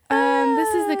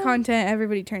 This is the content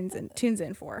everybody tunes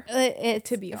in for.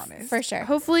 To be honest, For sure.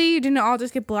 Hopefully, you didn't all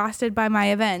just get blasted by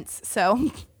my events.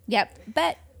 So Yep.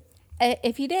 But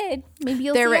if you did, maybe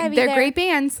you'll see they're Ivy there. great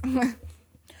bands.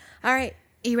 All right.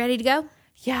 Are you ready to go?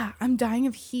 Yeah, I'm dying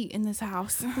of heat in this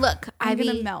house. Look, I'm Ivy.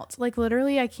 gonna melt. Like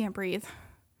literally, I can't breathe.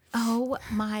 Oh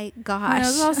my My gosh.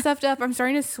 nose is all stuffed up. I'm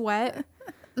starting to sweat.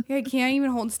 I can't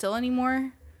even hold still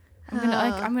anymore.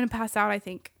 I'm gonna pass out, I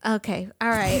think. Okay. All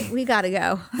right. We got to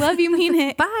go. Love you, mean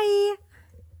it. Bye.